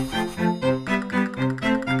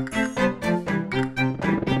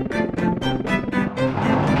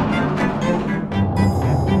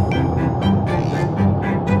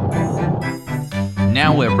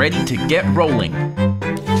 Now we're ready to get rolling.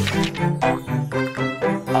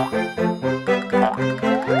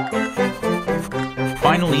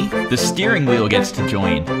 Finally, the steering wheel gets to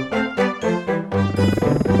join.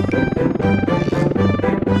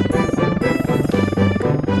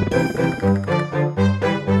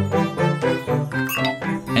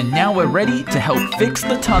 And now we're ready to help fix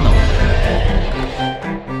the tunnel.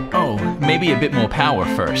 Oh, maybe a bit more power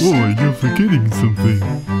first. Oh, you're forgetting something.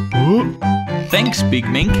 Oh. Thanks, Big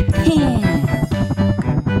Mink.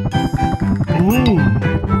 Oh.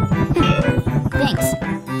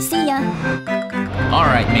 Thanks. See ya. All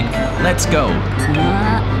right, Mink, let's go.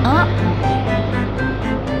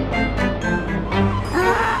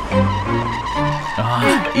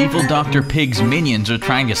 Evil Dr. Pig's minions are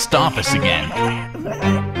trying to stop us again.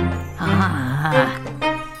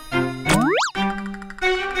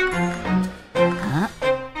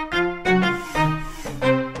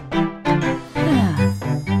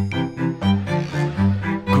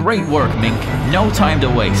 Great work, Mink. No time to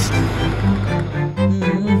waste.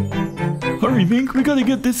 Hurry, Mink, we gotta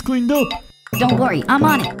get this cleaned up. Don't worry, I'm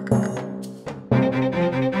on it.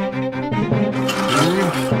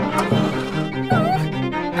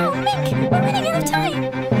 Oh, Mink, we're running out of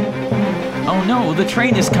time. Oh no, the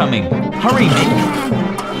train is coming. Hurry, Mink.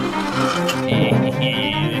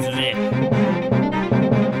 This is it.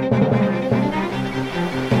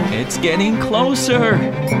 It's getting closer.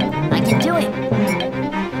 I can do it.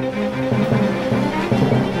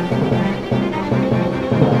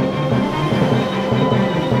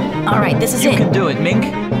 All right, this is You it. can do it, Mink.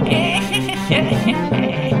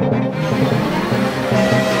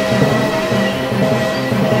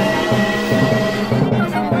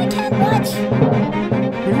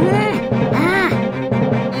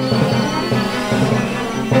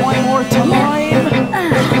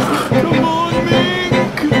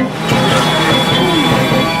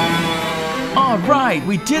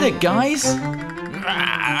 We did it, guys!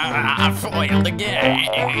 Foiled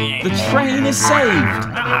again. The train is saved!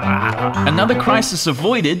 Another crisis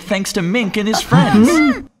avoided thanks to Mink and his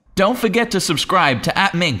friends. Don't forget to subscribe to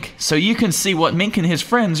appMink so you can see what Mink and his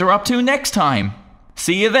friends are up to next time.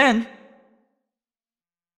 See you then!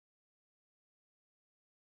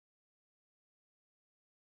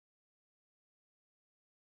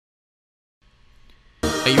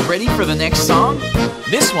 Are you ready for the next song?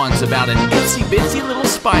 This one's about an itsy bitsy little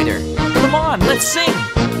spider. Come on, let's sing!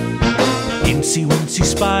 Incy wincy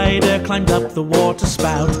spider climbed up the water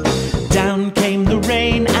spout. Down came the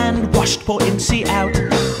rain and washed poor Incy out.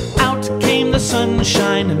 Out came the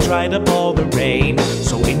sunshine and dried up all the rain.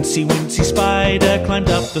 So Incy wincy spider climbed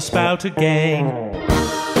up the spout again.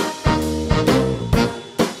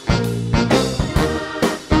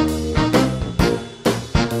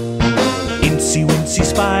 Incy wincy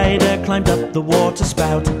spider climbed up the water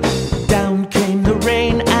spout. Down came the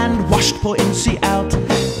rain and washed poor Incy out.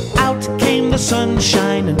 Out came the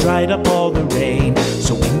sunshine and dried up all the rain.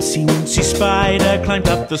 So Incy wincy spider climbed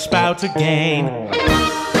up the spout again.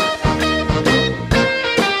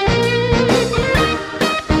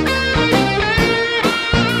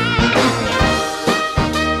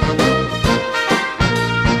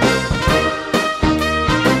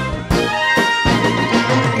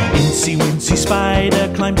 Incy wincy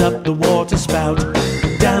spider climbed up the water spout.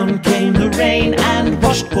 Down came the rain and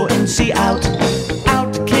washed poor Incy out.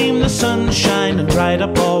 Out came the sunshine and dried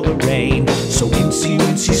up all the rain. So Incy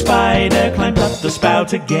wincy spider climbed up the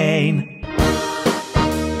spout again.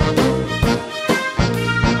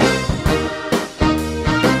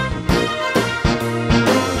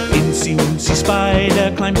 Incy wincy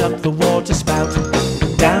spider climbed up the water spout.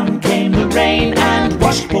 Down came the rain and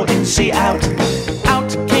washed poor Incy out.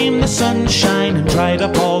 Out came the sunshine and dried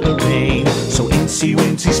up all the rain. So Incy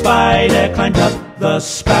wincy spider climbed up the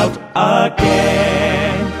spout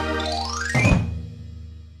again.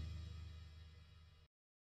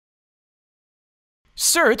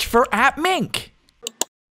 Search for appMink.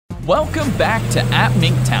 Welcome back to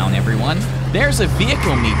appMink Town, everyone. There's a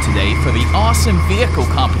vehicle meet today for the awesome vehicle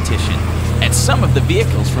competition. And some of the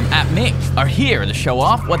vehicles from appMink are here to show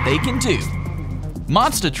off what they can do.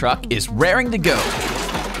 Monster Truck is raring to go.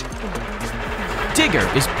 Digger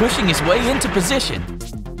is pushing his way into position.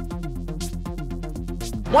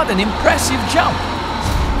 What an impressive jump!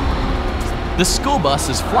 The school bus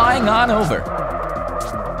is flying on over.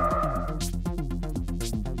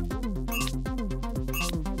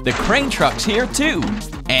 The crane truck's here too,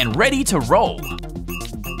 and ready to roll.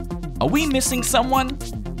 Are we missing someone?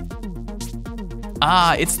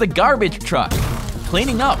 Ah, it's the garbage truck,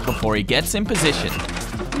 cleaning up before he gets in position.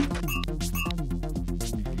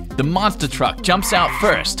 The monster truck jumps out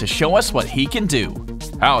first to show us what he can do.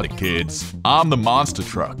 Howdy, kids. I'm the monster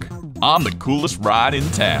truck. I'm the coolest ride in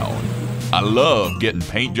town. I love getting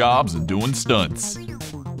paint jobs and doing stunts.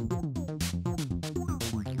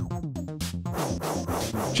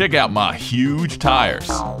 Check out my huge tires.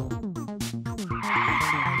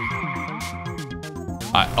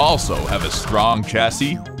 I also have a strong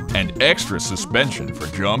chassis and extra suspension for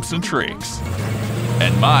jumps and tricks.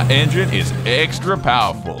 And my engine is extra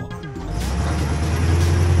powerful.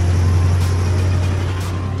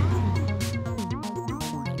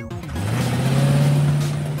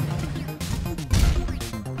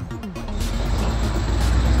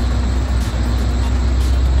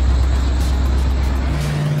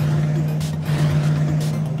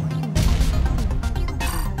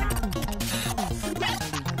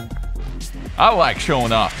 I like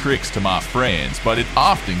showing off tricks to my friends, but it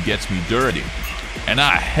often gets me dirty, and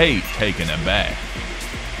I hate taking them back.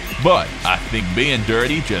 But I think being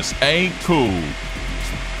dirty just ain't cool.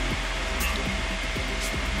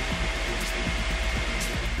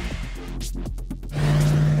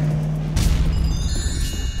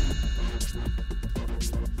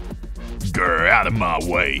 Grr, out of my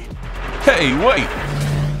way. Hey, wait!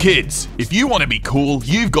 Kids, if you want to be cool,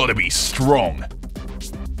 you've got to be strong.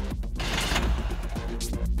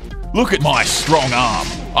 Look at my strong arm.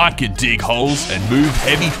 I can dig holes and move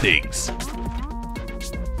heavy things.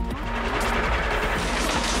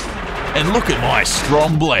 And look at my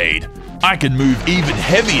strong blade. I can move even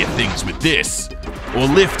heavier things with this. Or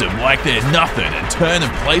lift them like they're nothing and turn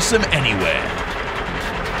and place them anywhere.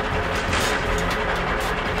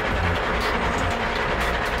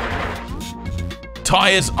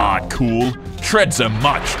 Tires aren't cool. Treads are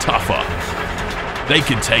much tougher. They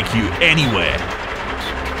can take you anywhere.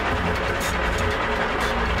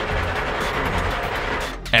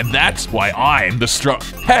 And that's why I'm the strong.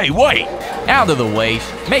 Hey, wait! Out of the way.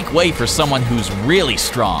 Make way for someone who's really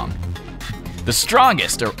strong. The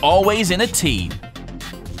strongest are always in a team.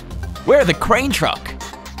 We're the Crane Truck.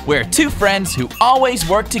 We're two friends who always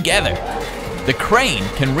work together. The crane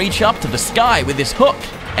can reach up to the sky with his hook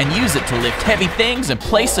and use it to lift heavy things and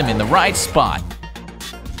place them in the right spot.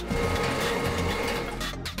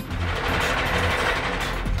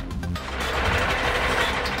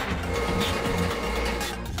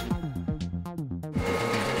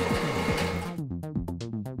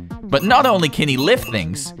 But not only can he lift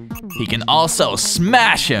things, he can also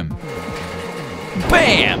smash them.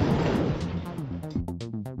 Bam!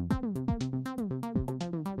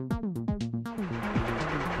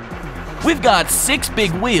 We've got 6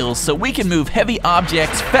 big wheels so we can move heavy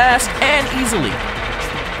objects fast and easily.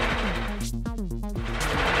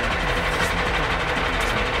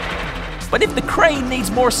 But if the crane needs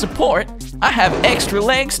more support, I have extra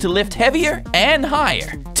legs to lift heavier and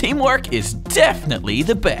higher. Teamwork is definitely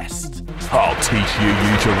the best. I'll teach you,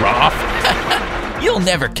 you giraffe. You'll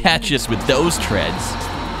never catch us with those treads.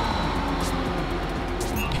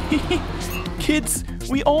 Kids,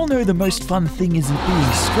 we all know the most fun thing isn't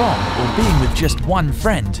being strong or being with just one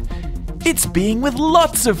friend. It's being with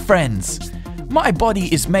lots of friends. My body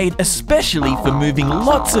is made especially for moving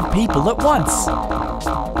lots of people at once.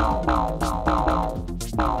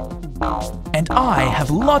 And I have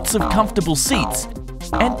lots of comfortable seats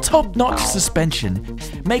and top-notch suspension,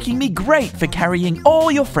 making me great for carrying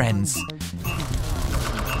all your friends.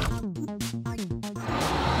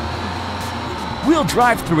 We'll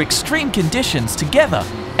drive through extreme conditions together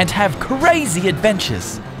and have crazy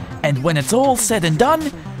adventures. And when it's all said and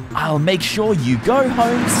done, I'll make sure you go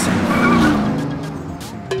home safe.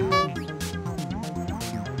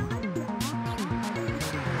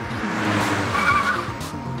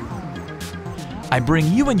 I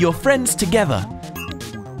bring you and your friends together.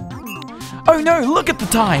 Oh no, look at the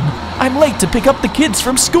time! I'm late to pick up the kids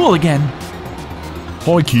from school again.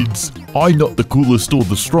 Hi kids, I'm not the coolest or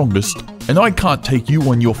the strongest, and I can't take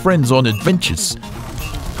you and your friends on adventures.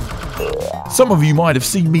 Some of you might have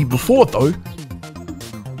seen me before though.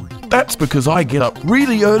 That's because I get up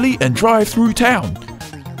really early and drive through town.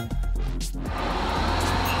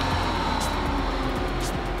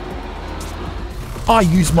 I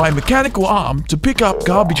use my mechanical arm to pick up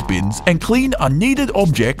garbage bins and clean unneeded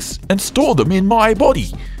objects and store them in my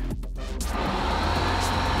body.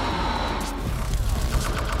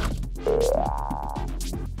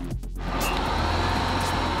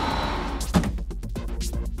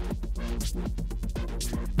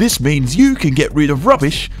 This means you can get rid of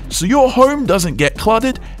rubbish so your home doesn't get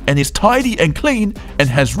cluttered and is tidy and clean and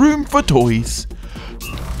has room for toys.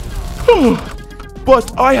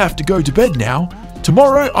 But I have to go to bed now.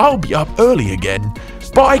 Tomorrow I'll be up early again.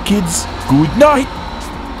 Bye kids, good night.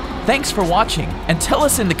 Thanks for watching, and tell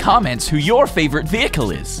us in the comments who your favorite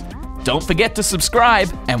vehicle is. Don't forget to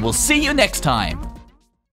subscribe, and we'll see you next time.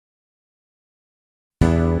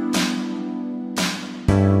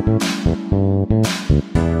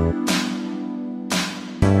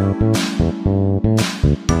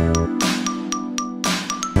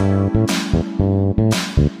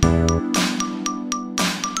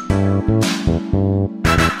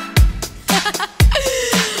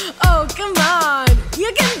 Oh, come on!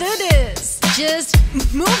 You can do this! Just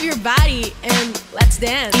move your body and let's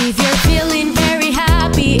dance. If you're feeling very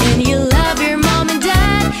happy and you love your mom and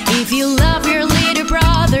dad, if you love your little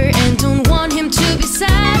brother and don't want him to be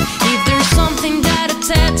sad, if there's something that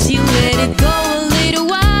upsets you, let it go a little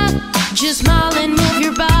while. Just smile and move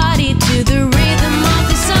your body to the rhythm of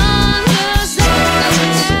the song. Just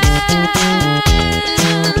dance,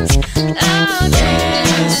 oh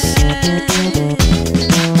dance,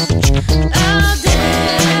 oh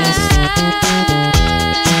dance,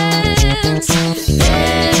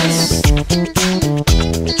 dance.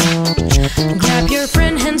 Grab your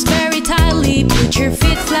friend hands very tightly, put your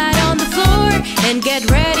feet flat on the floor, and get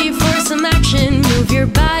ready for some action. Move your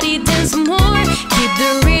body, dance some more. Keep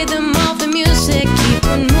the rhythm of the music, keep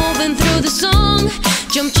on moving through the song.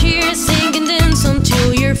 Jump, cheer, sing and dance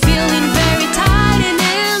until you're feeling very tired and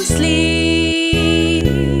then sleep.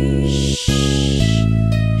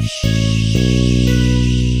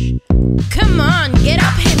 Come on, get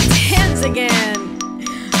up and dance again.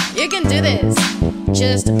 You can do this.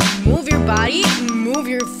 Just move your body, move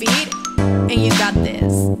your feet, and you got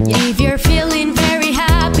this. If you're feeling very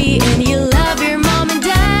happy and you love your mom and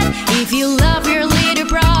dad, if you love your little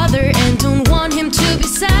brother and don't want him to be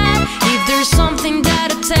sad, if there's something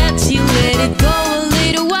that upsets you, let it go a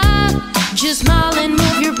little while. Just smile and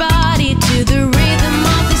move your body to the rhythm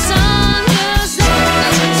of the song. Just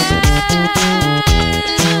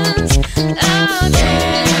dance, oh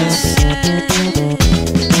dance,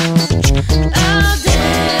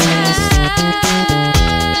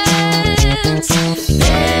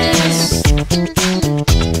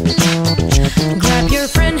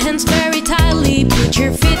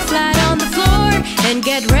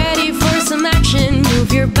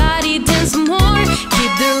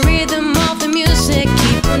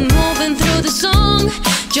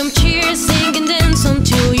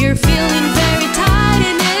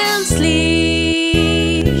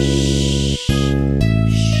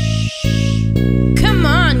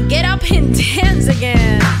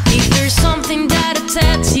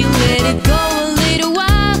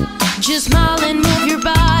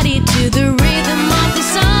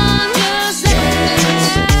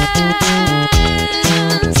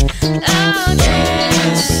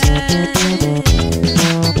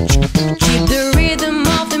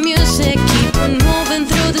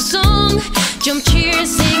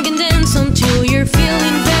 you can dance until you're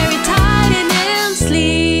feeling very tired and then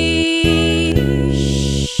sleep.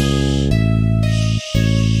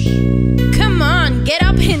 Come on, get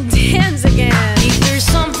up and dance again. If there's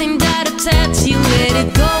something that upsets you, let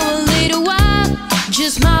it go a little while.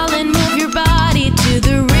 Just smile and move your body to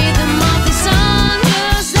the rhythm of the song.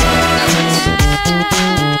 Just dance,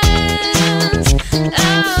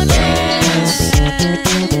 oh dance,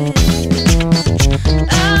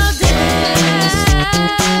 oh dance,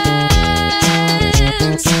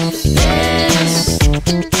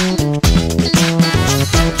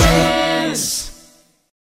 dance.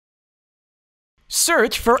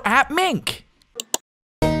 Search for appMink.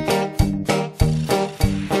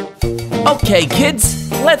 Okay, kids,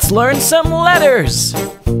 let's learn some letters.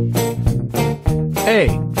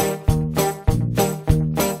 A.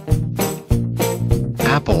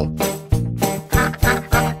 Apple.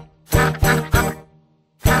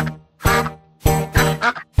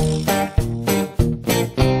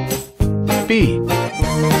 B.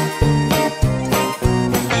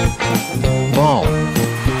 Ball.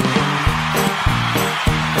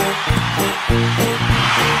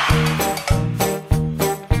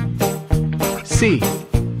 C.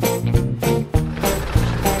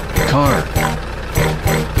 Car.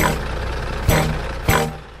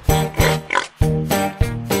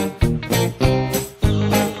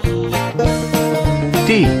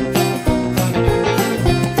 D.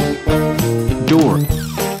 Door.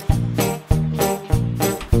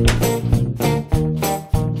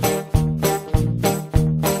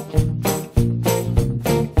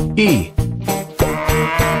 E.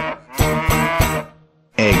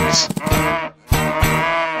 Eggs.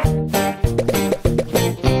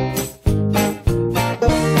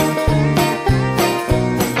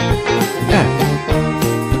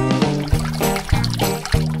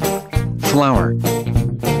 Flower.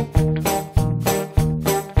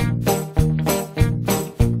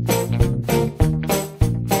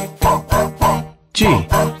 G.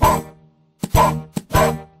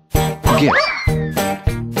 Gift.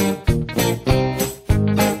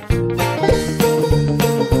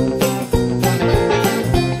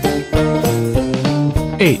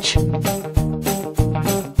 H.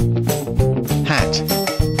 Hat.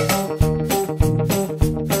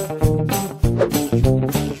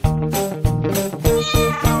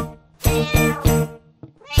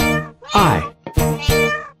 I.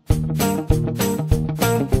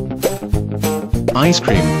 Ice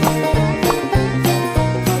cream.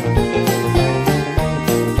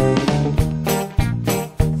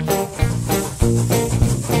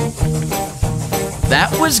 That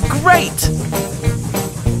was great!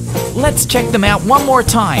 Let's check them out one more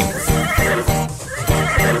time.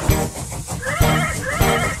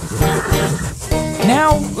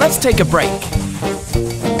 Now, let's take a break.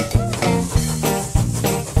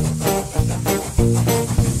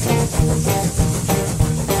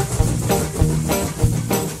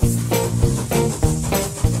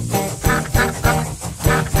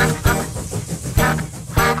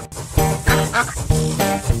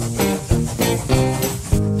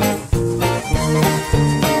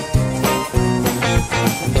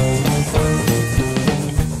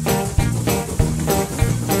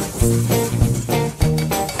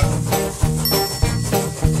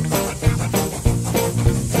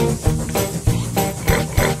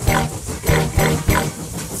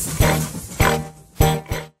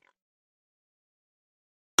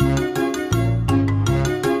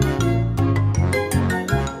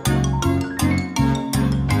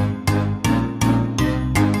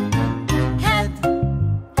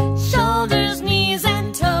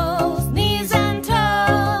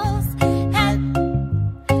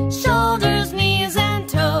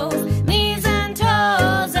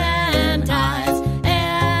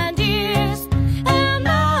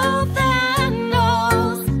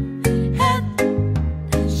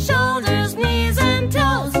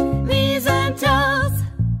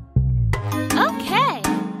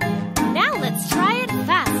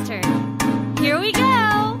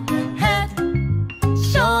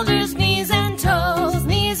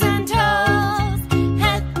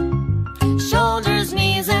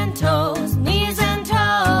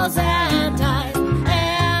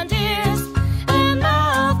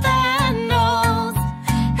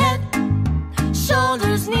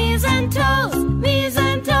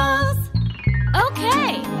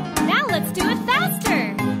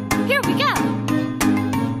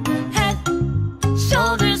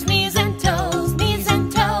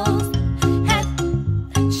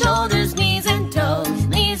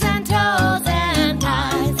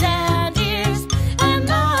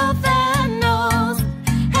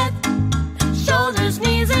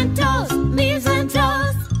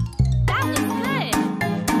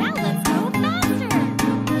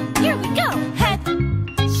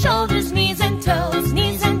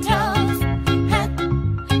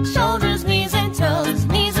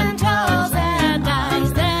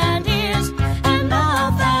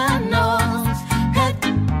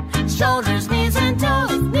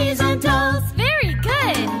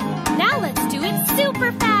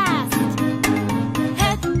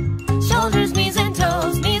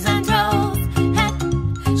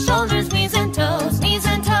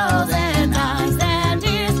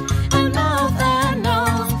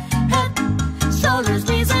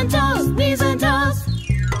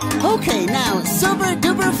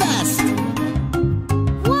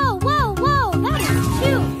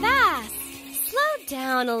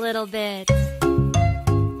 a little bit.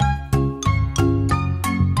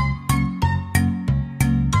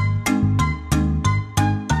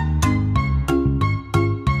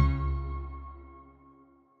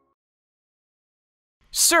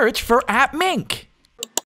 Search for appMink.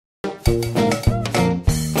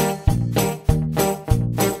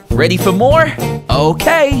 Ready for more?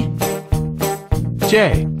 Okay.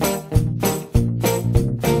 J.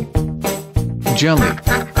 Jelly.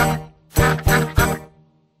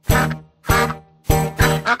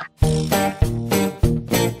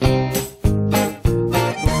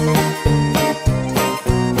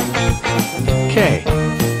 K.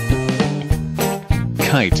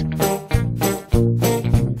 Kite.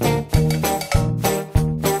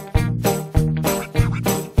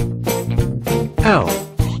 L.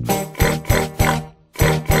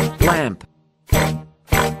 Lamp.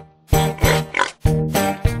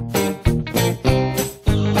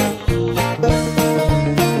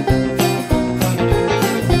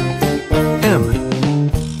 M.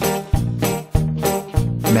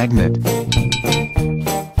 Magnet.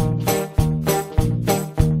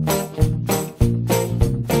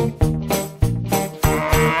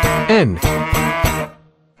 N.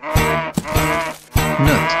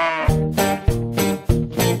 Nut.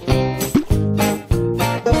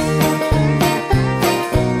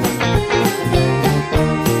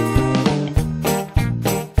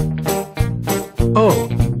 O.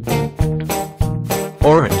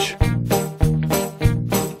 Orange.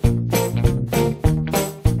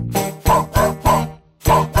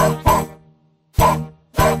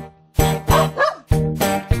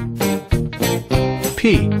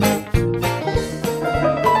 P.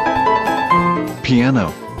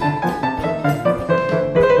 Piano.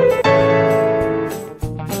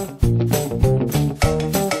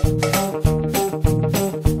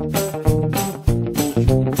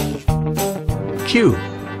 Q.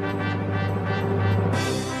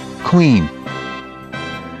 Queen.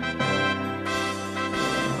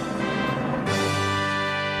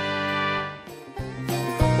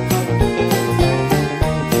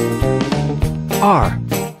 R.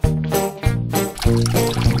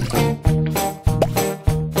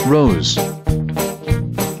 Rose.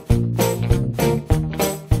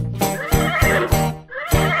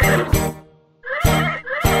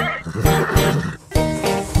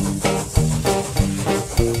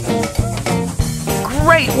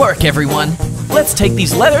 Great work, everyone. Let's take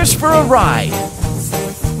these letters for a ride.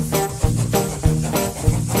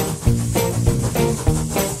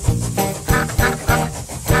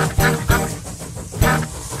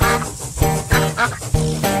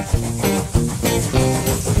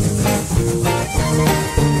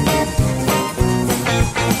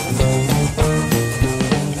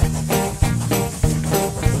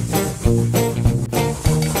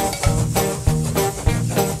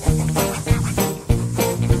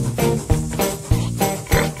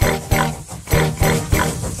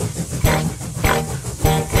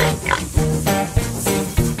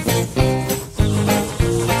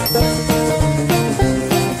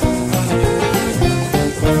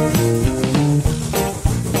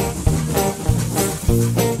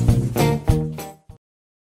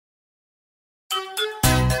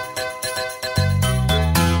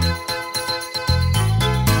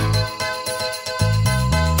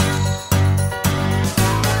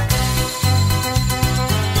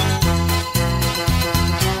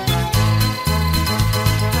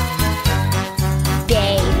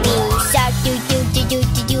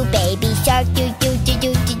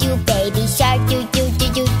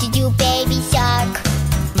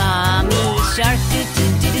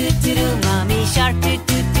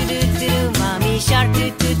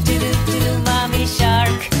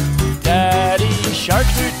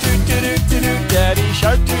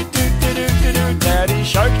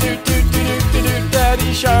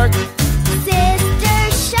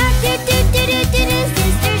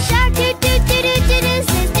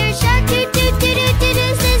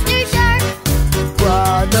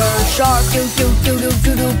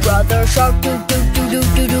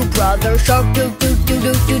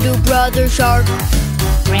 Brother Shark.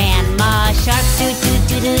 Grandma Shark, doo doo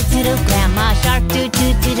doo doo doo doo. Grandma Shark, doo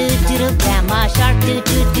doo doo doo doo doo. Grandma Shark, doo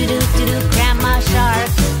doo doo doo doo doo. Grandma Shark.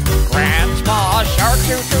 Grandpa Shark,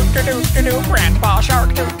 doo doo doo doo doo doo. Grandpa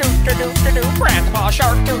Shark, doo doo doo doo doo doo. Grandpa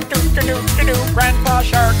Shark, doo doo doo doo doo doo. Grandpa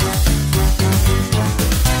Shark.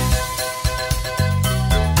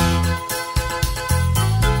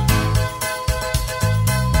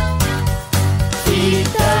 Feed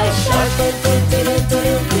the shark, doo doo doo doo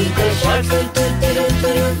doo. Feed the shark, doo doo doo doo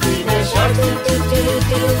doo. Feed the shark, doo doo doo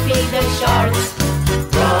doo doo. Feed the sharks.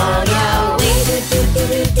 Run away, doo doo doo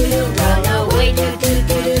doo doo. Run away, doo doo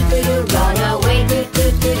doo doo.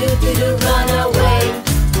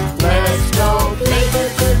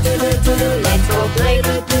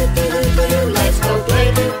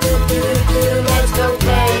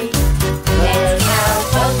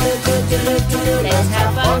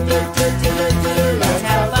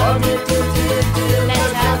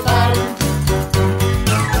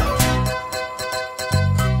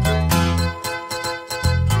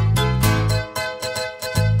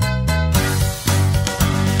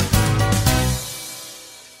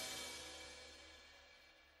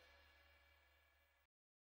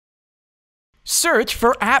 search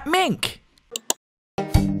for appMink.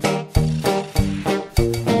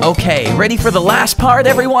 Okay, ready for the last part,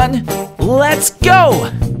 everyone? Let's go!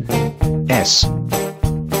 S.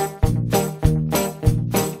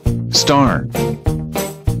 Star.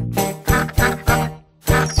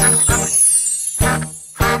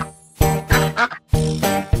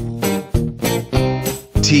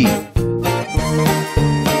 T.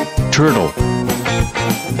 Turtle.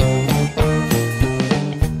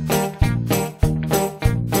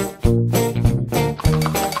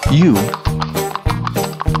 U.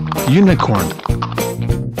 Unicorn.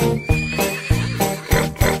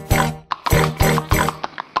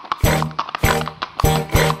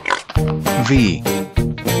 V.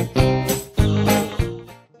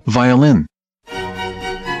 Violin.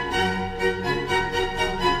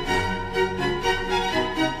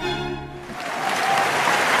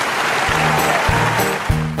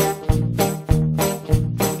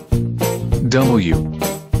 W.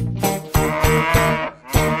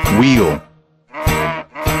 Wheel.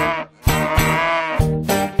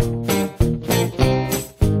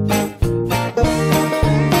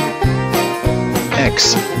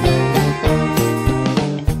 X.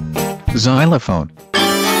 Xylophone.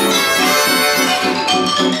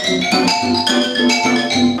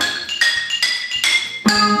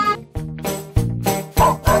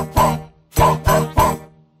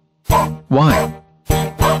 Y.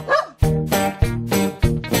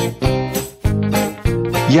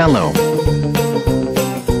 Yellow.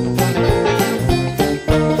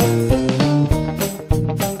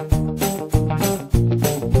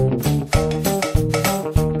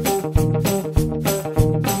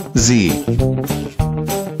 Z.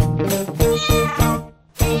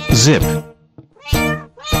 Zip.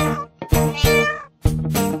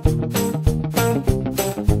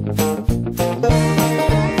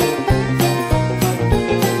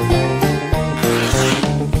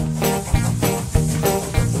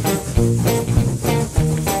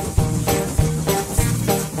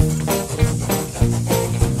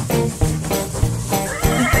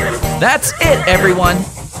 That's it, everyone.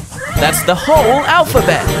 That's the whole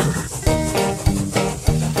alphabet.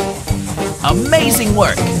 Amazing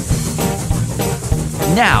work.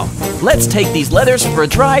 Now, let's take these letters for a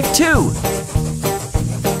drive too.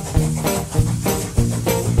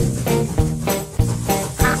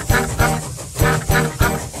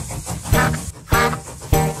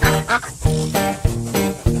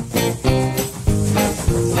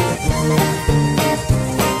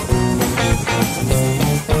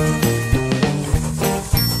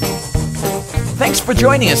 Thanks for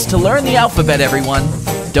joining us to learn the alphabet, everyone.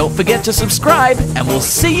 Don't forget to subscribe, and we'll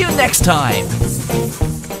see you next time.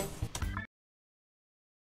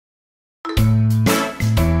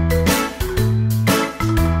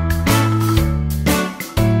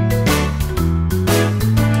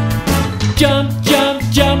 Jump, jump,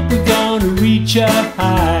 jump, we're gonna reach up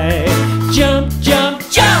high. Jump, jump,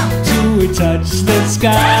 jump, till we touch the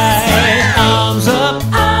sky. Arms up,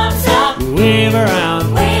 wave around.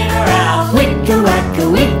 Wicka wacka,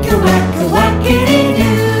 wicka wacka, wackity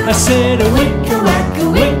doo. I said a wicka wacka,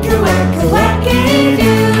 wackity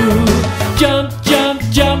doo. Jump, jump,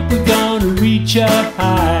 jump, we're gonna reach up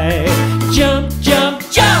high. Jump, jump,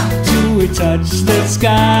 jump, till we touch the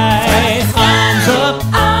sky. Arms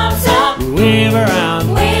up, wave around.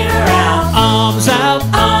 Arms out,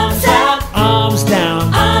 arms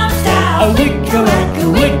down. A wicka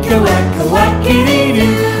wacka, wackity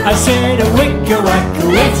doo. I said a wicka wacka,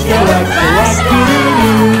 wackity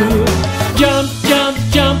doo. Jump, jump,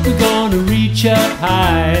 jump, we're gonna reach up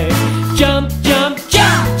high. Jump, jump,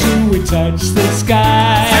 jump, till we touch the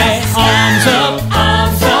sky. Arms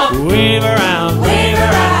up, wave around.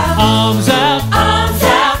 Arms out,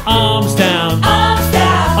 arms down.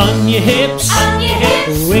 On your hips,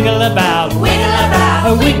 wiggle about.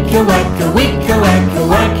 A wicka wacka,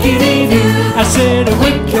 wackity doo. I said a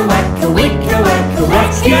wicka wacka,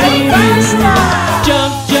 wackity doo.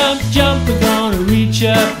 Jump, jump, jump, we're gonna reach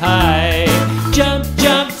up high. Jump,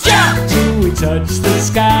 jump, jump, till we touch the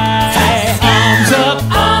sky. Arms up,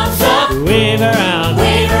 wave around.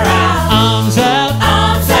 Arms out,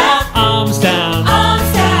 arms down.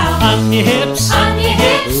 On your hips,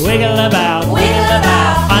 wiggle about.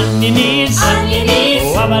 On your knees,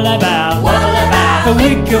 wobble about. A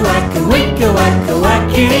wicka wacka,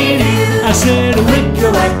 wackity doo. I said a wicka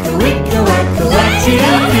wacka, wackity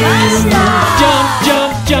doo. Jump,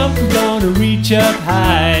 jump, jump, we're gonna reach up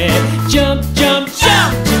high. Jump, jump,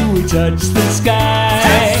 jump, till we touch the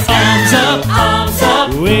sky. Arms up,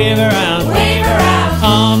 wave around.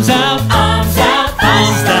 Arms out, arms down.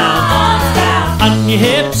 On your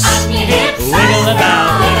hips, wiggle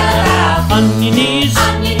about. On your knees,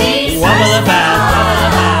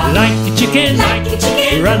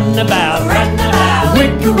 chicken. Run about,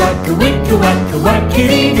 wicka wacka, wicka wacka,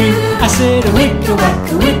 wackity doo. I said wicka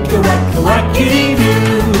wacka, wicka wacka, wackity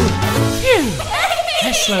doo. Phew!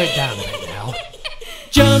 Let's slow it down right now.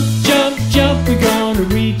 Jump, jump, jump, we're gonna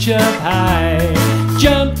reach up high.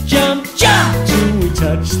 Jump, jump, jump, till we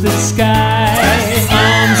touch the sky.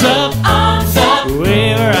 Arms up,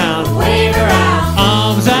 wave around,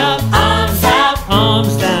 arms out,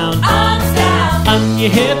 arms down, on your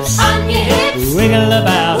hips, wiggle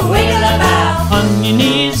about, on your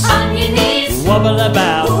knees, wobble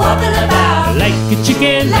about, like a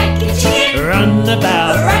chicken, run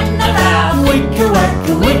about, wicka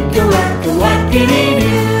wacka, wicka wacka, wackity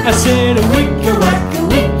doo. I said wicka wacka,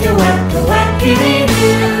 wicka wacka, wackity doo.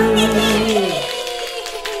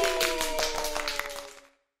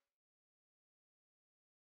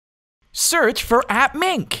 Search for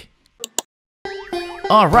appMink.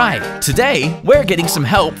 Alright, today we're getting some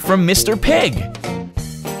help from Mr. Pig.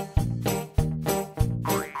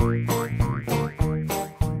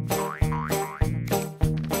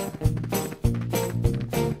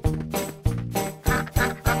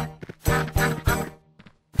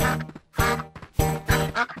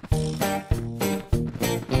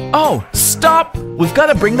 Oh, stop! We've got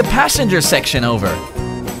to bring the passenger section over.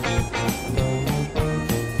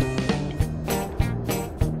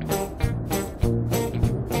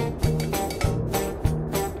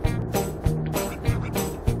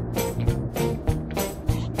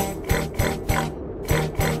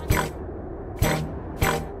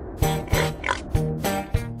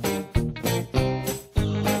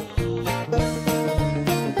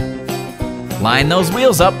 Line those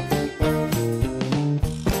wheels up.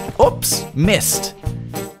 Oops, missed.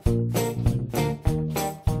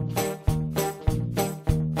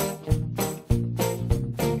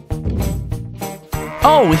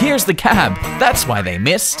 Oh, here's the cab. That's why they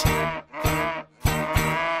missed.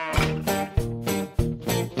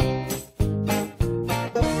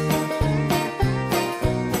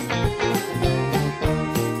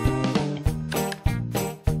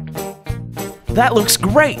 That looks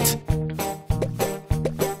great.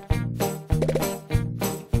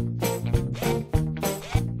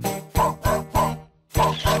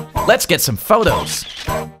 Let's get some photos.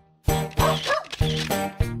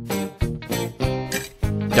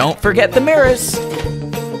 Don't forget the mirrors.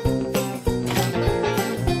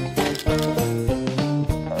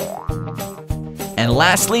 And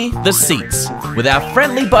lastly, the seats with our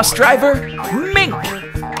friendly bus driver, Mink.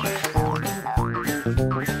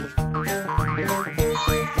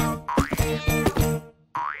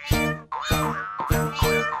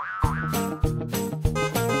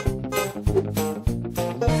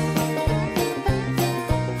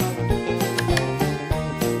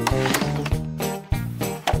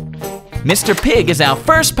 Mr. Pig is our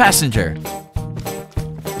first passenger.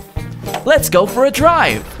 Let's go for a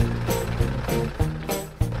drive.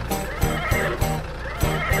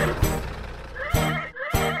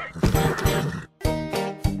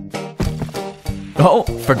 Oh,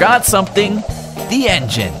 forgot something. The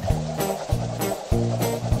engine.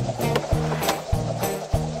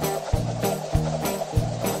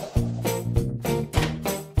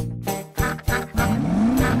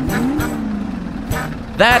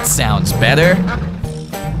 That sounds better.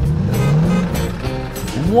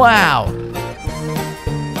 Wow.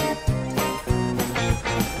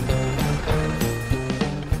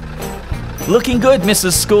 Looking good,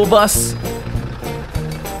 Mrs. School Bus.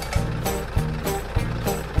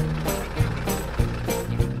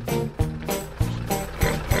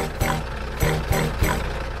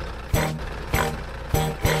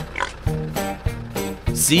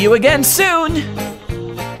 See you again soon.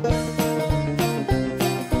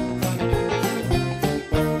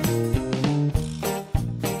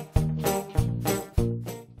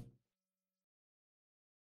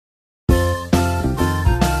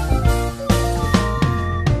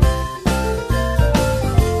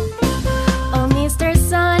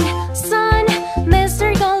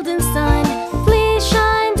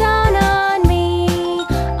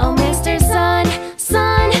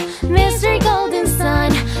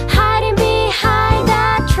 Hiding behind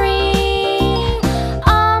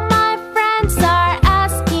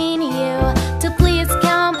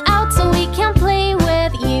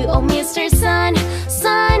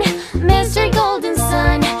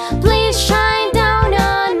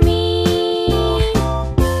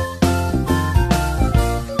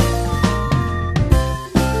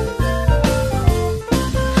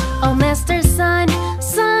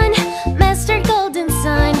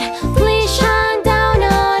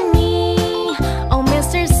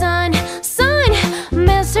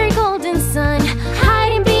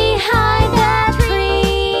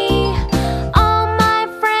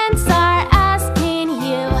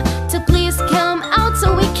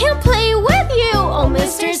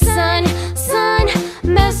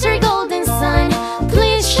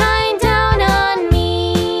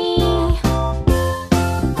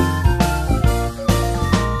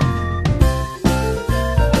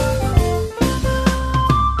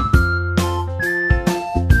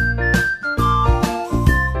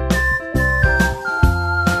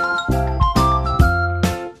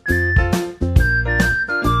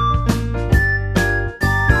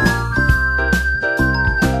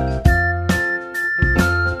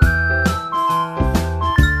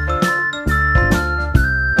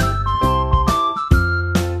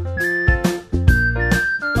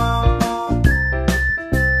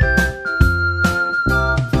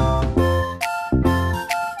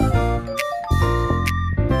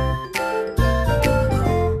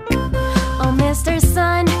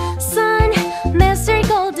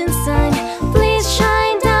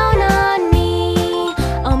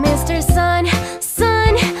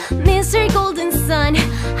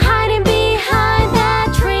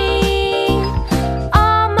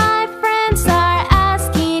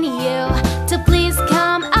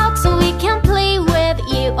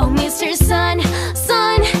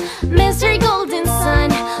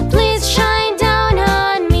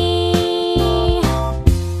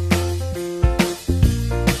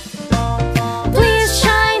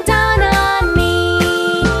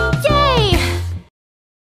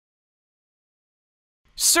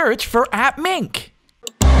search for appMink.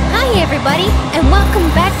 Hi everybody, and welcome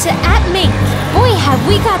back to appMink. Boy, have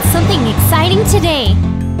we got something exciting today.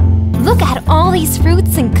 Look at all these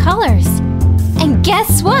fruits and colors. And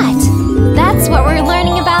guess what? That's what we're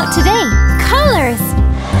learning about today. Colors!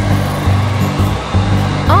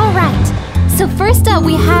 Alright, so first up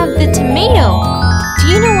we have the tomato. Do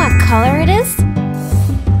you know what color it is?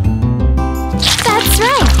 That's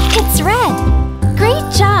right, it's red.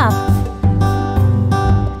 Great job.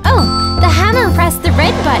 Oh, the hammer pressed the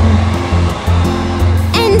red button.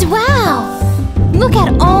 And wow! Look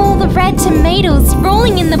at all the red tomatoes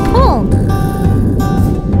rolling in the pool.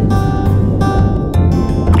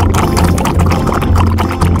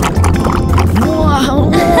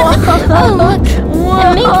 Wow! Oh, look!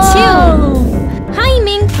 And Mink too! Hi,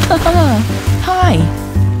 Mink! Hi!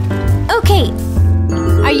 Okay,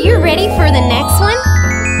 are you ready for the next one?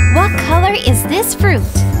 What color is this fruit?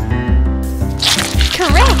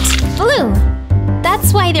 Correct! Blue!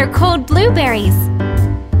 That's why they're called blueberries.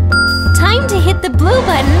 Time to hit the blue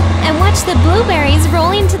button and watch the blueberries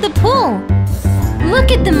roll into the pool. Look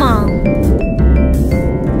at them all!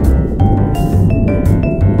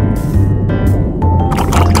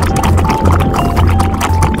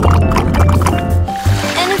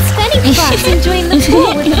 Enjoying the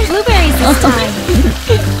pool with the blueberries this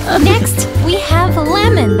time. Next, we have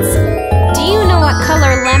lemons. Do you know what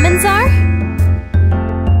color lemons are?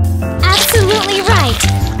 Absolutely right.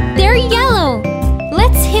 They're yellow.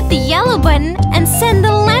 Let's hit the yellow button and send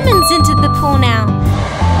the lemons into the pool now.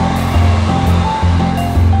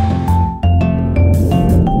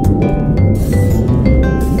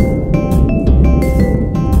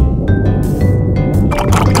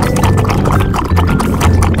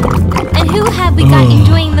 We got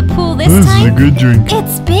enjoying the pool this time? This is a good drink.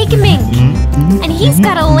 It's Big Mink. And he's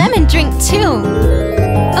got a lemon drink too.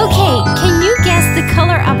 Okay, can you guess the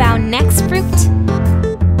color of our next fruit?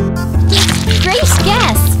 Great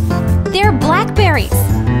guess! They're blackberries.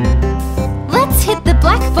 Let's hit the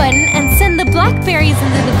black button and send the blackberries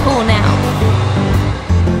into the pool now.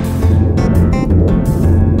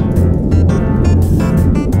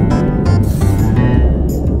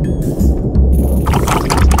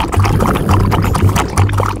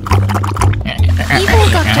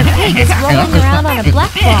 Dr. Pig is rolling around on a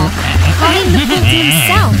black ball, calling the pool to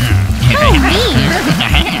himself. How mean!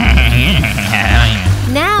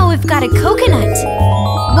 Now we've got a coconut.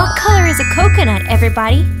 What color is a coconut,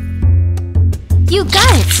 everybody? You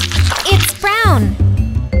got it! It's brown!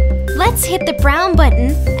 Let's hit the brown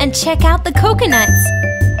button and check out the coconuts.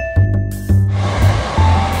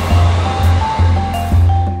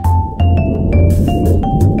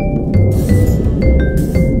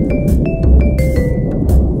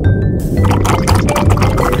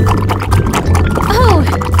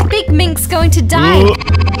 Mink's going to die.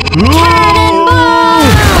 Cannonball!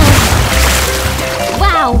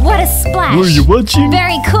 Wow, what a splash! Were you watching?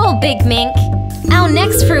 Very cool, Big Mink. Our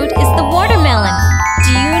next fruit is the watermelon.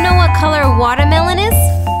 Do you know what color watermelon is?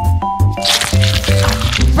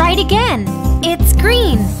 Right again. It's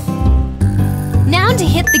green. Now to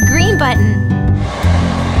hit the green button.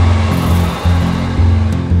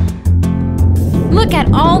 Look at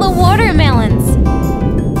all the watermelons.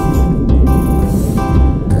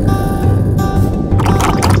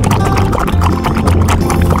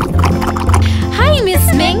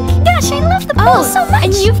 Gosh, I love the pool so much!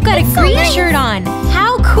 And you've got a green shirt on!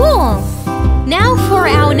 How cool! Now for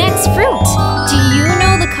our next fruit! Do you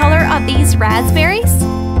know the color of these raspberries?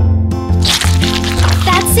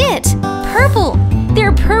 That's it! Purple!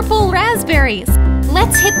 They're purple raspberries!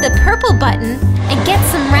 Let's hit the purple button and get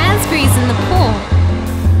some raspberries in the pool.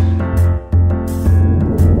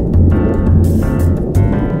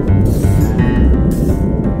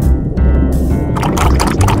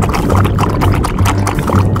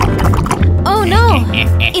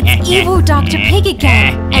 It's evil Dr. Pig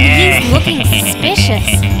again, and he's looking suspicious.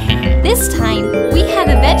 This time, we have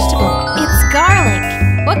a vegetable. It's garlic.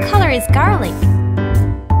 What color is garlic?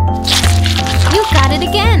 You got it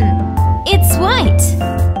again. It's white.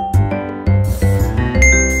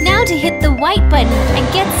 Now to hit the white button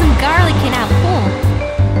and get some garlic in our pool.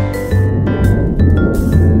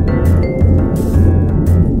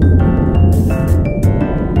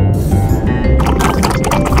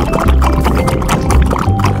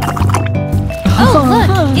 Oh,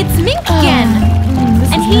 look, it's Mink again.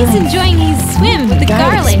 And he's enjoying his swim with the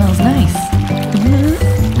garlic. Smells nice.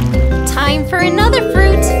 Time for another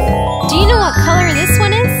fruit. Do you know what color this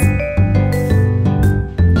one is?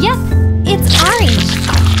 Yep, it's orange.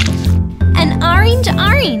 An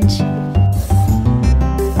orange.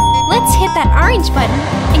 Let's hit that orange button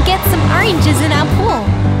and and get some oranges in our pool.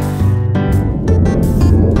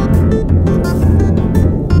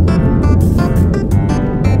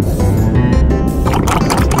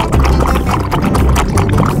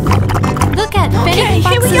 Look at Fenny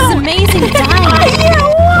Fox's amazing dye.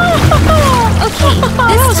 Okay,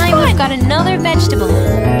 this time we've got another vegetable,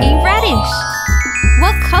 a radish.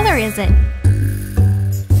 What color is it?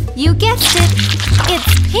 You guessed it,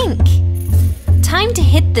 it's pink. Time to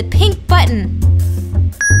hit the pink button.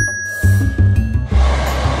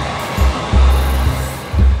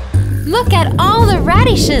 Look at all the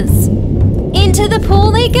radishes. Into the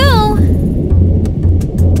pool they go.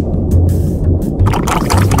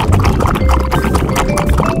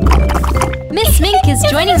 Miss Mink is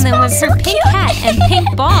joining them with her pink hat and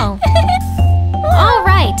pink ball. All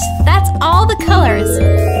right, that's all the colors.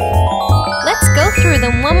 Let's go through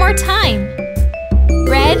them one more time.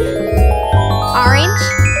 Red, orange,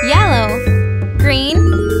 yellow, green,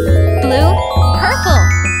 blue, purple,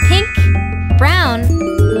 pink, brown,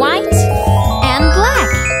 white, and black.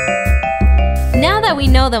 Now that we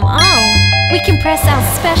know them all, we can press our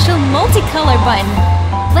special multicolor button.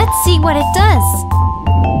 Let's see what it does.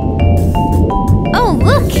 Oh,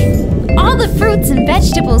 look! All the fruits and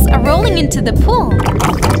vegetables are rolling into the pool.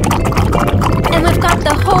 And we've got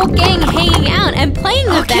the whole gang hanging out and playing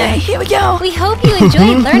with them. Okay, here we go. We hope you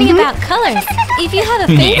enjoyed learning about colors. If you have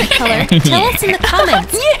a favorite color, tell us in the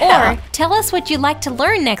comments. Or tell us what you'd like to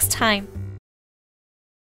learn next time.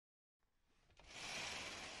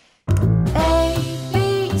 A,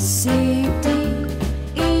 B, C, D,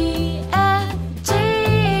 E, F, G,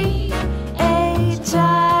 H,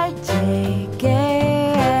 I, J, K,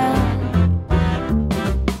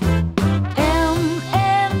 L, M,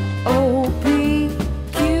 N, O, P,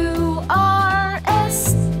 Q, R,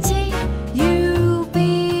 S, T, U,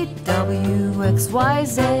 V, W, X, Y,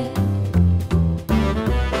 Z.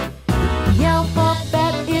 The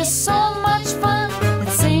alphabet is so much fun.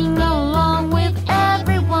 Let's sing along with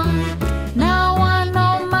everyone. Now I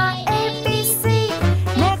know my ABC.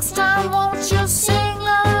 Next time won't you sing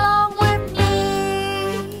along with me?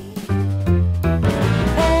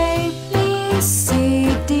 A, B,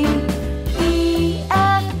 C, D, E,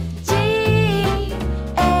 F, G,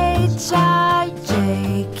 H, I,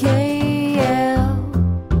 J, K, L,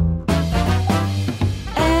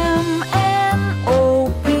 M, N,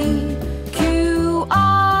 O, P, Q,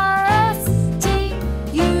 R, S, T,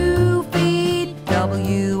 U, V,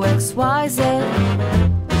 W, X, Y, Z.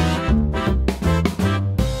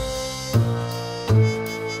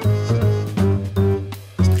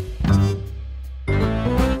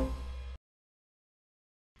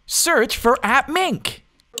 Search for appMink.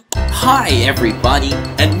 Hi everybody,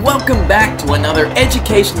 and welcome back to another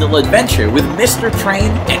educational adventure with Mr.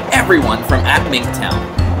 Train and everyone from appMink Town.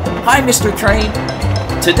 Hi Mr. Train.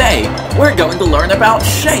 Today, we're going to learn about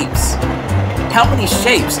shapes. How many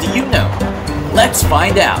shapes do you know? Let's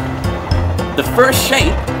find out. The first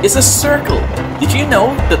shape is a circle. Did you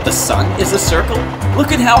know that the sun is a circle?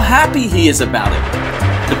 Look at how happy he is about it.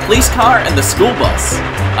 The police car and the school bus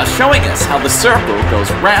are showing us how the circle goes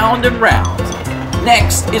round and round.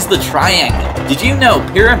 Next is the triangle. Did you know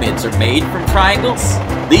pyramids are made from triangles?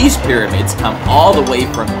 These pyramids come all the way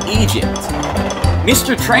from Egypt.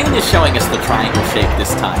 Mr. Train is showing us the triangle shape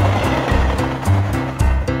this time.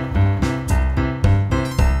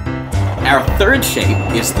 Our third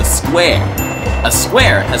shape is the square. A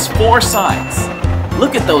square has 4 sides.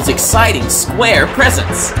 Look at those exciting square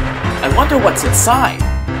presents. I wonder what's inside.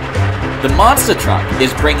 The monster truck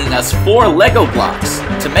is bringing us 4 Lego blocks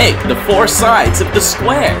to make the 4 sides of the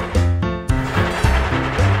square.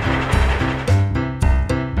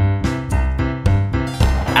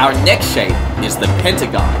 Our next shape is the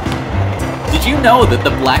pentagon. Did you know that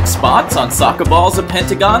the black spots on soccer balls are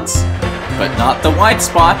pentagons? But not the white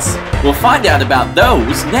spots. We'll find out about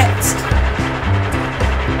those next.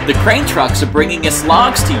 The crane trucks are bringing us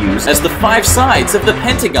logs to use as the 5 sides of the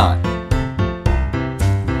pentagon.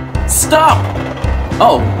 Stop!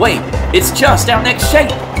 Oh, wait, it's just our next shape,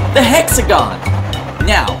 the hexagon.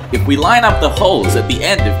 Now, if we line up the holes at the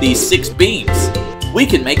end of these 6 beams, we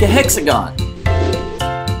can make a hexagon.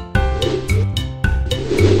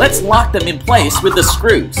 Let's lock them in place with the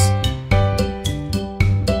screws.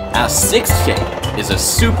 Our 6th shape is a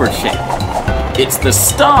super shape. It's the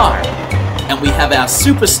star. And we have our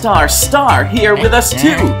superstar star here with us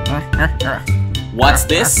too. What's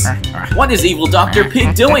this? What is evil Dr.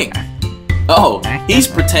 Pig doing? Oh, he's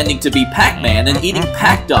pretending to be Pac-Man and eating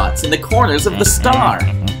Pac dots in the corners of the star.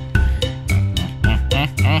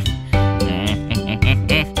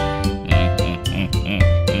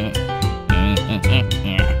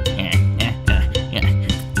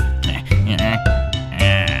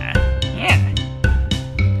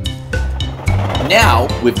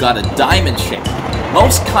 we've got a diamond shape.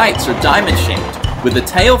 Most kites are diamond shaped, with the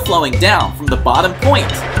tail flowing down from the bottom point.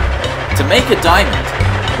 To make a diamond,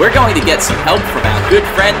 we're going to get some help from our good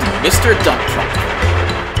friend, Mr. Dump Truck.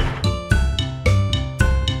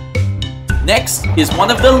 Next is one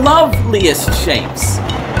of the loveliest shapes,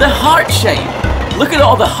 the heart shape. Look at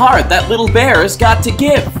all the heart that little bear has got to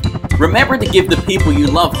give. Remember to give the people you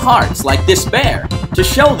love hearts like this bear to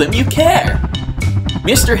show them you care.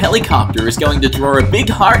 Mr. Helicopter is going to draw a big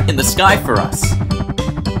heart in the sky for us.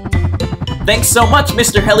 Thanks so much,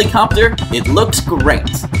 Mr. Helicopter. It looks great.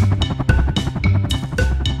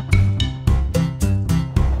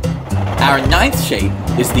 Our 9th shape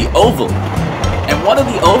is the oval. And what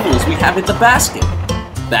are the ovals we have in the basket?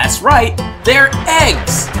 That's right, they're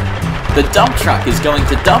eggs! The dump truck is going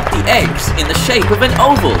to dump the eggs in the shape of an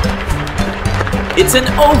oval. It's an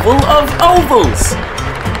oval of ovals!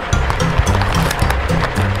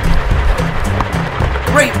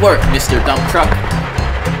 Great work, Mr. Dump Truck!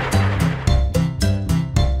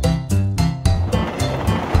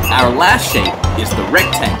 Our last shape is the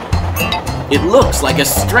rectangle. It looks like a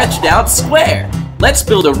stretched out square. Let's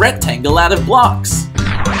build a rectangle out of blocks.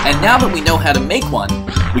 And now that we know how to make one,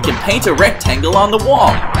 we can paint a rectangle on the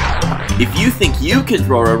wall. If you think you can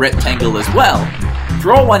draw a rectangle as well,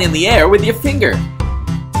 draw one in the air with your finger.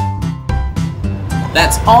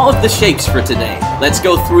 That's all of the shapes for today. Let's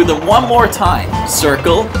go through them one more time.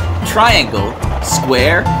 Circle, triangle,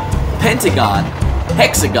 square, pentagon,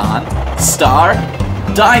 hexagon, star,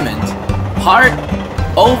 diamond, heart,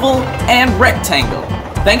 oval, and rectangle.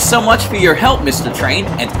 Thanks so much for your help, Mr. Train,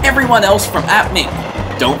 and everyone else from appMink.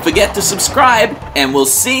 Don't forget to subscribe, and we'll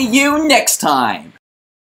see you next time!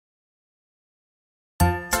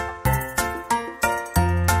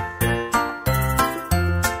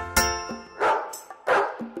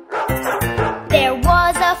 There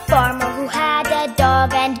was a farmer who had a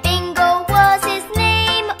dog, and Bingo was his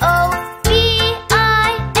name. Oh, B-I-N-G-O,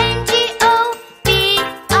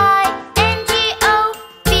 B-I-N-G-O,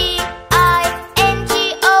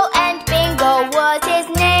 B-I-N-G-O, and Bingo was his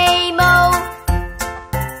name. Oh.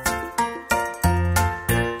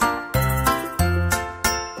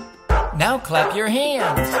 Now clap your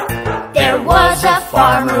hands. There was a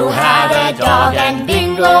farmer who had a dog, and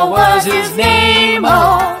Bingo was his name.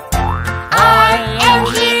 Oh.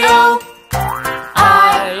 I-N-G-O,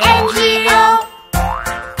 I-N-G-O,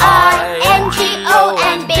 I-N-G-O,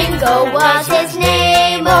 and Bingo was his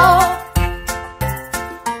name. Oh.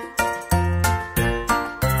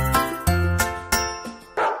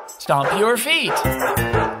 Stomp your feet.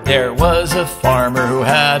 There was a farmer who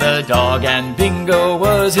had a dog, and Bingo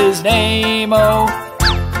was his name. Oh,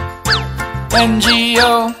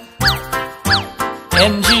 N-G-O,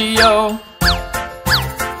 N-G-O,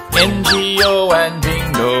 N-G-O, and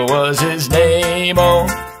Bingo was his name. Oh,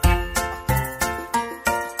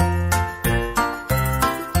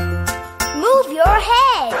 Move your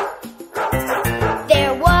head.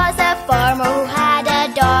 There was a farmer who had a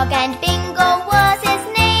dog, and Bingo was his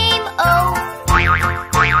name. Oh, G-O,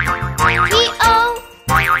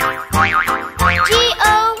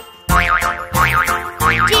 G-O,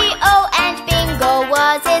 G-O, and Bingo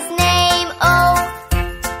was his name. Oh.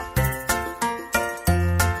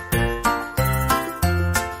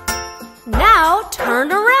 Now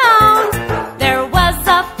turn around. There was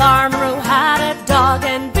a farmer who had a dog,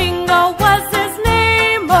 and Bingo was his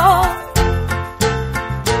name. Oh,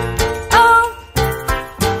 oh,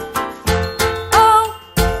 oh,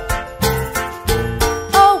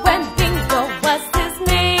 oh, and Bingo was his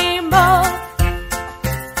name. Oh.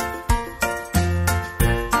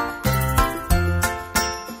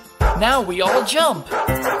 now we all jump.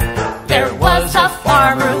 There was a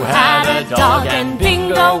farmer who had a dog, and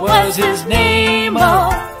Bingo was his name.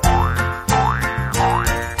 Oh.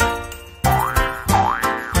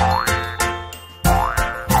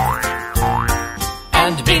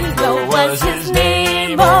 And Bingo was his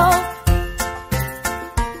name. Oh.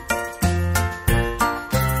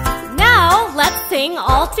 Now let's sing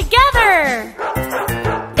all together.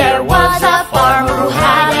 There was a farmer who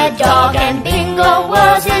had a dog, and Bingo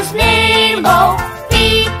was his name. Oh,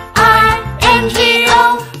 B-I-N-G-O,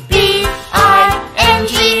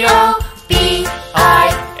 B-I-N-G-O,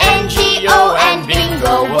 B-I-N-G-O, and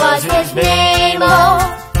Bingo was his name.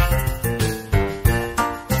 Oh.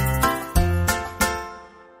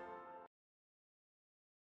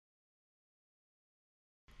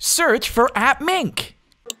 Search for appMink.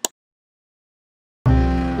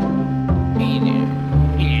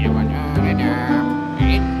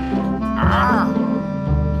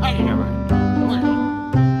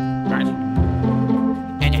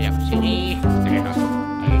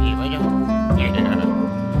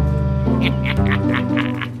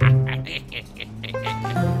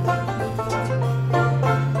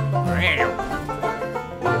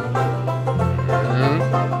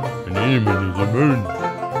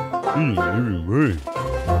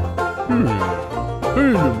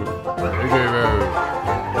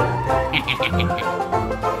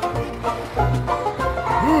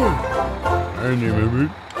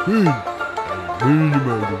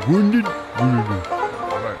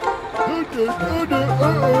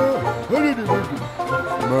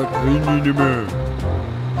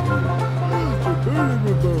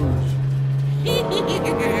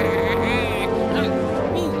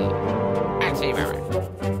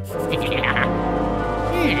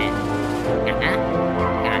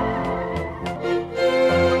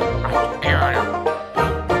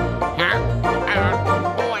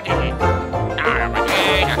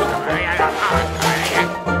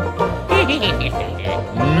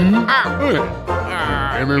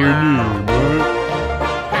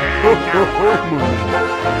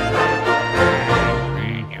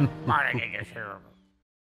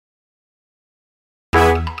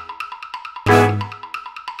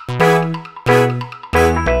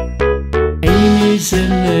 Amy's in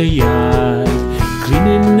the yard,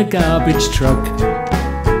 cleaning the garbage truck,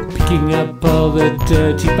 picking up all the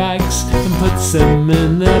dirty bags and puts them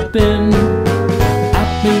in the bin.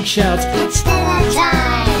 appMink shouts, "It's dinner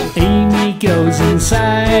time!" Amy goes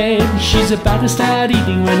inside. She's about to start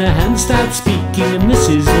eating when her hands start speaking, and this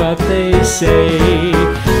is what they say.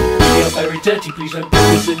 You're very dirty, please don't put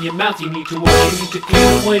this in your mouth. You need to wash, you need to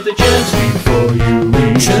clean away the germs before you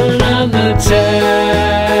eat. Turn on the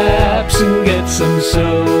taps and get some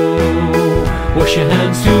soap. Wash your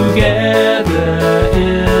hands together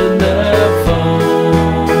in the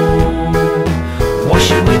foam.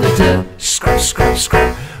 Wash away the dirt, scrub, scrub,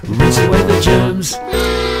 scrub. Rinse away the germs.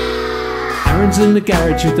 Aaron's in the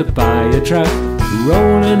garage with the fire truck,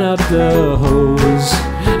 rolling up the hose.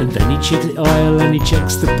 And then he checks the oil and he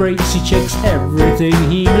checks the brakes. He checks everything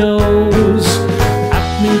he knows.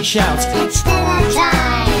 appMink shouts, "It's dinner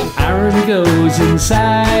time!" Aaron goes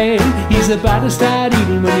inside. He's about to start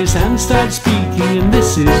eating when his hands start speaking, and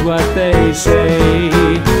this is what they say.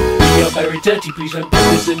 You're very dirty, please don't put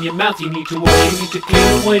this in your mouth. You need to wash, you need to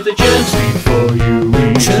clean away the germs before you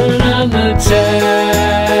eat. Turn on the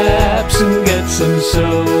taps and get some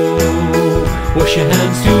soap. Wash your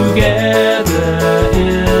hands together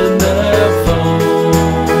in the foam.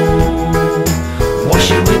 Wash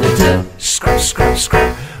away the dirt, scrub, scrub, scrub.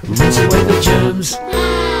 Rinse away the germs.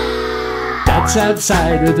 Dad's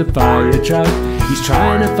outside with the fire truck. He's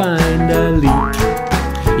trying to find a leak.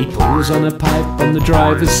 He pulls on a pipe on the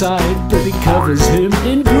driver's side, but it covers him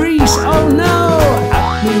in grease. Oh no!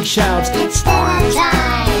 appMink shouts, "It's dinner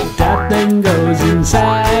time!" Dad then goes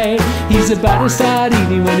inside. He's about to start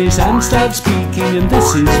eating when his hands start speaking, and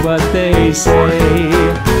this is what they say.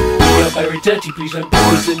 You're very dirty, please don't put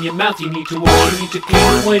this in your mouth. You need to wash, you need to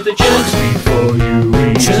clean away the germs before you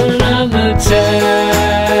eat. Turn on the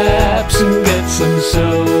taps and get some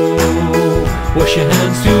soap. Wash your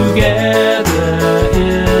hands together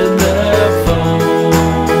in the foam.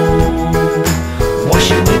 Wash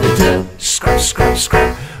away the dirt, scrub, scrub, scrub.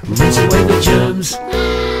 Rinse away the germs.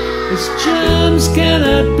 As germs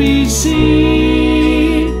cannot be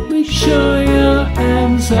seen, make sure your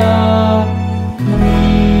hands are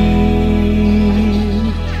clean.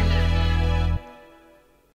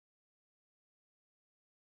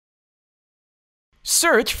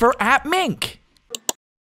 Search for appMink.